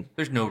mean,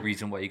 There's no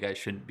reason why you guys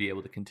shouldn't be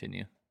able to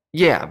continue.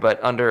 yeah,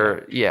 but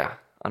under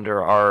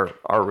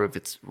our roof,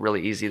 it's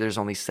really easy. There's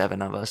only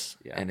 7 of us.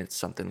 Yeah. And it's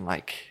something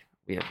like,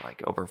 we have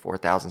like over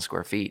 4,000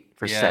 square feet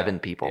for Yeah, 7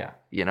 people,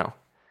 yeah.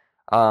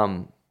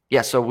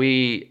 So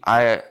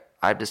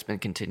I've just been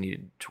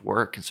continued to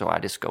work. And so I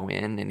just go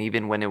in, and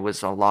even when it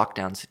was a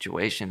lockdown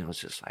situation, it was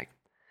just like,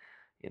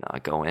 I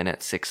go in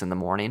at 6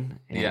 a.m.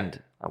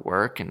 and I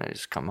work, and I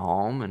just come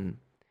home, and,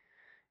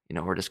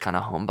 we're just kind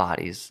of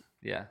homebodies.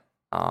 Yeah.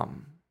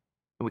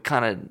 We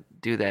kind of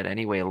do that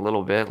anyway a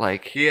little bit.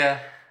 Like, Yeah.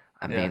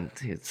 I mean,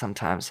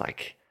 sometimes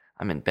like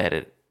I'm in bed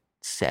at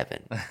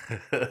 7,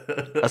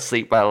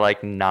 asleep by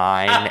like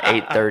 9,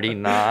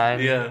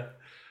 8:39. Yeah.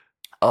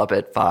 Up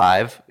at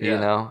 5.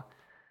 Yeah.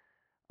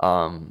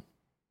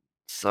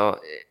 So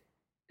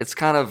it's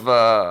kind of,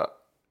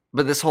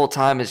 but this whole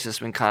time it's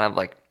just been kind of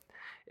like,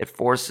 it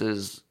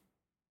forces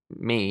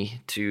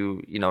me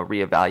to,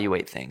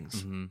 reevaluate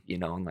things,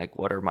 Mm-hmm. and like,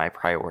 what are my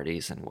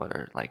priorities, and what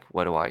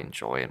do I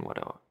enjoy, and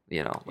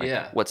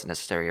what's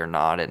necessary or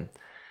not. And,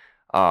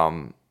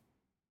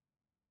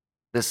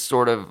 this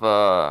sort of,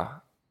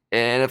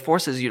 and it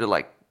forces you to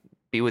like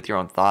be with your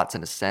own thoughts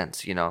in a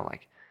sense,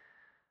 like,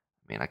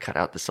 I mean, I cut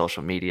out the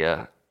social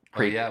media.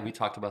 We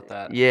talked about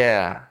that.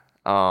 Yeah.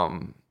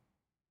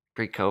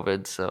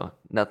 Pre-COVID, so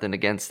nothing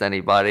against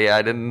anybody.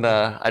 I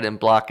didn't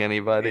block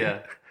anybody. Yeah.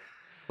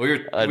 Well,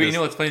 you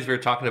know what's funny is we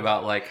were talking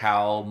about like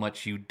how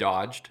much you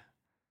dodged.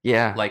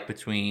 Yeah. Like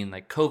between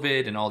like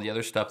COVID and all the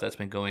other stuff that's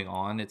been going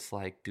on, it's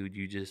like, dude,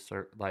 you just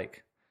are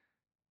like,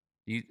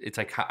 it's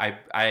like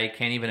I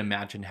can't even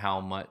imagine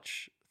how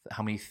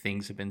many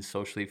things have been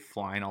socially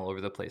flying all over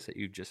the place that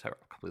you just are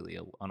completely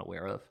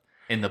unaware of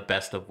in the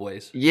best of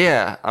ways.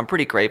 Yeah, I'm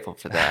pretty grateful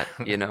for that.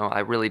 I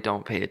really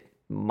don't pay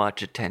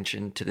much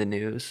attention to the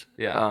news.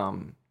 Yeah.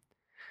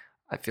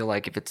 I feel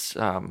like if it's,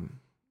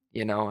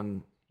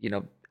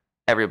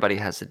 everybody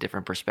has a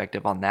different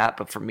perspective on that.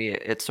 But for me,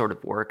 it sort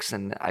of works.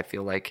 And I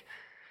feel like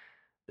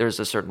there's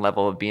a certain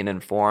level of being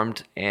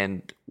informed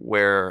and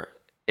where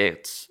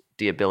it's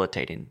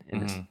debilitating.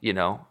 And,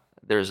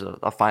 there's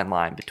a fine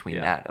line between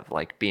that of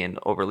like being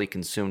overly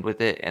consumed with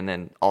it and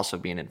then also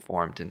being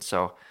informed. And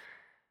so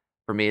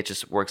for me, it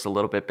just works a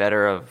little bit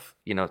better of,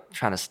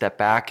 trying to step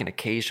back, and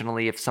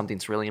occasionally if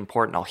something's really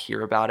important, I'll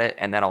hear about it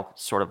and then I'll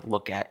sort of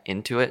look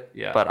into it.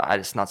 Yeah. But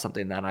it's not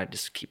something that I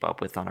just keep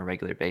up with on a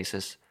regular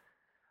basis.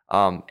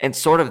 And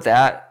sort of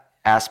that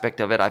aspect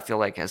of it, I feel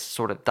like has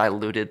sort of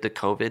diluted the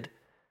COVID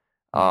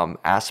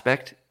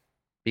aspect,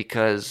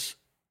 because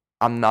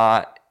I'm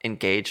not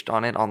engaged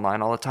on it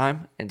online all the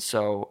time. And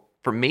so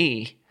for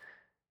me,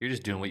 you're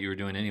just doing what you were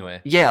doing anyway.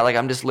 Yeah, like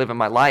I'm just living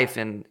my life,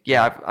 and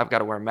I've got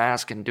to wear a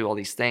mask and do all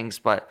these things,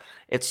 but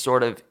it's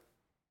sort of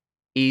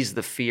ease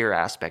the fear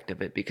aspect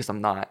of it because I'm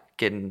not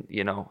getting,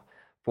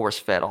 force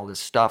fed all this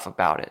stuff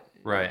about it.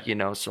 Right.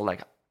 So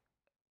like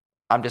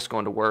I'm just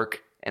going to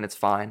work and it's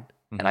fine,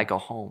 and I go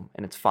home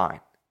and it's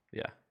fine.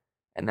 Yeah.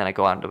 And then I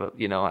go out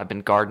into, I've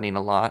been gardening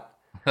a lot.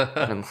 I've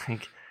been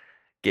like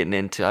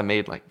I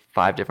made like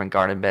 5 different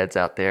garden beds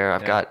out there.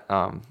 I've got,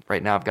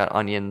 right now I've got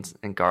onions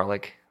and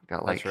garlic.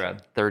 Got like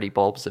 30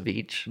 bulbs of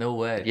each. No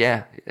way.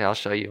 Yeah, I'll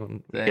show you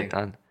when we get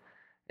done.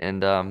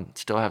 And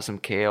still have some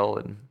kale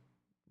and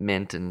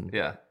mint and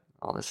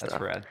all this stuff.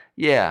 That's rad.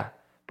 Yeah,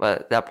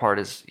 but that part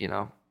is,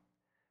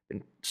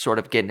 been sort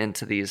of getting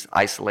into these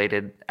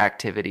isolated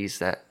activities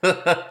that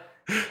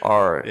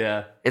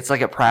are, it's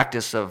like a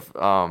practice of,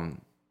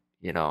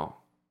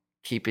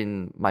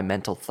 keeping my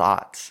mental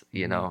thoughts,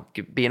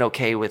 being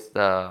okay with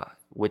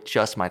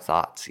just my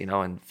thoughts,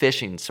 and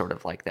fishing sort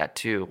of like that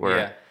too,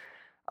 where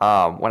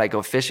when I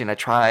go fishing,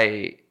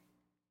 I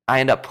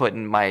end up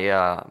putting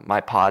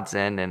my pods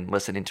in and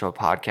listening to a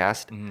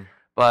podcast. Mm-hmm.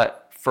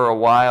 But for a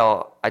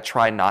while, I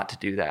try not to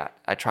do that.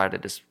 I try to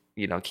just,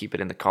 keep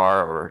it in the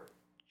car or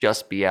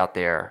just be out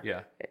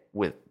there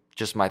with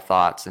just my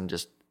thoughts and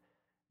just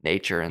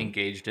nature and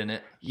engaged in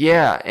it.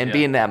 yeah, and Yeah.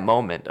 be in that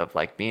moment of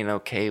like being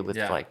okay with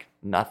Yeah. like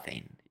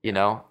nothing, you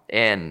know?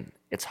 And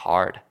it's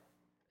hard.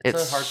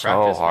 It's a hard so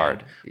practice, hard.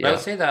 man. But I Yeah.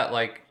 would say that,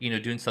 like,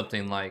 doing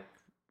something like,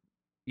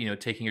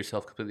 taking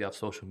yourself completely off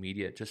social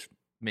media just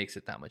makes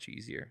it that much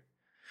easier.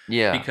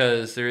 Yeah.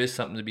 Because there is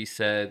something to be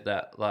said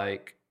that,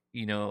 like,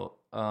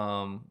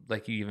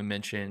 like you even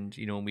mentioned,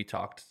 when we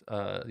talked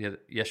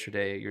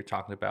yesterday, you're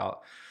talking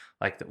about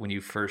like that when you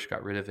first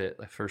got rid of it,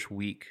 like first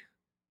week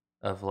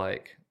of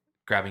like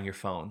grabbing your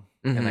phone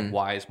and like Mhm.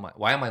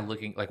 why am I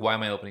looking, like why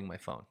am I opening my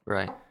phone?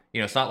 Right.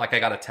 It's not like I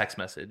got a text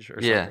message or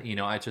Yeah. something.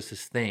 It's just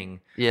this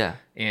thing. Yeah.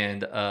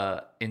 And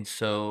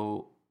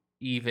so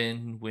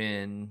even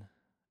when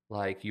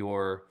like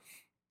you're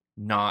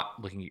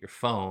not looking at your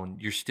phone,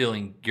 you're still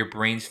your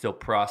brain's still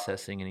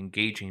processing and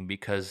engaging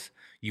because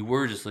you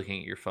were just looking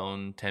at your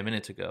phone 10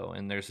 minutes ago,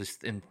 and there's this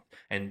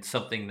and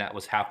something that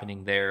was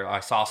happening there. I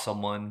saw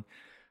someone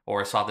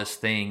or I saw this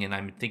thing, and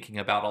I'm thinking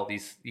about all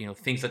these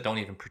things that don't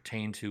even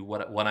pertain to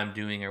what I'm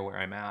doing or where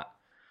I'm at.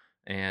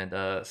 And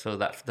so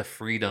that the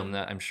freedom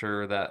that I'm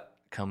sure that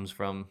comes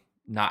from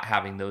not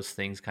having those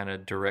things kind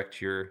of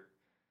direct your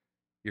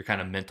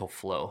kind of mental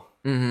flow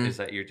Mhm. is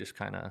that you're just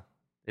kind of,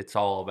 it's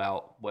all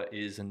about what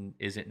is and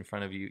isn't in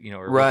front of you,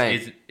 or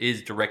Right. what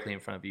is directly in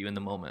front of you in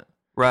the moment.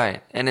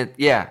 Right. And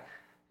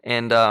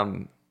and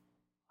I'm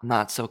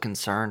not so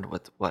concerned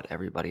with what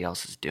everybody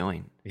else is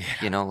doing.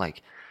 Yeah.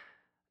 Like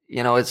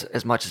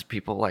as much as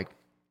people like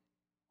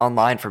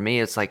online, for me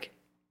it's like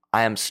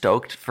I am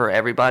stoked for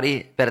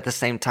everybody, but at the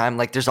same time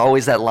like there's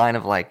always that line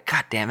of like,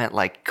 god damn it,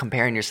 like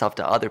comparing yourself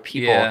to other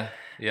people. Yeah.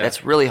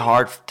 That's really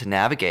hard to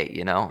navigate,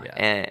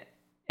 Yeah.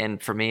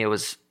 and for me it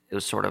was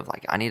sort of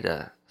like I need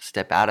to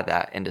step out of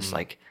that and just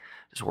like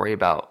just worry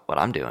about what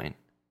I'm doing,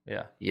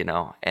 Yeah.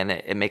 and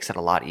it makes it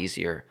a lot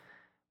easier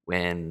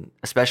when,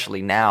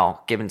 especially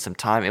now, given some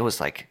time, it was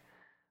like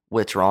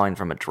withdrawing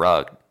from a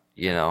drug,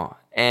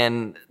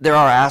 and there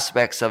are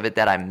aspects of it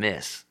that I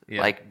miss,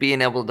 Yeah. like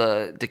being able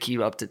to keep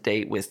up to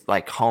date with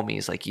like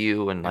homies like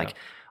you and like Yeah.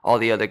 all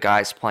the other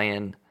guys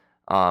playing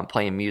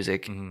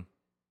music. Mhm.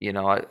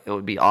 It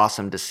would be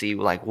awesome to see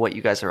like what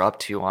you guys are up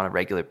to on a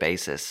regular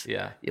basis.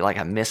 Yeah. Like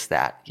I miss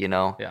that,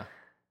 Yeah.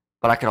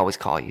 but I could always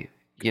call you,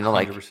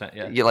 like 100%.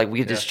 Yeah. you like we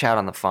could just chat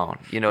on the phone,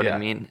 you know what I Yeah.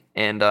 mean?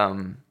 And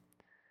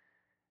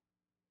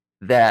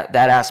that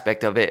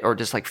aspect of it, or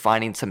just like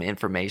finding some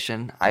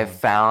information, I've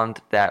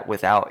found that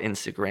without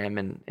Instagram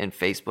and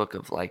Facebook,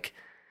 of like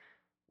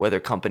whether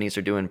companies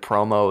are doing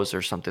promos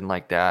or something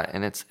like that,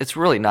 and it's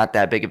really not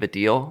that big of a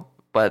deal,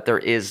 but there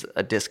is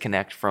a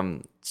disconnect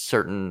from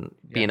certain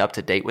being up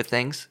to date with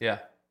things. Yeah.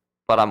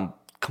 But I'm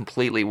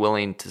completely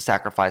willing to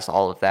sacrifice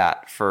all of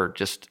that for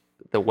just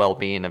the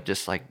well-being of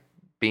just like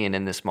being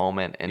in this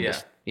moment and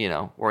just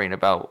worrying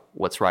about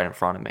what's right in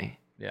front of me.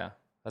 Yeah.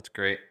 That's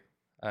great.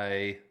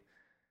 A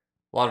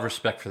lot of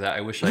respect for that.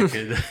 I wish I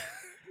could.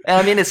 And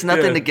I mean, it's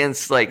nothing Yeah.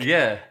 against like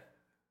Yeah.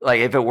 like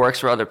if it works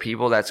for other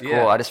people, that's cool.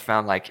 Yeah. I just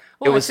found like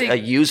Well, it I was think- a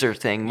user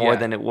thing more Yeah.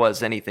 than it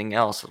was anything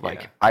else.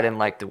 Like Yeah. I didn't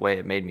like the way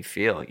it made me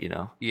feel,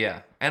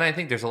 Yeah. And I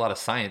think there's a lot of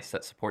science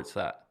that supports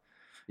that.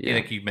 Yeah.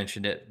 Like you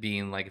mentioned it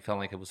being like, it felt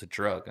like it was a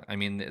drug. I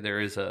mean,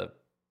 there's a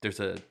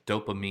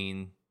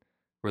dopamine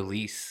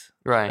release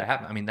Right. that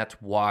happen. I mean, that's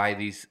why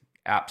these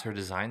apps are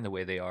designed the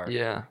way they are.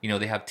 Yeah.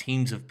 They have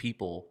teams of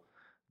people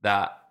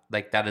that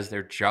like that is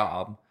their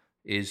job,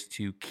 is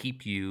to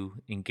keep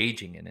you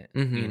engaging in it.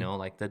 Mhm.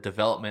 Like the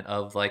development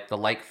of like the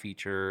like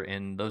feature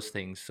and those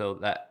things, so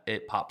that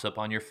it pops up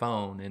on your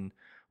phone, and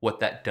what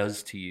that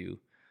does to you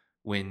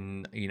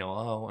when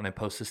when I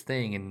post this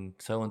thing and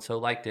so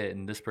liked it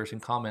and this person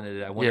commented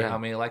it, I wonder Yeah. how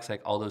many likes,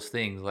 like all those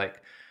things, like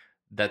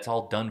that's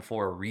all done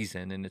for a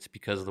reason, and it's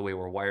because of the way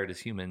we're wired as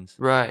humans.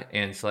 Right.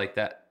 And it's like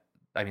that.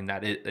 I mean,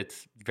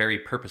 it's very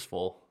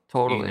purposeful.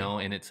 Totally.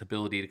 In its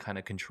ability to kind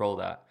of control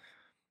that.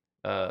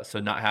 So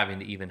not having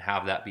to even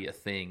have that be a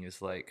thing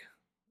is like,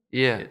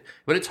 Yeah.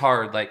 but it's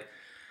hard. Like,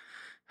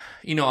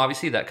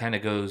 obviously that kind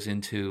of goes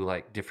into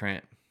like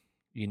different,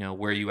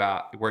 where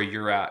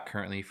you're at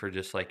currently for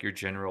just like your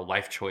general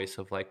life choice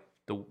of like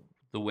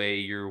the way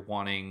you're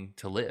wanting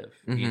to live,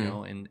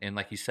 Mhm. and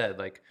like you said,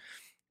 like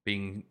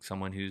being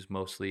someone who's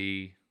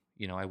mostly,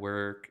 I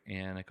work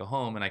and I go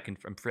home and I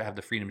have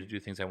the freedom to do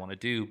things I want to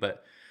do,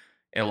 but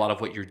a lot of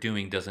what you're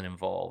doing doesn't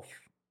involve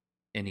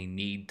any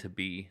need to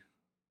be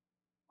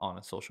on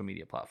a social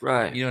media platform.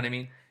 Right. You know what I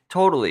mean?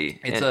 Totally.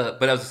 It's And-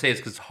 but I was gonna say it's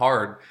because it's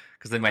hard,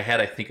 because in my head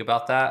I think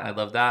about that and I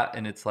love that,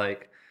 and it's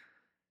like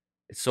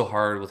it's so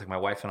hard with like my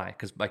wife and I,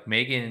 because like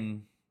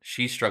Megan,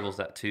 she struggles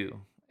that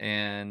too,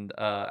 and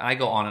I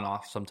go on and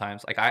off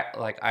sometimes.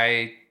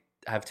 I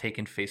have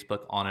taken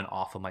Facebook on and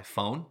off of my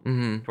phone,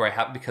 Mhm. where I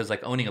have, because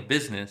like owning a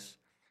business,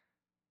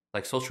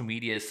 like social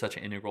media is such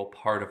an integral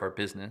part of our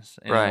business,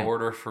 and Right. in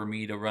order for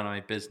me to run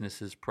my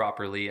businesses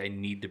properly, I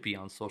need to be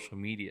on social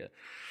media.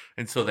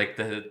 And so like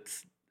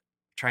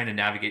trying to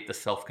navigate the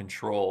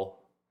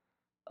self-control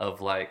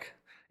of like,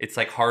 it's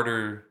like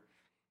harder,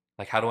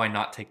 like how do I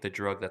not take the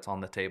drug that's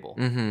on the table,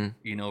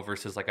 Mhm.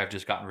 versus like I've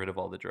just gotten rid of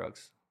all the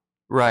drugs,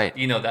 Right.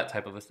 that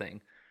type of a thing.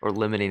 or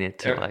limiting it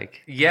to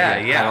like,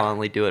 yeah. I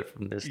only do it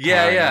from this time.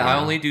 I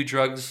only do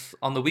drugs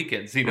on the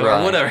weekends, or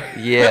whatever.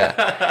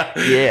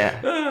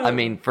 Yeah. I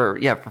mean, for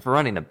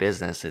running a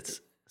business,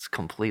 it's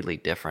completely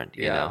different,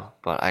 you know.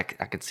 But I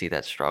could see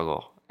that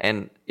struggle,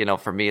 and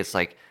for me, it's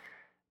like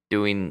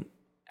doing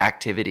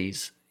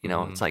activities.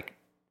 It's like,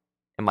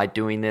 am I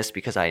doing this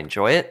because I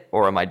enjoy it,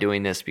 or am I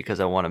doing this because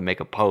I want to make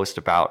a post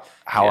about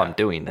how I'm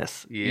doing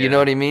this? You know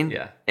what I mean?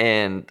 Yeah.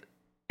 And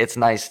it's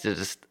nice to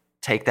just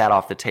take that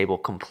off the table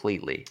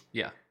completely.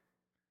 Yeah.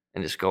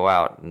 And just go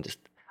out and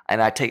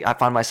I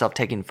find myself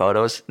taking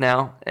photos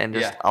now, and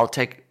I'll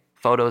take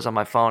photos on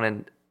my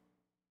phone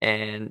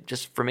and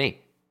just for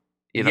me,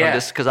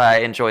 just because I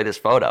enjoy this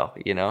photo,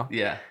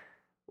 Yeah.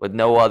 with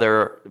no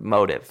other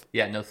motive.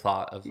 Yeah, no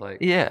thought of like.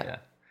 Yeah.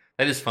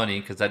 That is funny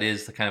because that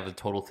is the kind of a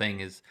total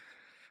thing. I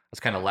was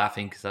kind of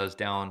laughing because I was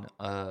down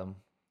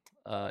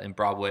in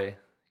Broadway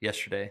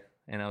yesterday,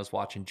 and I was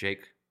watching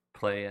Jake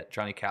play at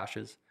Johnny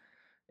Cash's,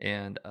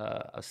 and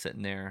I was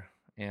sitting there,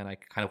 and I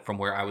kind of, from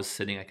where I was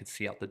sitting, I could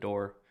see out the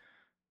door,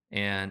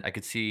 and I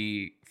could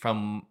see,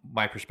 from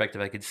my perspective,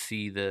 I could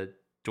see the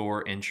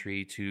door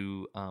entry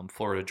to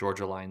Florida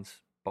Georgia Line's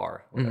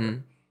bar, whatever. Mm-hmm.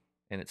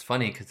 And it's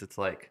funny because it's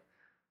like,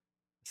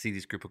 I see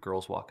these group of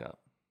girls walk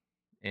up,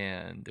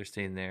 and they're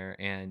staying there,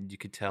 and you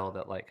could tell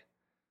that like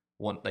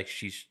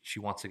she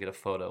wants to get a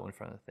photo in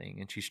front of the thing,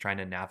 and she's trying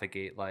to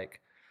navigate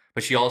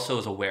but she also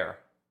is aware.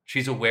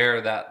 She's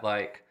aware that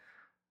like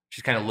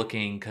she's kind of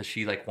looking because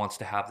she like wants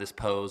to have this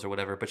pose or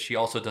whatever, but she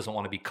also doesn't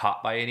want to be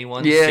caught by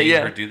anyone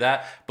seeing her do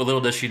that. But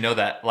little does she know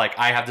that like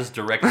I have this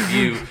direct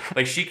view,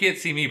 like she can't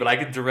see me, but I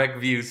can direct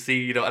view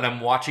see, and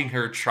I'm watching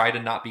her try to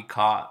not be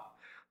caught,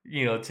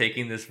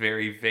 taking this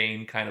very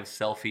vain kind of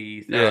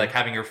selfie, like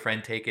having her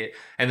friend take it,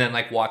 and then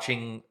like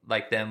watching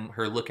like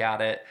her look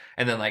at it,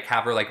 and then like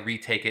have her like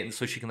retake it, and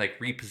so she can like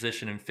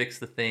reposition and fix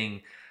the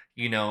thing,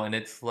 and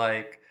it's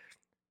like,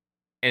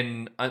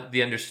 and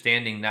the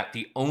understanding that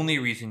the only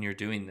reason you're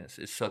doing this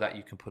is so that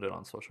you can put it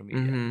on social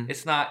media. Mm-hmm.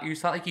 It's not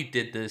like you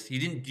did this.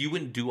 You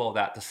wouldn't do all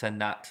that to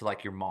send that to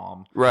like your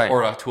mom, right,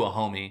 or to a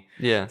homie,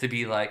 to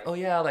be like, oh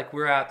yeah, like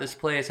we're at this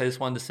place, I just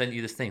wanted to send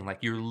you this thing. Like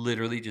you're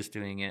literally just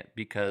doing it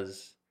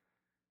because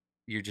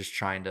you're just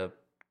trying to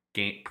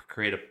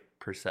create a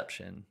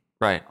perception,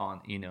 right,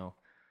 on,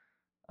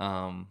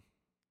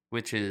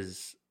 which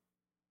is,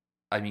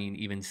 I mean,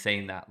 even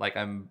saying that, like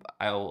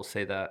I will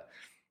say that,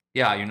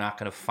 yeah, you're not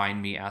going to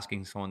find me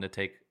asking someone to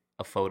take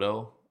a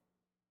photo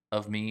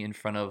of me in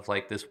front of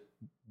like this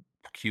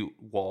cute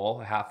wall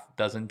half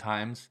dozen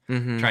times,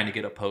 mm-hmm, trying to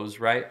get a pose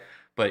right.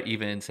 But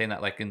even saying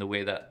that, like in the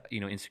way that,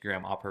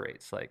 Instagram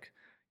operates, like,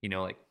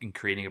 like in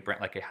creating a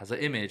brand, like it has an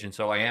image. And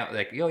so I am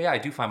like, I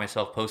do find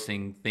myself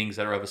posting things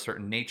that are of a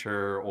certain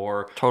nature,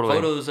 or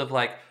photos of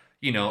like,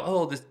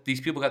 these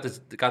people got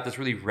this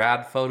really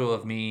rad photo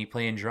of me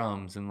playing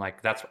drums, and like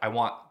I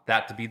want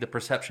that to be the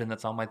perception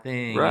that's on my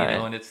thing, right.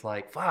 And it's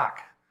like, fuck,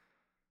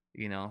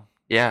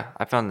 Yeah,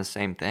 I found the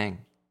same thing.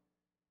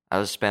 I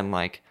was spend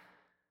like,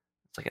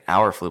 it's like an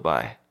hour flew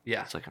by.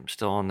 Yeah, it's like I'm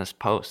still on this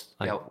post.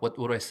 Like, yeah, what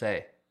do I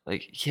say?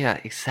 Like, yeah,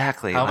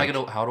 exactly. How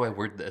do I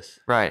word this?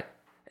 Right,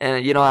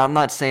 and I'm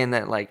not saying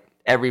that like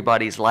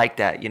everybody's like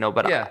that,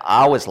 but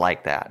I was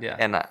like that,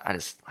 and I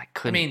just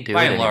couldn't do it.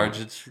 By and large,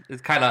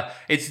 it's kind of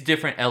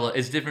different.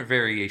 It's different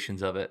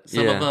variations of it.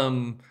 Some of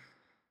them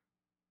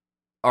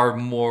are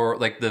more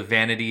like the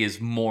vanity is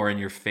more in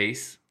your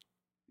face,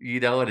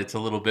 and it's a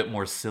little bit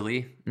more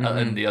silly, mm-hmm,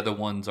 and the other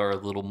ones are a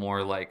little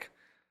more like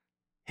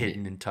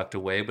hidden and tucked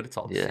away, but it's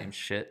all the same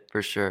shit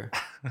for sure.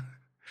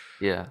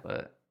 Yeah,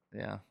 but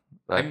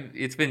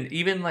it's been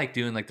even like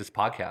doing like this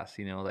podcast,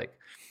 like.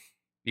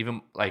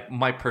 Even like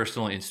my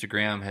personal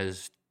Instagram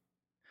has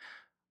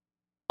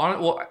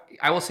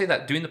I will say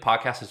that doing the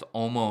podcast has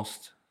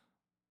almost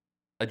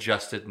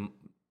adjusted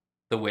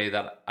the way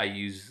that I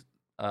use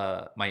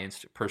my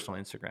personal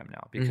Instagram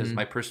now, because mm-hmm,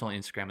 my personal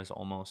Instagram is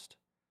almost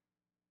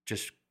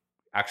just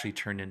actually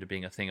turned into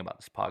being a thing about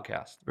this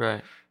podcast.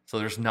 Right. So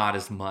there's not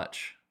as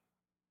much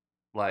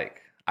like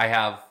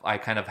I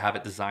kind of have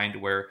it designed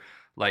where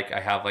like I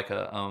have like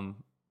a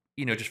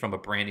just from a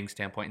branding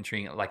standpoint and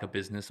treating it like a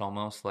business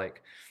almost,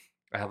 like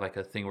I have like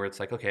a thing where it's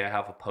like, okay, I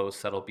have a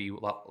post that'll be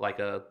like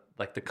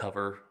the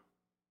cover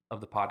of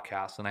the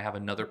podcast, and I have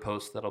another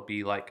post that'll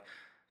be like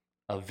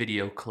a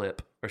video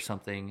clip or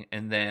something,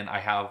 and then I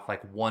have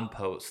like one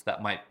post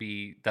that's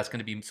going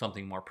to be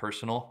something more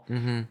personal.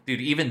 mm-hmm, Dude,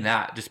 even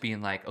that, just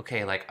being like,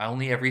 okay, like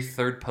only every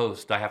third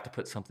post I have to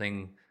put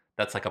something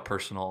that's like a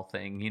personal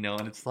thing,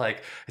 and it's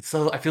like,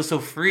 I feel so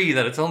free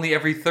that it's only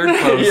every third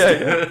post.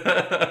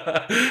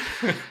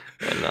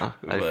 I know.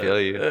 I feel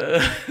you.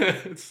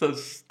 It's so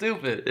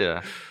stupid.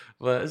 Yeah.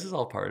 But this is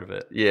all part of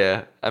it.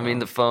 Yeah. I mean,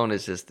 the phone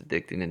is just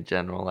addicting in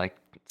general. Like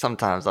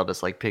sometimes I'll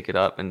just like pick it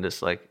up and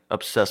just like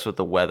obsess with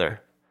the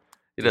weather.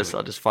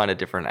 I'll just find a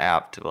different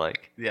app to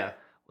like,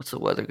 what's the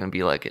weather going to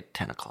be like at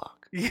 10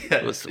 o'clock?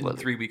 Yeah. What's the weather?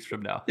 3 weeks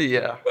from now.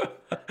 Yeah.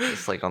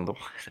 It's like on the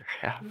weather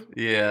app.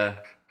 Yeah.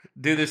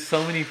 Dude, there's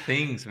so many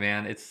things,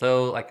 man. It's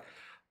so like,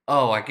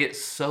 I get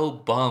so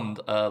bummed.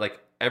 Like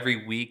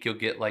every week you'll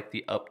get like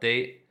the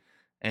update,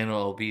 and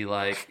it'll be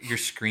like your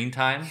screen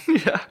time,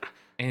 Yeah.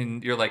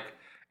 and you're like,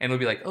 and it'll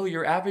be like, oh,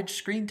 your average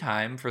screen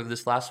time for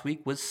this last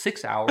week was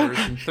 6 hours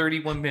and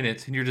 31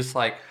 minutes, and you're just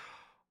like,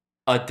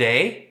 a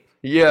day?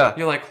 Yeah.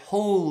 You're like,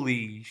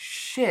 holy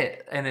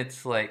shit. And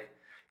it's like,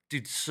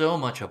 dude, so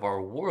much of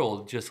our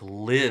world just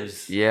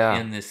lives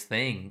in this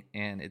thing,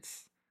 and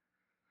it's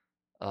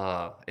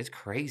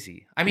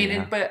crazy. I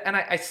mean,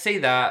 I say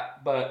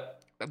that,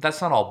 but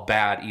that's not all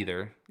bad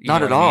either.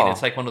 Not at all.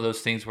 It's like one of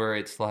those things where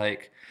it's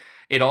like,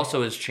 it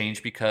also has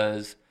changed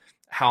because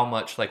how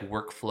much like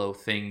workflow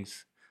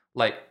things,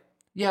 like,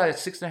 yeah,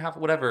 it's 6.5,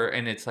 whatever.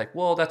 And it's like,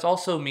 well, that's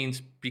also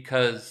means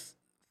because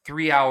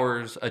 3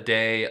 hours a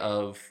day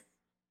of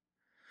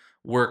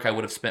work I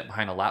would have spent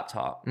behind a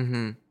laptop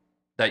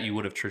that you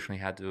would have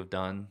traditionally had to have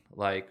done,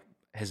 like,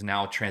 has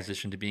now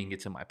transitioned to being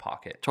it's in my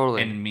pocket.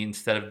 Totally. And me,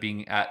 instead of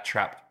being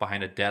trapped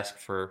behind a desk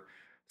for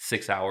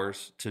 6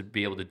 hours to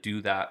be able to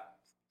do that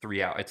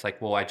 3 hours, it's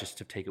like, well, I just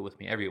have to take it with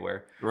me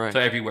everywhere. Right. So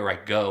everywhere I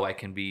go, I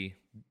can be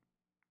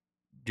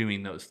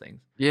doing those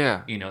things.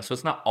 Yeah. You know, so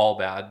it's not all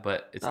bad,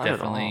 but it's Not at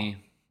definitely,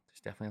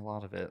 there's definitely a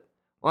lot of it.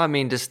 Well, I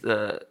mean, just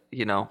the,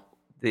 you know,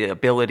 the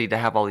ability to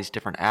have all these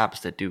different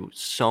apps that do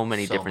so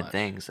many different much.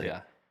 things. Like,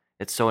 Yeah.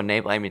 It's so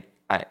enabling. I mean,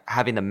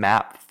 having the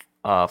map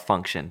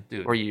function,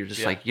 Dude, where you're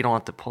just like, you don't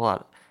have to pull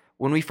out.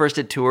 When we first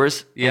did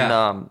tours in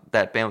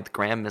that band with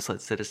Graham,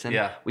 Misled Citizen,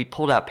 we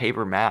pulled out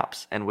paper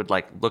maps and would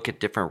like look at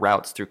different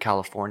routes through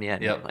California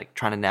and like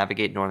trying to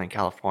navigate Northern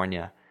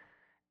California,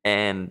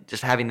 and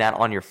just having that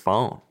on your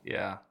phone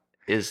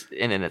is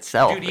in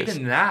itself. Dude,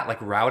 even that,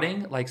 like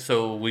routing, like,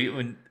 so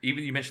even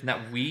you mentioned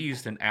that we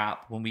used an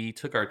app when we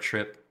took our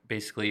trip,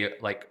 basically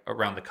like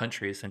around the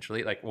country,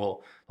 essentially, like,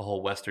 well, the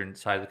whole western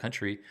side of the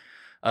country.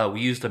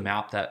 We used a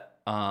map that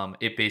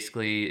it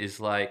basically is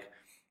like,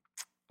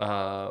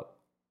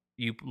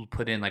 you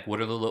put in like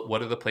what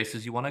are the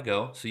places you want to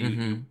go. So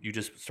you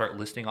just start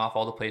listing off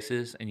all the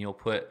places, and you'll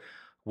put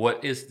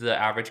what is the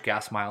average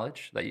gas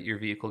mileage that your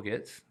vehicle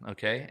gets,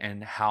 okay,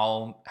 and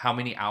how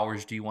many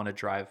hours do you want to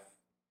drive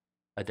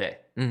a day.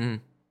 And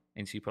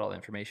so you put all the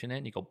information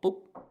in, you go boop,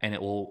 and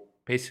it will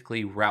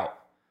basically route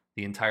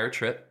the entire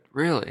trip.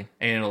 Really?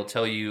 And it'll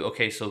tell you,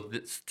 okay, so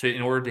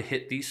in order to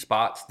hit these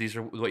spots, these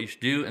are what you should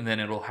do, and then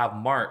it'll have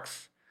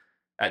marks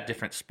at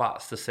different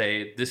spots to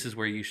say this is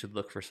where you should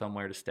look for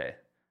somewhere to stay,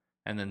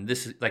 and then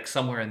this is like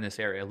somewhere in this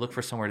area. Look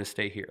for somewhere to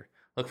stay here.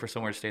 Look for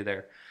somewhere to stay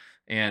there.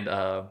 And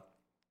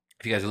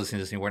if you guys are listening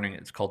to this and you're wondering,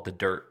 it's called The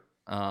Dirt.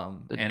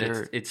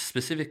 It's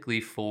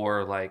specifically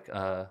for like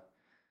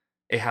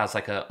it has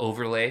like a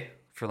overlay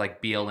for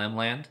like BLM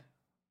land.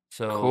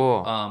 So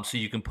cool. So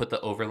you can put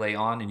the overlay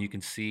on, and you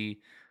can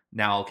see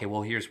now, okay,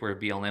 well, here's where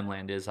BLM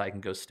land is. I can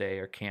go stay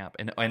or camp.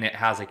 And it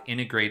has like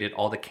integrated,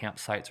 all the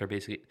campsites are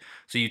basically,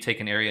 so you take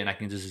an area and I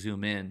can just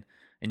zoom in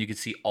and you can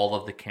see all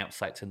of the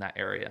campsites in that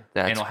area.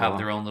 And it'll have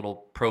their own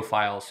little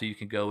profile, so you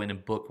can go in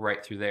and book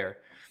right through there.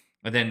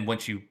 And then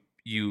once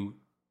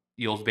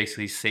you'll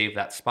basically save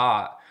that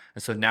spot.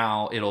 And so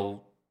now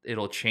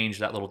it'll change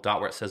that little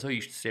dot where it says, oh,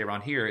 you should stay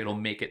around here. It'll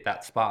make it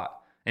that spot.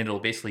 And it'll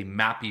basically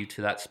map you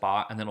to that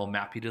spot, and then it'll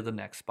map you to the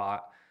next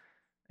spot.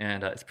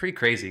 And it's pretty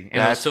crazy.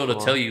 And so it'll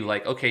tell you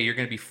like, okay, you're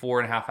going to be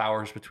 4.5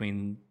 hours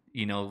between,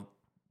 you know,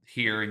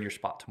 here and your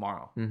spot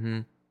tomorrow.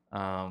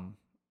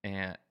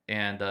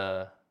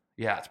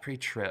 Yeah, it's pretty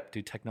trip,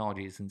 dude.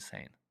 Technology is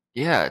insane.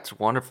 Yeah, it's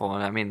wonderful.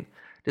 And I mean,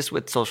 just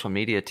with social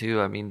media too,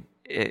 I mean,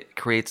 it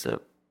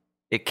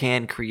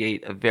can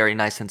create a very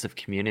nice sense of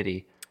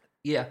community.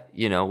 Yeah.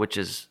 You know, which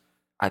is,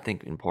 I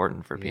think,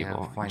 important for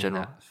people in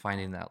general.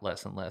 Finding that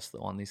less and less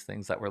though on these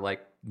things that were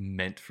like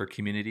meant for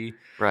community.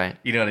 Right.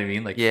 You know what I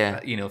mean? Like,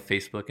 you know,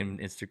 Facebook and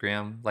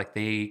Instagram, like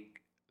they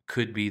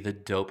could be the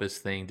dopest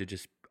thing to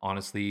just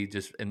honestly,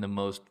 just in the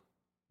most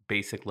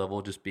basic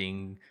level, just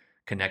being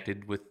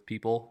connected with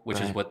people, which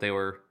is what they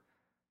were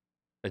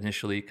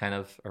initially kind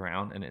of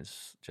around, and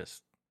it's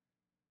just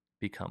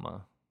become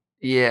a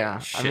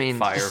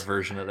fire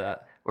version of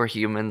that. We're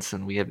humans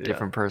and we have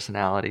different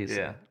personalities.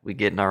 Yeah. We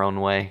get in our own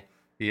way.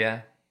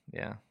 Yeah.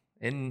 Yeah.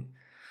 And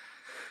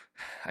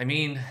I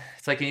mean,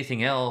 it's like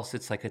anything else.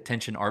 It's like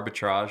attention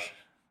arbitrage.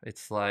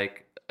 It's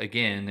like,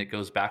 again, it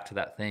goes back to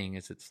that thing.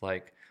 It's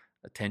like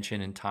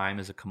attention and time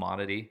is a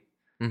commodity.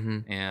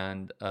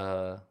 And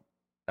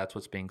that's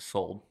what's being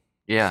sold,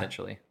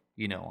 essentially,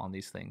 you know, on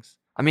these things.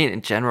 I mean,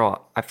 in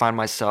general, I find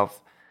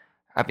myself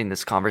having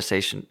this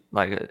conversation,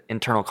 like an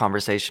internal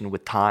conversation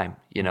with time,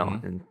 you know,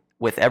 and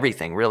with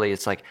everything, really.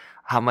 It's like,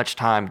 how much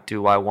time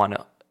do I want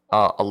to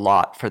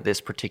allot for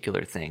this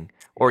particular thing?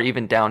 Or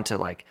even down to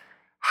like,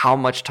 how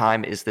much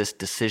time is this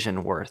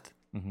decision worth,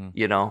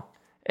 you know?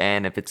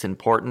 And if it's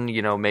important,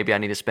 you know, maybe I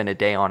need to spend a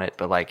day on it.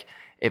 But like,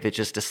 if it's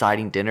just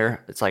deciding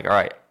dinner, it's like, all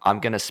right, I'm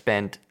going to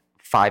spend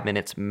 5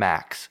 minutes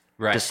max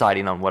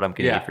deciding on what I'm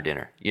going to eat for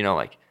dinner. You know,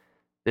 like,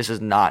 this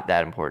is not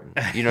that important.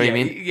 You know what I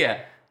mean?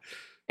 Yeah.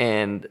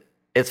 And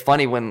it's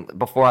funny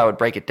before I would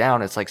break it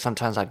down, it's like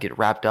sometimes I'd get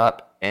wrapped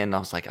up and I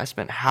was like, I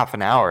spent half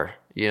an hour,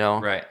 you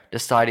know,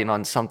 deciding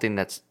on something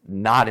that's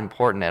not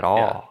important at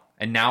all.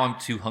 and now I'm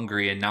too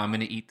hungry, and now I'm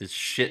going to eat this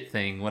shit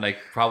thing when I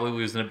probably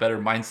was in a better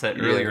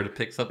mindset earlier to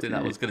pick something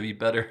that was going to be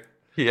better.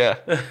 Yeah.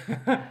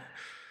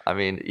 I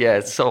mean, yeah,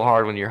 it's so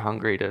hard when you're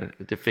hungry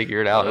to figure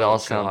it out. It all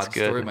sounds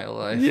good. Story of my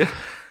life. Yeah.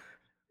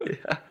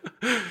 Yeah.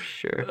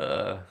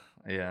 Sure.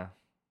 Yeah.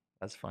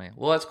 That's funny.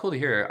 Well, that's cool to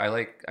hear.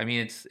 I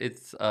mean,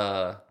 it's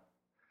I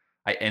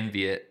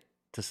envy it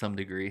to some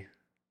degree.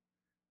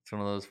 It's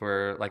one of those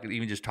where, like,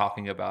 even just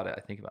talking about it,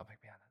 I think about, like,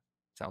 man,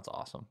 that sounds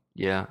awesome.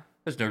 Yeah.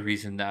 There's no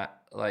reason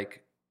that,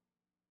 like,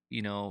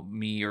 you know,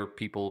 me or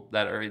people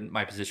that are in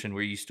my position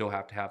where you still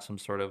have to have some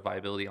sort of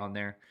viability on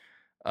there,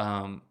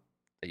 that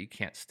you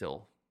can't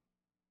still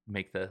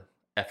make the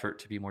effort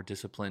to be more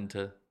disciplined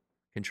to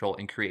control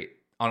and create.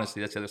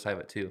 Honestly, that's the other side of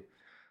it too.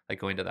 Like,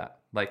 going to that,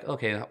 like,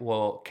 okay,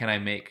 well, can I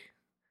make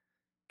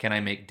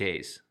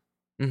days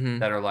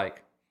that are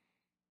like,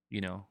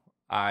 you know,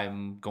 I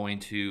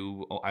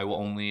will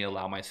only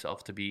allow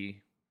myself to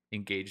be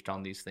engaged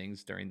on these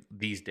things during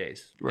these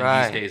days.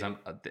 Right. And these days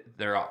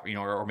they're off, you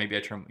know, or maybe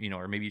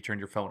or maybe you turn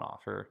your phone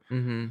off, or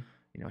you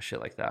know, shit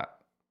like that.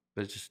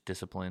 But it's just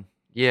discipline.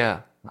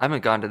 Yeah. I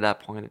haven't gotten to that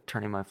point of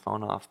turning my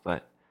phone off,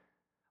 but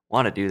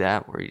want to do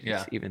that where you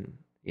just even,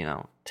 you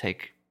know,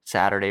 take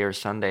Saturday or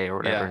Sunday or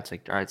whatever. Yeah. It's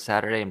like, all right,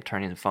 Saturday, I'm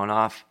turning the phone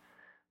off.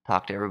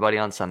 Talk to everybody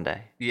on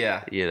Sunday.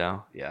 Yeah. You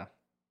know? Yeah.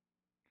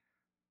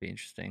 Be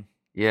interesting.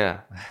 Yeah.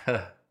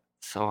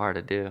 So hard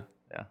to do.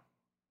 Yeah.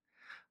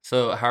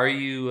 So how are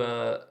you?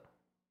 I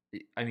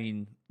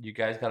mean, you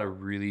guys got a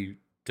really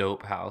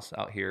dope house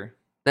out here.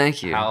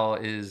 Thank you. How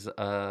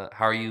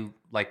are you,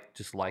 like,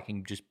 just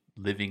liking just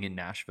living in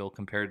Nashville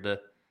compared to?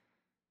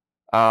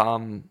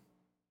 I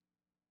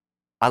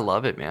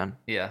love it, man.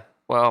 Yeah.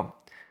 Well,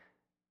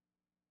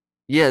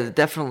 yeah,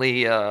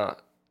 definitely. I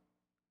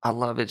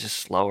love it just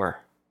slower.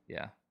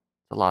 Yeah.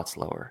 It's a lot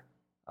slower.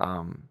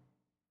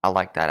 I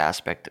like that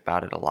aspect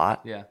about it a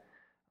lot. Yeah.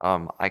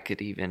 I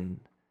could even,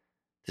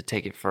 to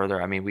take it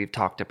further, I mean, we've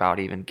talked about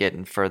even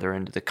getting further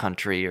into the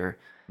country, or,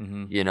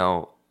 you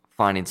know,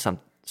 finding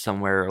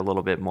somewhere a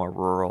little bit more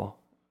rural,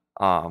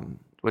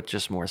 with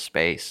just more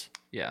space.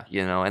 Yeah.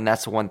 You know, and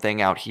that's one thing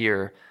out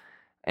here,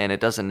 and it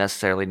doesn't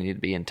necessarily need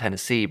to be in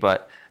Tennessee,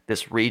 but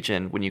this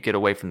region, when you get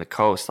away from the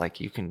coast, like,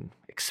 you can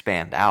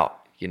expand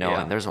out, you know,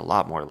 Yeah. and there's a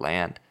lot more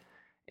land.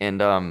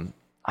 And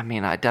I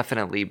mean, I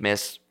definitely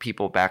miss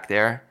people back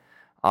there.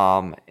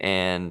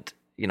 And,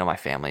 you know, my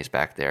family's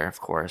back there,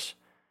 of course,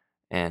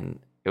 and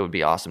it would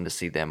be awesome to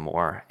see them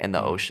more in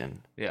the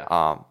ocean.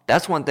 Yeah.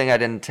 That's one thing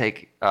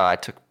I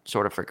took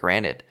sort of for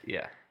granted.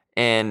 Yeah.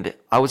 And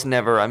I was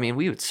never, I mean,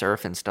 we would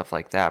surf and stuff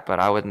like that, but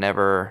I would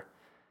never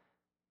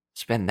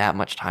spend that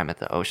much time at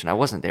the ocean. I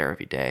wasn't there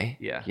every day.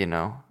 Yeah. You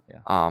know?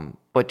 Yeah.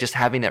 But just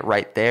having it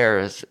right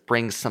there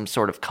brings some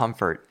sort of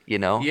comfort, you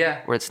know?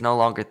 Yeah. Where it's no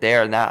longer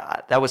there. And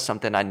that was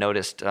something I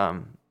noticed.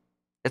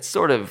 It's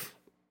sort of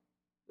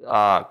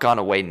gone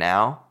away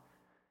now.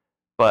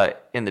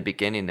 But in the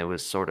beginning, it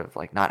was sort of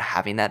like not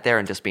having that there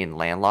and just being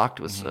landlocked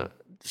was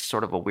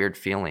sort of a weird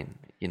feeling,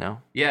 you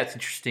know? Yeah, it's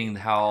interesting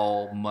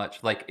how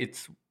much, like,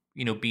 it's,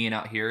 you know, being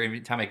out here,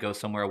 every time I go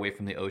somewhere away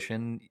from the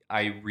ocean,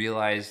 I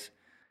realize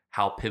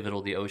how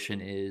pivotal the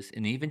ocean is,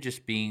 and even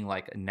just being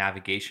like a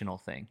navigational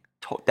thing.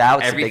 That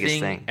was the biggest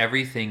thing.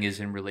 Everything is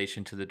in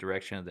relation to the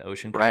direction of the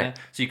ocean. Kinda. Right.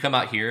 So you come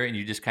out here and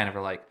you just kind of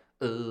are like,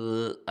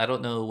 I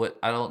don't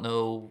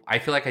know. I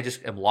feel like I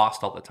just am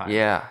lost all the time.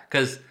 Yeah.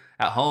 Because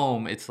at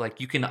home, it's like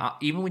you can,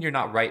 even when you're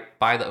not right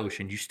by the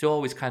ocean, you still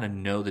always kind of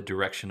know the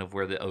direction of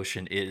where the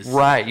ocean is.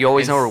 Right. You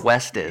always know where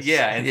west is.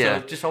 Yeah. And so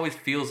it just always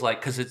feels like,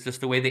 because it's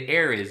just the way the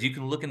air is. You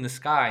can look in the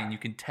sky and you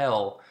can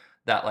tell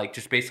that, like,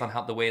 just based on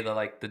how the way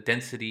the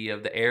density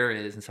of the air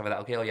is and stuff like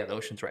that. Okay, oh yeah, the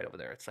ocean's right over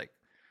there. It's like,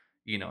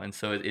 you know, and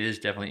so it is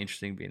definitely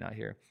interesting being out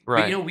here.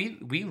 Right. But, you know,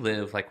 we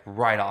live like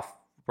right up,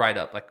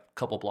 like a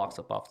couple blocks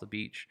up off the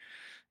beach,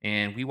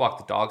 and we walk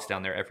the dogs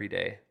down there every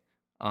day.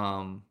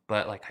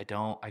 But like I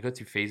go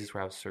through phases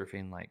where I was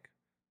surfing like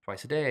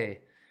twice a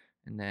day,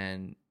 and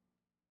then,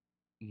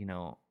 you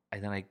know,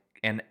 and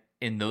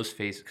in those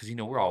phases, because, you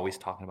know, we're always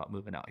talking about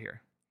moving out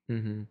here.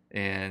 Mm-hmm.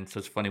 And so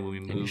it's funny when we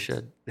moved. You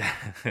should.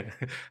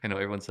 I know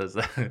everyone says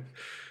that.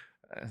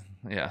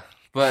 Yeah,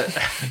 but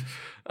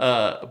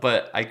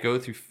I go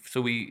through.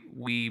 So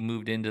we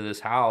moved into this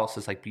house,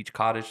 this like beach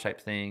cottage type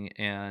thing,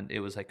 and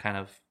it was like kind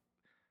of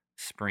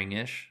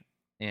springish,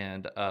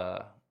 and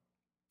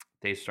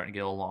days starting to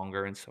get a little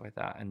longer and stuff like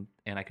that, and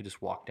I could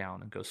just walk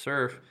down and go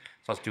surf.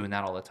 So I was doing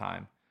that all the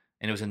time,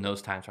 and it was in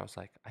those times where I was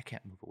like, I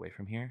can't move away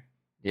from here.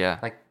 Yeah.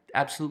 Like,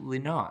 absolutely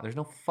not. There's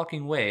no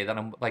fucking way that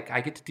I'm like,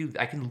 I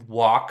can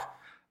walk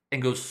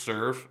and go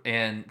surf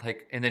and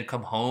then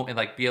come home and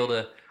like be able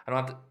to, I don't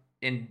have to,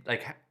 and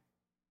like,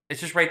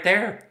 it's just right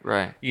there.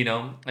 Right. You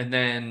know? And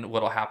then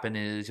what'll happen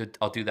is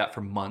I'll do that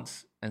for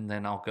months, and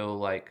then I'll go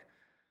like,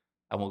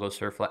 I won't go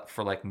surf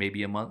for like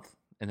maybe a month.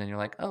 And then you're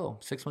like, oh,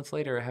 6 months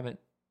later, I haven't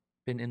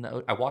been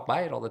I walk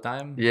by it all the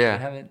time. Yeah. I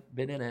haven't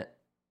been in it,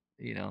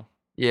 you know?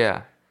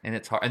 Yeah. And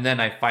it's hard. And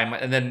then I find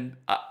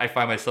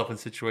myself in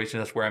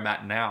situations that's where I'm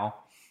at now.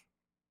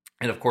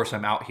 And of course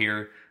I'm out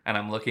here and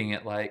I'm looking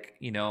at like,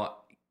 you know,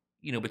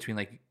 between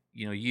like,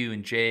 you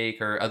and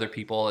Jake or other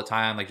people all the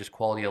time, like just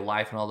quality of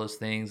life and all those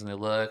things. And they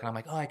look, and I'm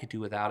like, oh, I could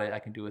do without it. I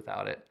can do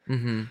without it.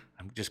 Mm-hmm.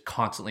 I'm just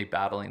constantly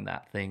battling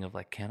that thing of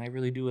like, can I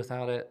really do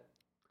without it?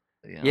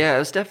 Yeah, it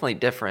was definitely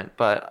different,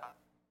 but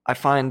I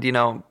find,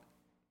 you're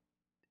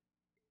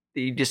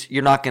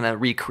not going to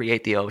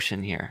recreate the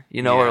ocean here, or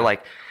Yeah.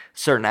 like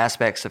certain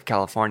aspects of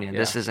California.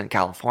 This Yeah. isn't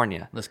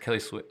California. Unless Kelly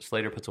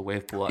Slater puts a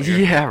wave pool out here.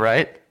 Yeah,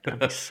 right? That'd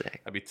be sick.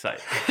 That'd be tight.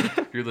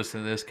 If you're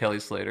listening to this, Kelly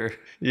Slater.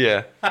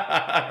 Yeah.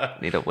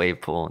 Need a wave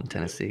pool in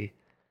Tennessee.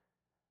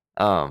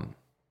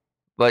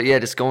 But yeah,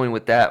 just going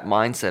with that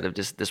mindset of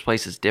just this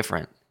place is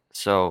different.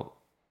 So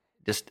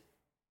just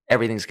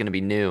everything's going to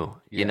be new,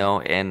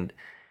 Yeah. and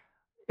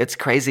it's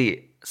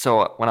crazy.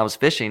 So when I was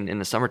fishing in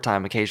the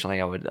summertime,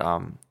 occasionally I would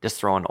just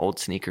throw on old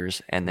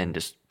sneakers and then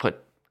just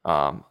put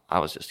I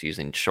was just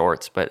using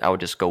shorts, but I would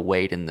just go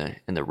wade in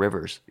the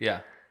rivers.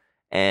 Yeah.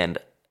 And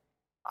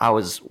I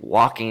was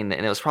walking,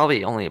 and it was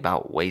probably only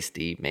about waist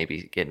deep,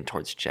 maybe getting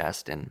towards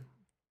chest, and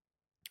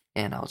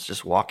I was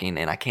just walking,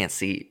 and I can't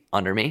see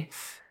under me,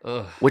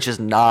 Ugh. which is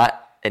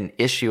not an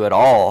issue at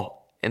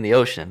all in the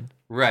ocean.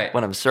 Right.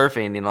 When I'm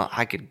surfing,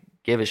 I could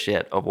give a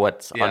shit of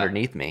what's Yeah.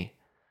 underneath me,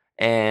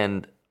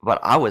 but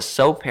I was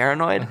so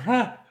paranoid,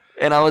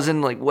 and I was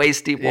in like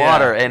waist deep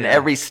water, and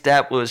every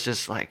step was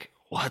just like,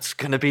 what's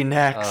gonna be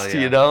next, Oh,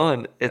 yeah.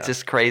 And it's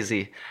just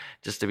crazy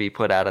just to be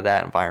put out of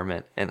that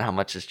environment and how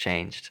much has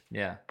changed.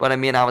 Yeah. But I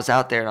mean, I was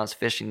out there and I was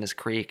fishing this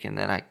creek, and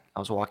then I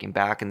was walking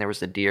back, and there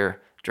was a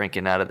deer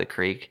drinking out of the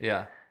creek.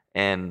 Yeah.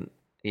 And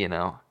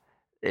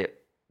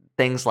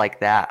things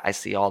like that I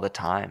see all the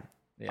time.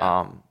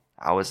 Yeah.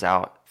 I was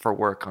out for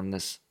work on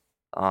this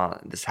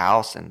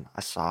house, and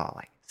I saw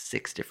like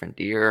 6 different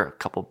deer, a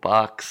couple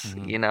bucks,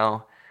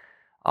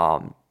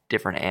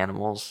 different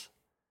animals.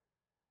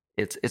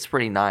 It's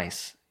pretty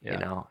nice,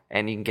 Yeah.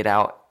 and you can get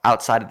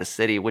outside of the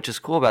city, which is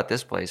cool about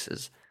this place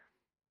is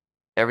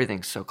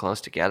everything's so close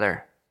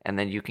together, and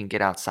then you can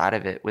get outside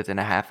of it within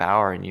a half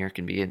hour, and you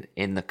can be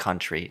in the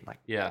country, like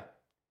Yeah.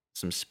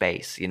 some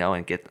space,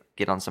 and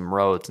get on some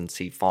roads and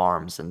see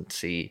farms and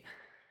see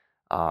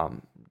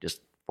just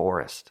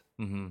forest.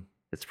 Mm-hmm.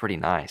 It's pretty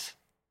nice.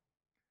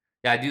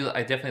 Yeah, I do.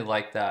 I definitely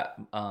like that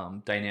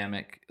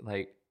dynamic.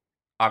 Like,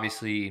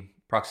 obviously,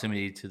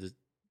 proximity to the.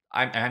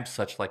 I'm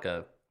such like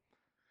a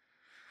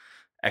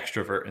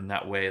extrovert in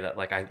that way that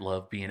like I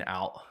love being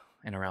out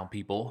and around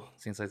people,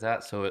 things like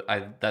that. So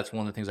that's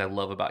one of the things I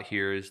love about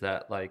here is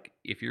that like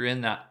if you're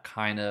in that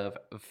kind of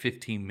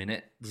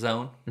 15-minute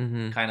zone,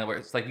 Mm-hmm. kind of where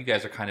it's like you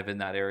guys are kind of in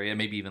that area,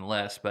 maybe even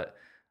less, but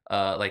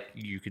like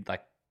you could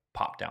like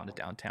pop down to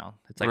downtown.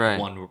 It's like Right.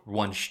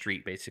 one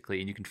street basically,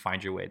 and you can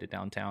find your way to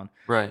downtown.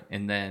 Right.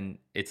 And then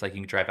it's like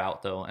you can drive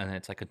out though, and then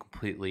it's like a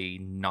completely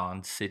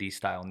non-city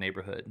style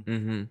neighborhood,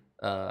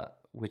 Mm-hmm.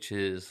 which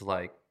is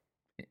like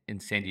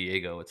in San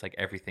Diego. It's like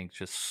everything's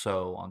just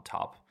so on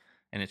top,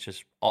 and it's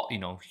just all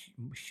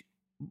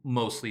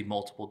mostly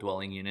multiple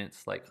dwelling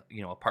units, like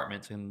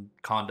apartments and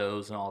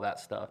condos and all that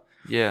stuff.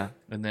 Yeah.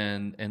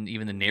 And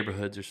even the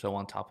neighborhoods are so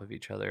on top of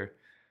each other.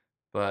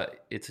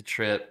 But it's a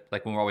trip.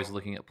 Like when we're always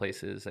looking at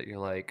places that you're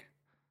like,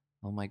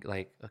 oh my,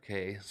 like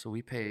okay, so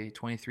we pay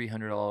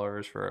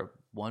 $2,300 for a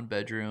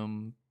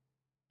 1-bedroom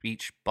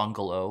beach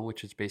bungalow,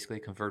 which is basically a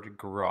converted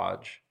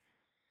garage.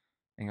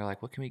 And you're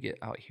like, what can we get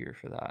out here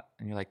for that?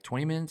 And you're like,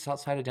 20 minutes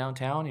outside of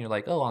downtown. And you're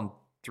like, oh, on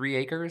 3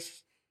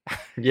 acres.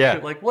 Yeah.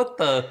 You're like, what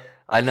the?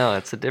 I know,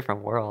 it's a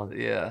different world.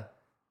 Yeah,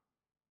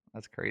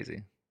 that's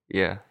crazy.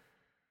 Yeah.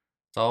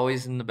 It's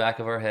always in the back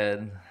of our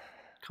head.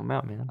 Come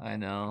out, man. I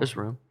know. There's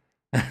room.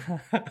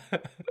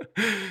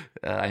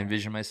 I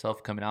envision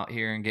myself coming out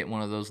here and getting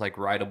one of those like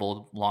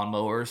rideable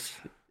lawnmowers.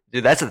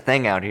 Dude, that's the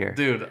thing out here.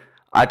 Dude,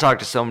 I talk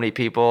to so many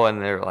people,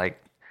 and they're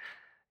like,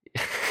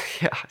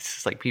 yeah, it's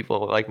just like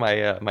people like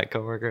my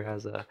coworker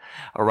has a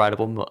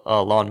rideable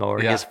lawnmower.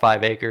 He Yeah. has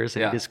 5 acres,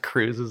 and Yeah. he just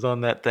cruises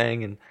on that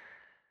thing. And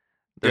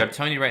dude, I'm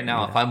telling you right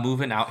now, if I'm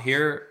moving out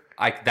here,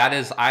 I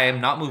am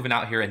not moving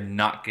out here and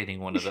not getting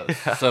one of those.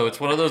 Yeah. So it's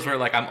one of those where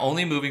like I'm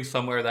only moving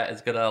somewhere that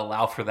is gonna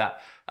allow for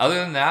that. Other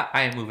than that,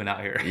 I am moving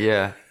out here.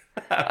 yeah,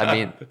 I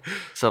mean,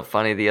 so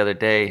funny the other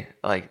day,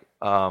 like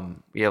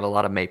we have a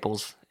lot of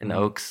maples and Mhm.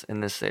 oaks in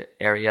this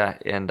area,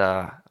 and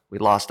we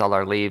lost all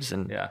our leaves,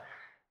 and Yeah.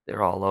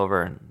 they're all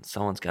over, and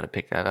someone's got to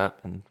pick that up,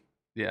 and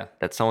Yeah.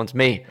 that someone's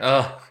me.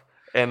 Oh,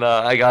 And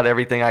I got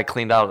everything. I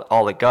cleaned out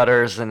all the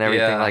gutters and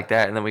everything Yeah. like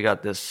that. And then we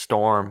got this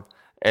storm,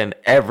 and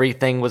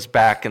everything was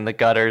back in the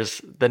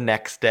gutters the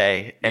next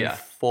day and Yeah.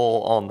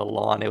 full on the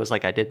lawn. It was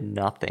like I did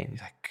nothing.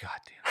 he's like, God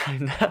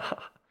damn. I know.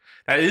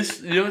 That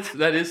is,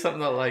 that is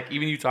something that like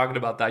even you talking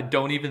about that, I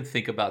don't even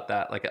think about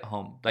that like at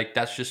home. Like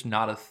that's just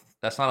not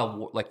that's not a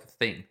like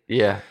thing.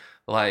 Yeah.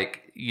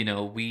 Like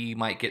we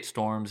might get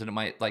storms and it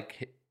might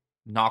like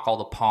knock all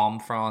the palm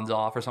fronds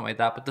off or something like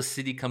that. But the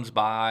city comes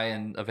by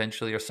and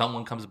eventually, or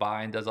someone comes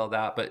by and does all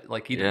that. But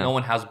like Yeah. no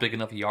one has big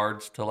enough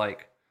yards to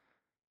like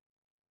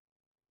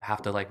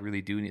have to like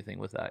really do anything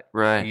with that.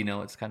 Right.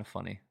 It's kind of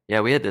funny. Yeah,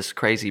 we had this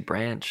crazy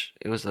branch.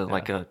 It was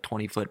like a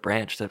 20-foot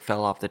branch that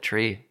fell off the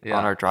tree Yeah.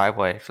 on our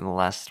driveway from the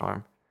last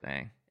storm.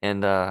 Dang.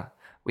 And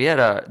we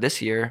had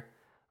this year,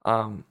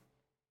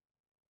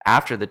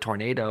 after the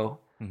tornado,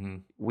 Mm-hmm.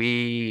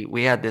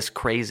 we had this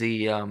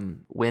crazy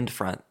wind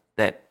front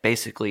that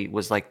basically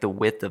was like the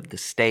width of the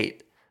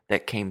state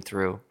that came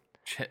through,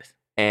 Shit.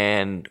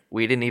 and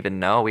we didn't even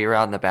know. We were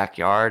out in the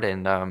backyard,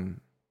 and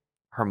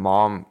her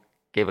mom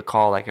gave a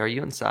call like, "Are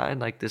you inside?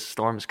 Like this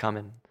storm's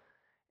coming."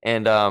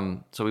 And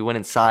so we went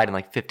inside, and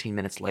like 15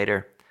 minutes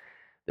later,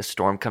 the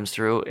storm comes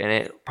through, and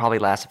it probably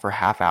lasted for a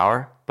half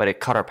hour, but it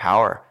cut our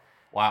power.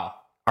 Wow.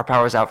 Our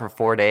power was out for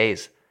 4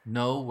 days.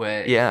 No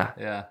way. Yeah.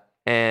 Yeah.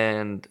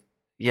 And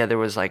yeah, there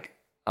was like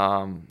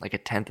a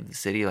tenth of the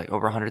city, like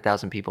over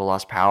 100,000 people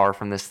lost power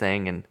from this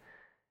thing, and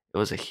it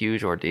was a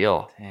huge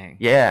ordeal. Dang.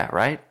 Yeah,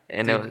 right.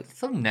 And Dude, it was,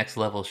 some next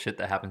level shit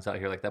that happens out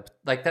here like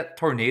that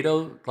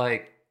tornado,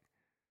 like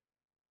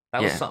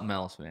that was Yeah. something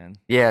else, man.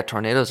 yeah,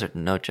 tornadoes are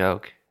no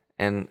joke.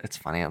 And it's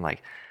funny. I'm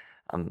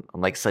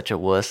like such a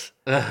wuss,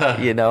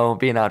 being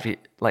out here.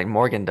 Like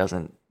Morgan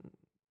doesn't.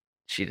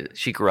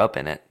 She grew up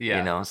in it,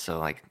 Yeah. So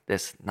like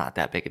this not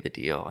that big of a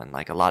deal. And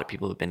like a lot of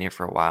people who've been here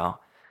for a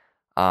while,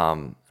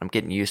 I'm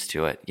getting used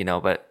to it,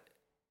 but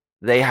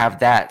they have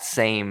that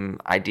same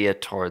idea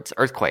towards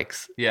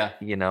earthquakes, Yeah.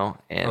 and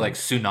Or like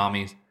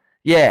tsunamis.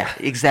 yeah,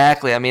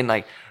 exactly. I mean,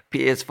 like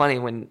it's funny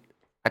when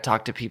I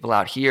talk to people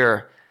out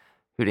here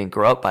who didn't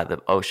grow up by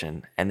the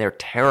ocean and they're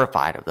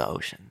terrified of the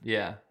ocean.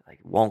 Yeah. Like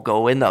won't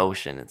go in the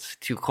ocean. It's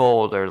too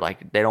cold, or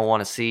like they don't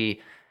want to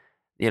see,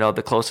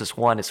 the closest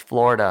one is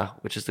Florida,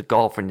 which is the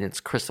Gulf, and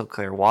it's crystal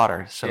clear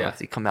water. So Yeah.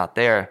 if you come out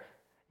there,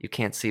 you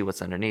can't see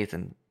what's underneath,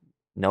 and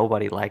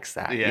nobody likes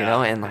that,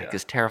 Yeah, and like yeah.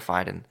 is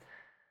terrified, and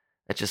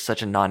that's just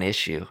such a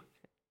non-issue,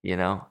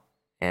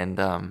 and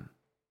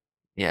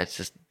yeah, it's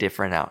just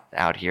different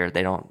out here.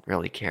 They don't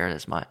really care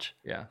as much.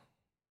 Yeah.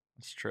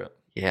 It's true.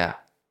 Yeah,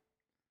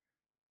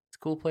 It's a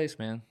cool place,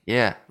 man.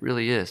 yeah,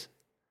 really is.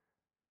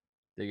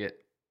 Dig it.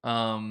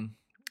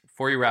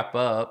 Before you wrap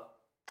up,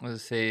 what I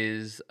was gonna say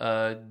is,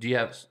 do you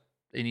have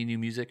any new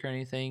music or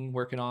anything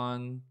working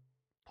on,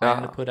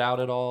 planning to Uh, put out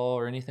at all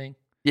or anything?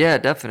 Yeah,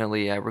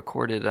 definitely. I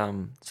recorded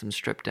some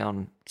stripped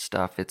down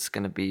stuff. It's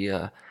gonna be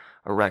a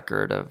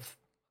record of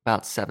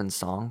about 7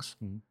 songs,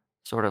 Mhm.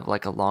 sort of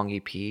like a long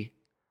EP.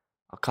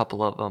 A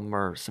couple of them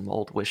are some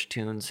old Wish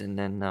tunes, and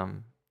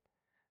then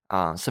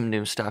some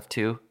new stuff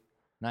too,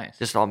 Nice.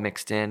 just all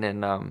mixed in.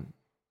 And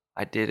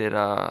I did it.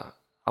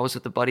 I was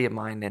with a buddy of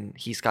mine, and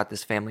he's got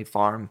this family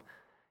farm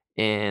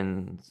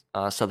in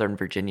Southern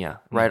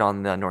Virginia, right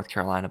on the North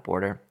Carolina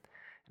border.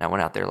 And I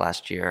went out there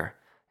last year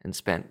and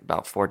spent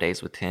about 4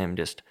 days with him,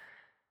 just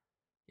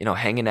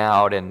hanging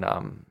out, and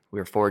we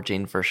were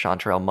foraging for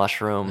chanterelle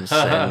mushrooms,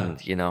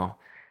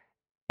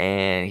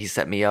 and he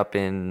set me up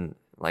in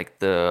like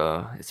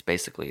it's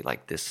basically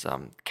like this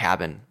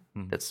cabin,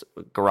 Mhm. that's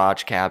a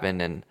garage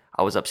cabin, and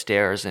I was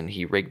upstairs, and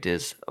he rigged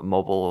his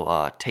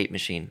mobile tape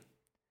machine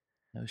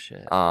No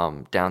shit.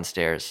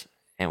 downstairs,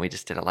 and we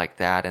just did it like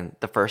that. And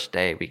the first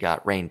day we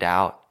got rained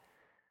out.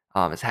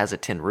 It has a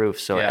tin roof,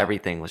 so Yeah.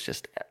 everything was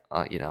just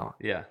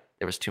Yeah.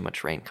 there was too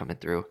much rain coming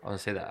through. I was gonna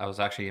say that. I was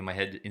actually in my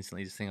head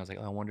instantly just thinking, I was like,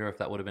 oh, I wonder if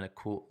that would have been a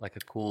cool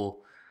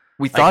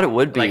We thought it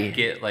would be. like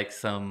get like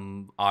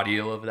some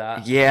audio of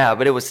that. Yeah,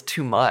 but it was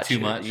too much. Too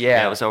much? Yeah,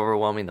 Yeah. it was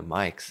overwhelming the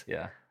mics.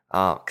 Yeah.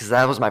 Because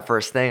that was my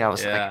first thing. I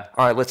was Yeah. like,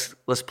 all right,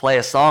 let's play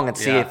a song and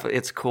see Yeah. if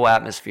it's cool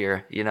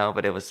atmosphere,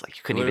 But it was like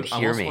you couldn't even I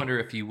hear almost me. wonder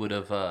if you would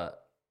have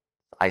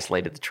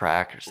Isolated the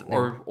track or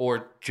something.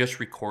 or just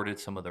recorded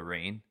some of the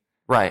rain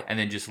right. and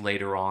then just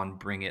later on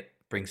bring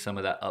some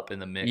of that up in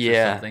the mix or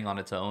Yeah. something on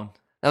its own.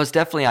 That was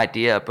definitely an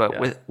idea, but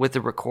Yeah. with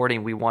the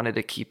recording, we wanted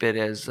to keep it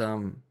as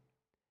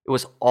it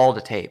was all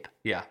the tape.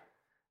 Yeah.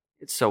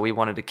 So we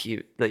wanted to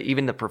keep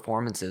even the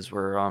performances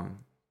were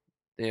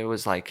it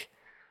was like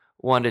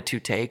 1 to 2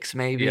 takes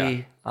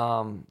maybe.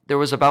 Yeah. There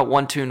was about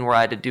one tune where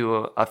I had to do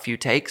a few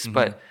takes, Mhm.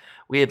 but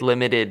we had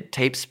limited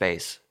tape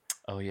space.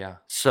 Oh yeah.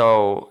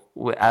 So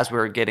as we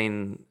were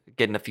getting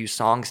a few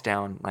songs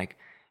down, like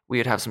we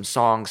would have some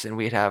songs and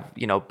we'd have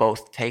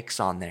both takes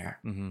on there.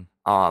 Mm-hmm.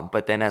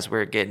 But then as we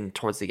were getting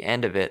towards the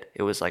end of it,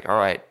 it was like, all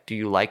right, do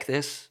you like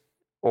this,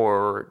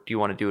 or do you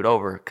want to do it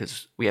over?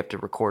 Because we have to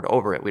record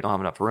over it. We don't have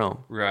enough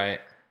room. Right.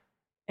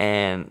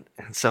 And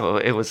so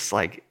it was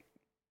like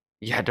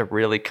you had to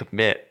really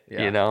commit,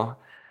 Yeah.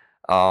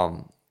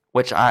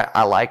 which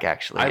I like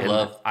actually.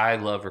 I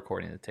love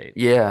recording the tape.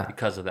 Yeah.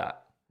 Because of that.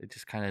 It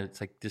just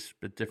it's like just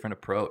a different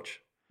approach.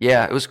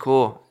 Yeah, it was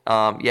cool.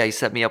 Yeah, he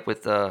set me up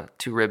with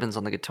 2 ribbons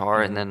on the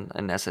guitar Mhm. and then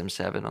an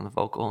SM7 on the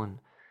vocal, and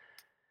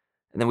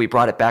then we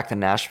brought it back to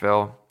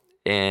Nashville,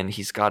 and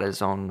he's got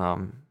his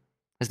own.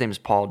 His name is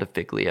Paul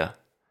DeFiglia,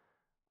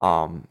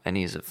 and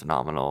he's a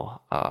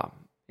phenomenal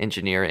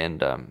engineer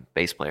and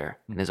bass player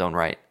in his own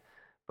right.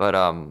 But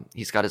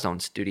he's got his own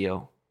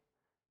studio,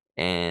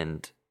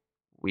 and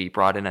we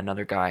brought in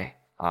another guy,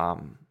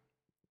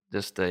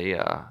 his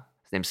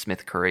name's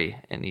Smith Curry,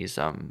 and he's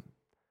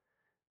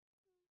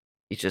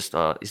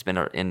been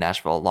in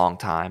Nashville a long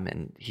time,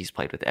 and he's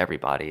played with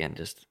everybody, and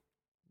just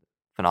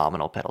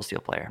phenomenal pedal steel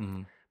player.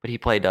 Mhm. But he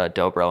played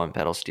dobro and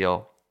pedal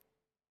steel,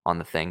 on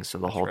the thing. So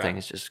the whole thing rad.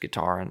 is just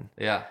guitar and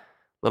Yeah. a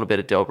little bit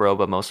of dobro,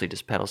 but mostly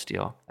just pedal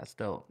steel. That's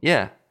dope.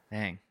 Yeah.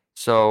 Dang.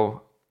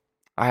 So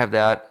I have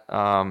that.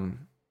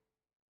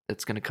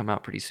 It's gonna come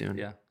out pretty soon.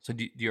 Yeah. So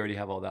do you already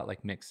have all that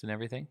like mixed and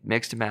everything?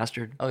 Mixed and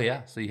mastered. Oh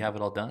yeah. So you have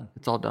it all done.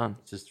 It's all done.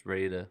 It's just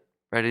ready to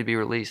Ready to be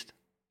released.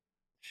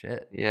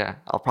 shit. Yeah.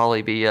 I'll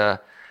probably be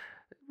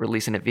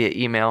releasing it via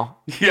email.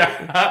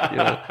 Yeah. You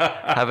know,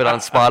 have it on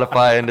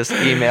Spotify and just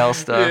email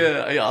stuff.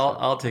 Yeah.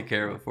 I'll take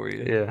care of it for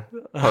you. Yeah.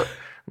 I'm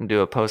gonna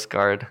do a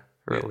postcard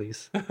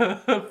release.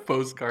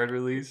 Postcard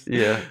release.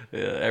 Yeah. Yeah.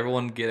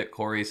 Everyone get it,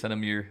 Corey. Send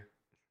them your.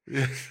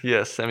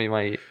 Yeah. Send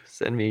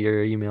me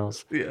your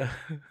emails Yeah.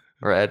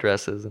 or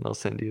addresses, and I'll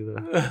send you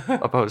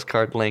a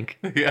postcard link.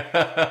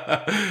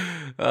 Yeah.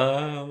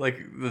 Like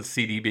the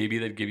CD baby,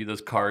 they'd give you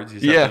those cards. You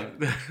just Yeah. have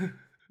to-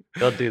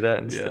 They'll do that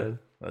Yeah. instead.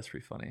 That's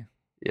pretty funny.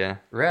 Yeah.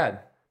 Rad.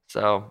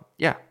 So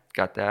yeah,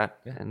 got that,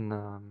 Yeah. and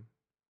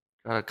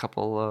got a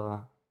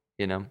couple,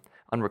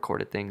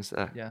 unrecorded things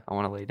that Yeah. I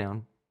want to lay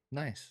down.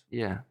 Nice.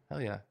 Yeah.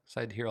 Hell yeah.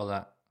 Excited to hear all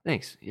that.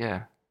 Thanks.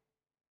 Yeah.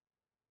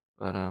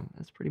 But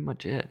that's pretty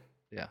much it.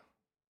 Yeah.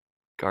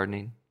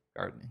 Gardening.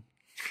 Gardening.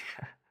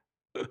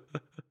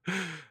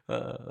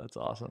 That's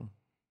awesome.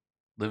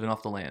 Living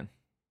off the land.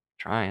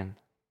 Trying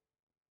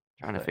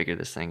to Right. figure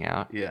this thing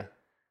out. Yeah.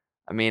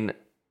 I mean,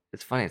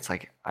 it's funny. It's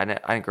like I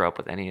didn't grow up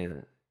with any of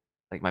the,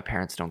 like my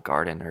parents don't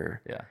garden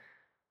or Yeah.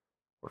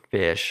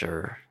 fish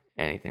or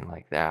anything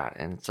like that,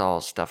 and it's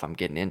all stuff I'm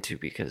getting into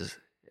because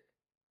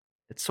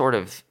it's sort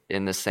of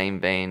in the same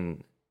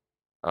vein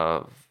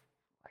of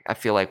like I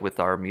feel like with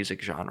our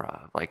music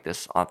genre, like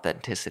this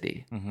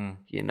authenticity,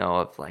 Mm-hmm.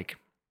 of like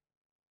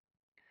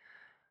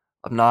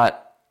I'm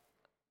not.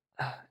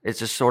 It's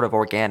just sort of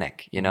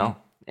organic, Mhm.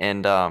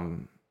 and I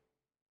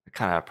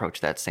kind of approach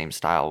that same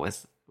style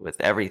with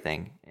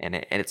everything, and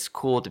it's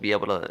cool to be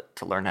able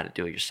to learn how to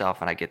do it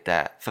yourself, and I get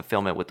that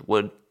fulfillment with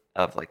wood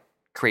of like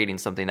creating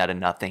something out of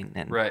nothing,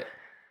 and Right.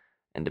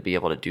 and to be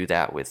able to do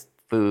that with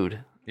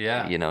food,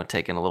 Yeah.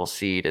 taking a little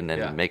seed and then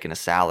Yeah. making a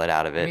salad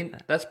out of it. I mean,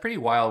 that's pretty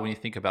wild when you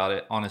think about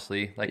it,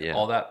 honestly. Like Yeah.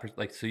 all that,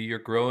 like, so you're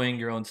growing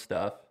your own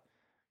stuff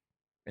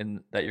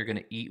and that you're going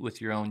to eat with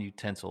your own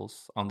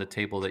utensils on the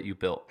table that you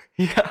built.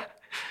 Yeah,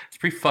 It's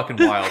pretty fucking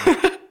wild.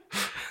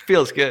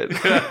 feels good.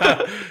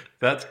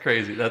 That's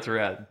crazy. That's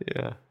rad.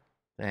 Yeah,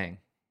 Dang.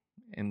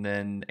 And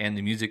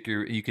the music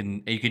you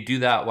can do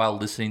that while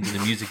listening to the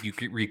music you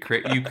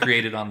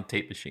created on the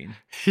tape machine.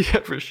 yeah,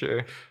 for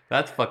sure.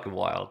 That's fucking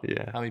wild.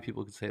 Yeah. How many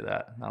people could say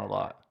that? Not a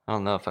lot. I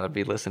don't know if I'd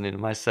be listening to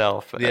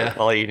myself Yeah.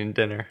 while eating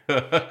dinner.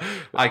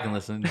 I can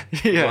listen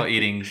Yeah. while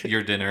eating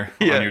your dinner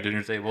Yeah. on your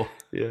dinner table.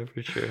 Yeah,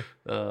 for sure.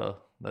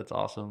 That's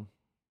awesome.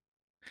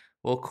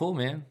 Well, cool,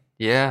 man.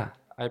 Yeah,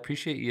 I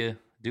appreciate you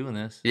doing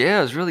this. yeah,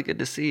 it was really good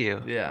to see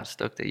you. Yeah. I'm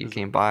stoked that you This-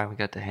 came by and we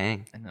got to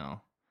hang. I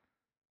know.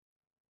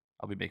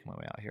 I'll be making my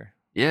way out here.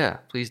 Yeah,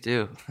 please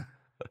do.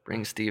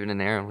 Bring Steven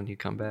and Aaron when you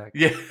come back.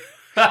 Yeah.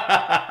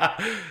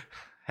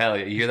 Hell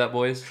yeah. You hear that,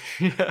 boys?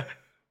 Yeah.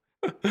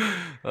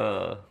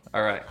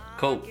 All right.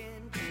 Cool.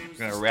 We're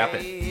going to wrap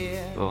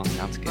it. Cool,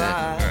 sounds good.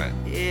 All right.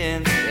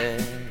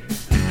 Instead.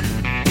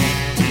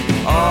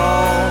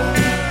 Oh,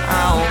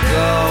 I'll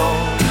go